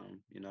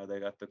 They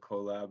got the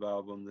collab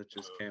album that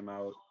just Uh, came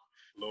out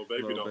Lil a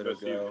Baby little don't bit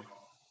miss either. ago.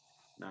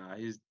 Nah,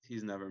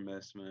 he's never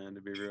missed, man.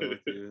 To be real with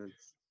you,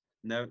 it's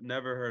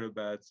never heard a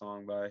bad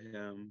song by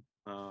him.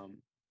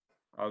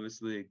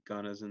 Obviously,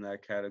 Gunna's in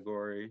that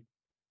category.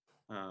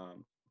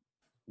 Um,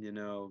 you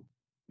know,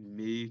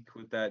 Meek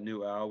with that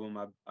new album,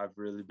 I've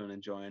really been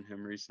enjoying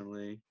him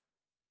recently.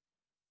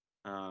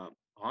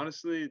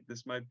 Honestly,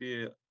 this might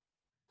be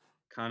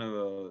kind of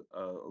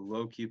a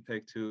low key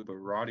pick too, but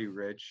Roddy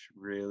Rich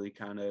really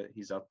kind of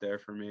he's up there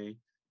for me.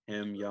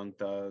 Him, Young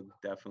Thug,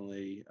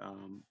 definitely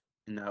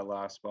in that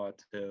last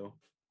spot too.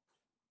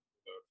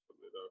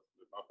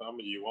 I'm gonna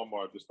give you one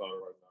more to start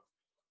right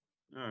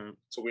now. All right,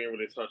 So we ain't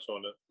really touch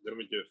on it. Let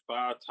me get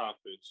five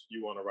topics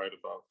you want to write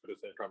about for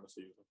this incoming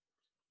season.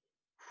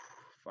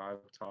 5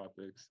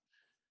 topics.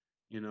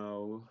 You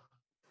know,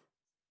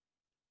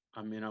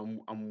 I mean,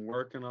 I'm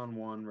working on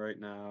one right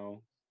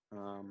now.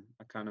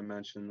 I kind of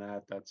mentioned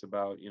that. That's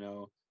about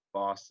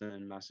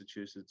Boston,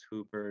 Massachusetts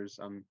Hoopers.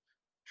 I'm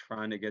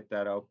trying to get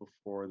that out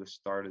before the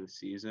start of the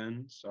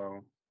season,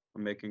 so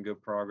I'm making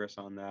good progress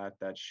on that.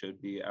 That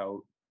should be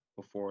out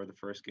before the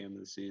first game of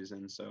the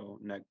season. So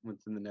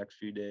within the next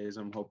few days,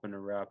 I'm hoping to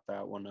wrap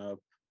that one up.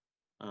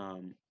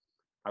 Um,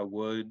 I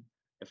would,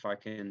 if I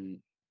can,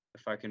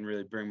 if I can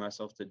really bring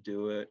myself to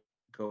do it,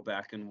 go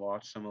back and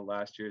watch some of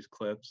last year's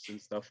clips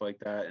and stuff like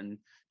that, and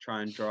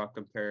try and draw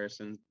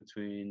comparisons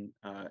between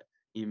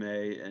Ime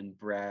and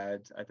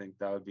Brad. I think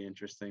that would be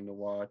interesting to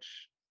watch.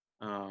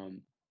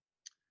 Um,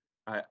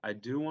 I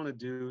do want to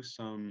do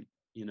some,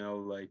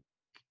 like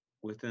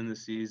within the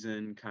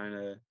season, kind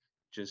of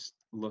just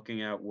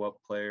looking at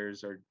what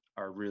players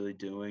are really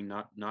doing.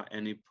 Not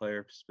any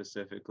player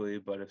specifically,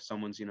 but if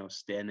someone's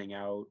standing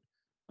out.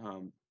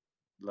 Um,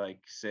 like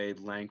say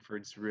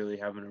Langford's really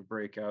having a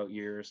breakout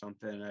year or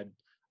something,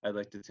 I'd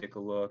like to take a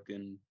look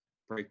and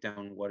break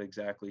down what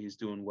exactly he's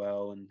doing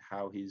well and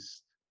how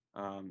he's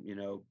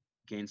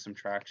gained some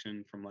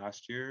traction from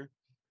last year.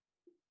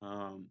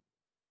 Um,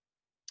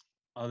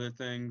 Other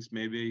things,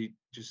 maybe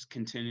just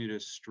continue to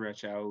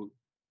stretch out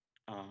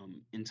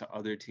into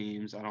other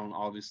teams. I don't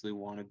obviously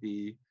want to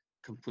be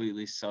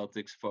completely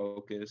Celtics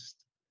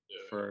focused Yeah,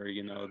 for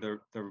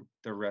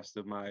the rest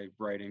of my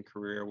writing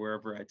career.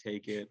 Wherever I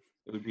take it,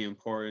 it would be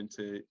important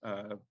to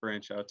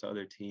branch out to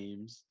other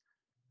teams.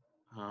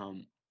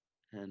 Um,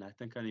 and I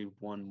think I need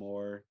one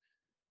more.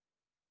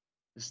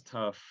 It's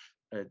tough.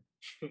 Uh,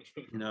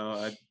 you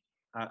know,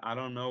 I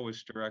don't know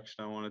which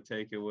direction I want to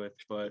take it with,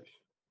 but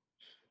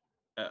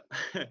uh,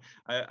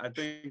 I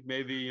think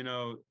maybe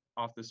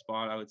off the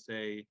spot I would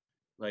say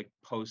like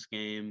post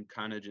game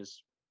kind of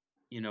just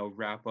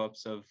wrap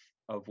ups of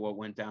what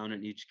went down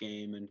in each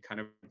game and kind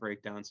of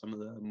break down some of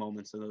the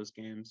moments of those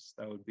games.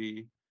 That'd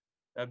be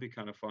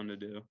kind of fun to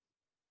do.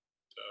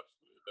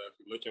 definitely,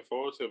 definitely. Looking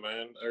forward to it,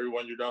 man.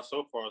 Everyone you done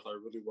so far is like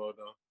really well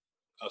done.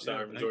 I said I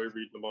Yeah, enjoyed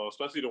reading them all,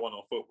 especially the one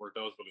on footwork.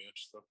 That was really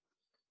interesting.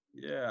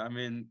 yeah. I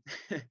mean,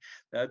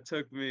 that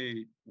took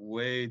me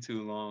way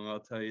too long. I'll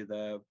tell you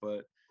that,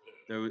 but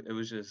it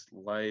was just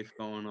life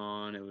going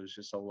on. It was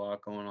just a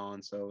lot going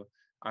on. So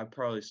I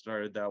probably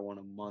started that one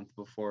a month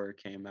before it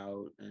came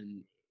out,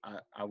 and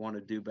I want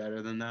to do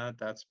better than that.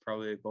 That's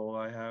probably a goal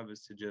I have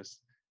is to just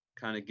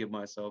kind of give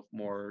myself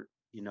more,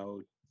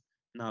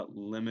 not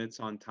limits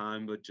on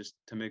time, but just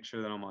to make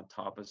sure that I'm on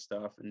top of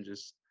stuff and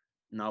just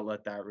not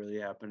let that really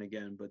happen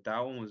again. But that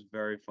one was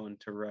very fun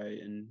to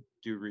write and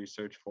do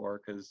research for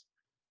because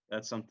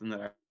that's something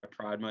that I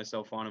pride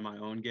myself on in my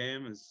own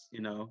game is,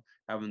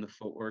 having the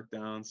footwork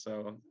down.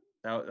 So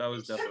that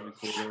was Yes, sir. definitely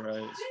cool to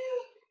write.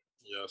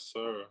 Yes,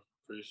 sir.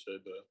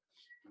 Appreciate that.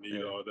 Need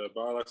Yeah. all that.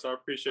 But Alex, I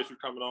appreciate you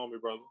coming on, me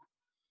brother.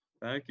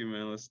 Thank you,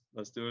 man.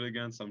 Let's do it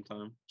again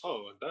sometime.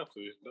 Oh,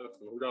 definitely,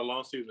 definitely. We got a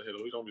long season ahead.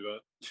 We don't be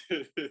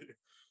that.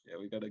 Yeah,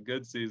 we got a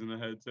good season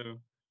ahead too.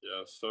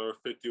 Yes, sir.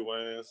 50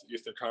 wins,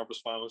 Eastern Conference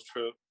Finals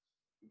trip.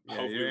 Yeah,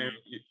 Hopefully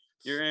we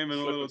you're aiming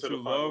a slip little into too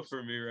the low finals.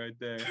 for me right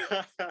there.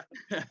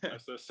 I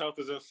said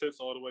Celtics and six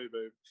all the way,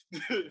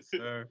 baby. Yes,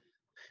 sir.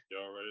 You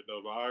already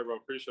know. But all right, bro.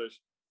 Appreciate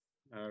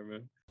you. All right,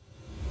 man.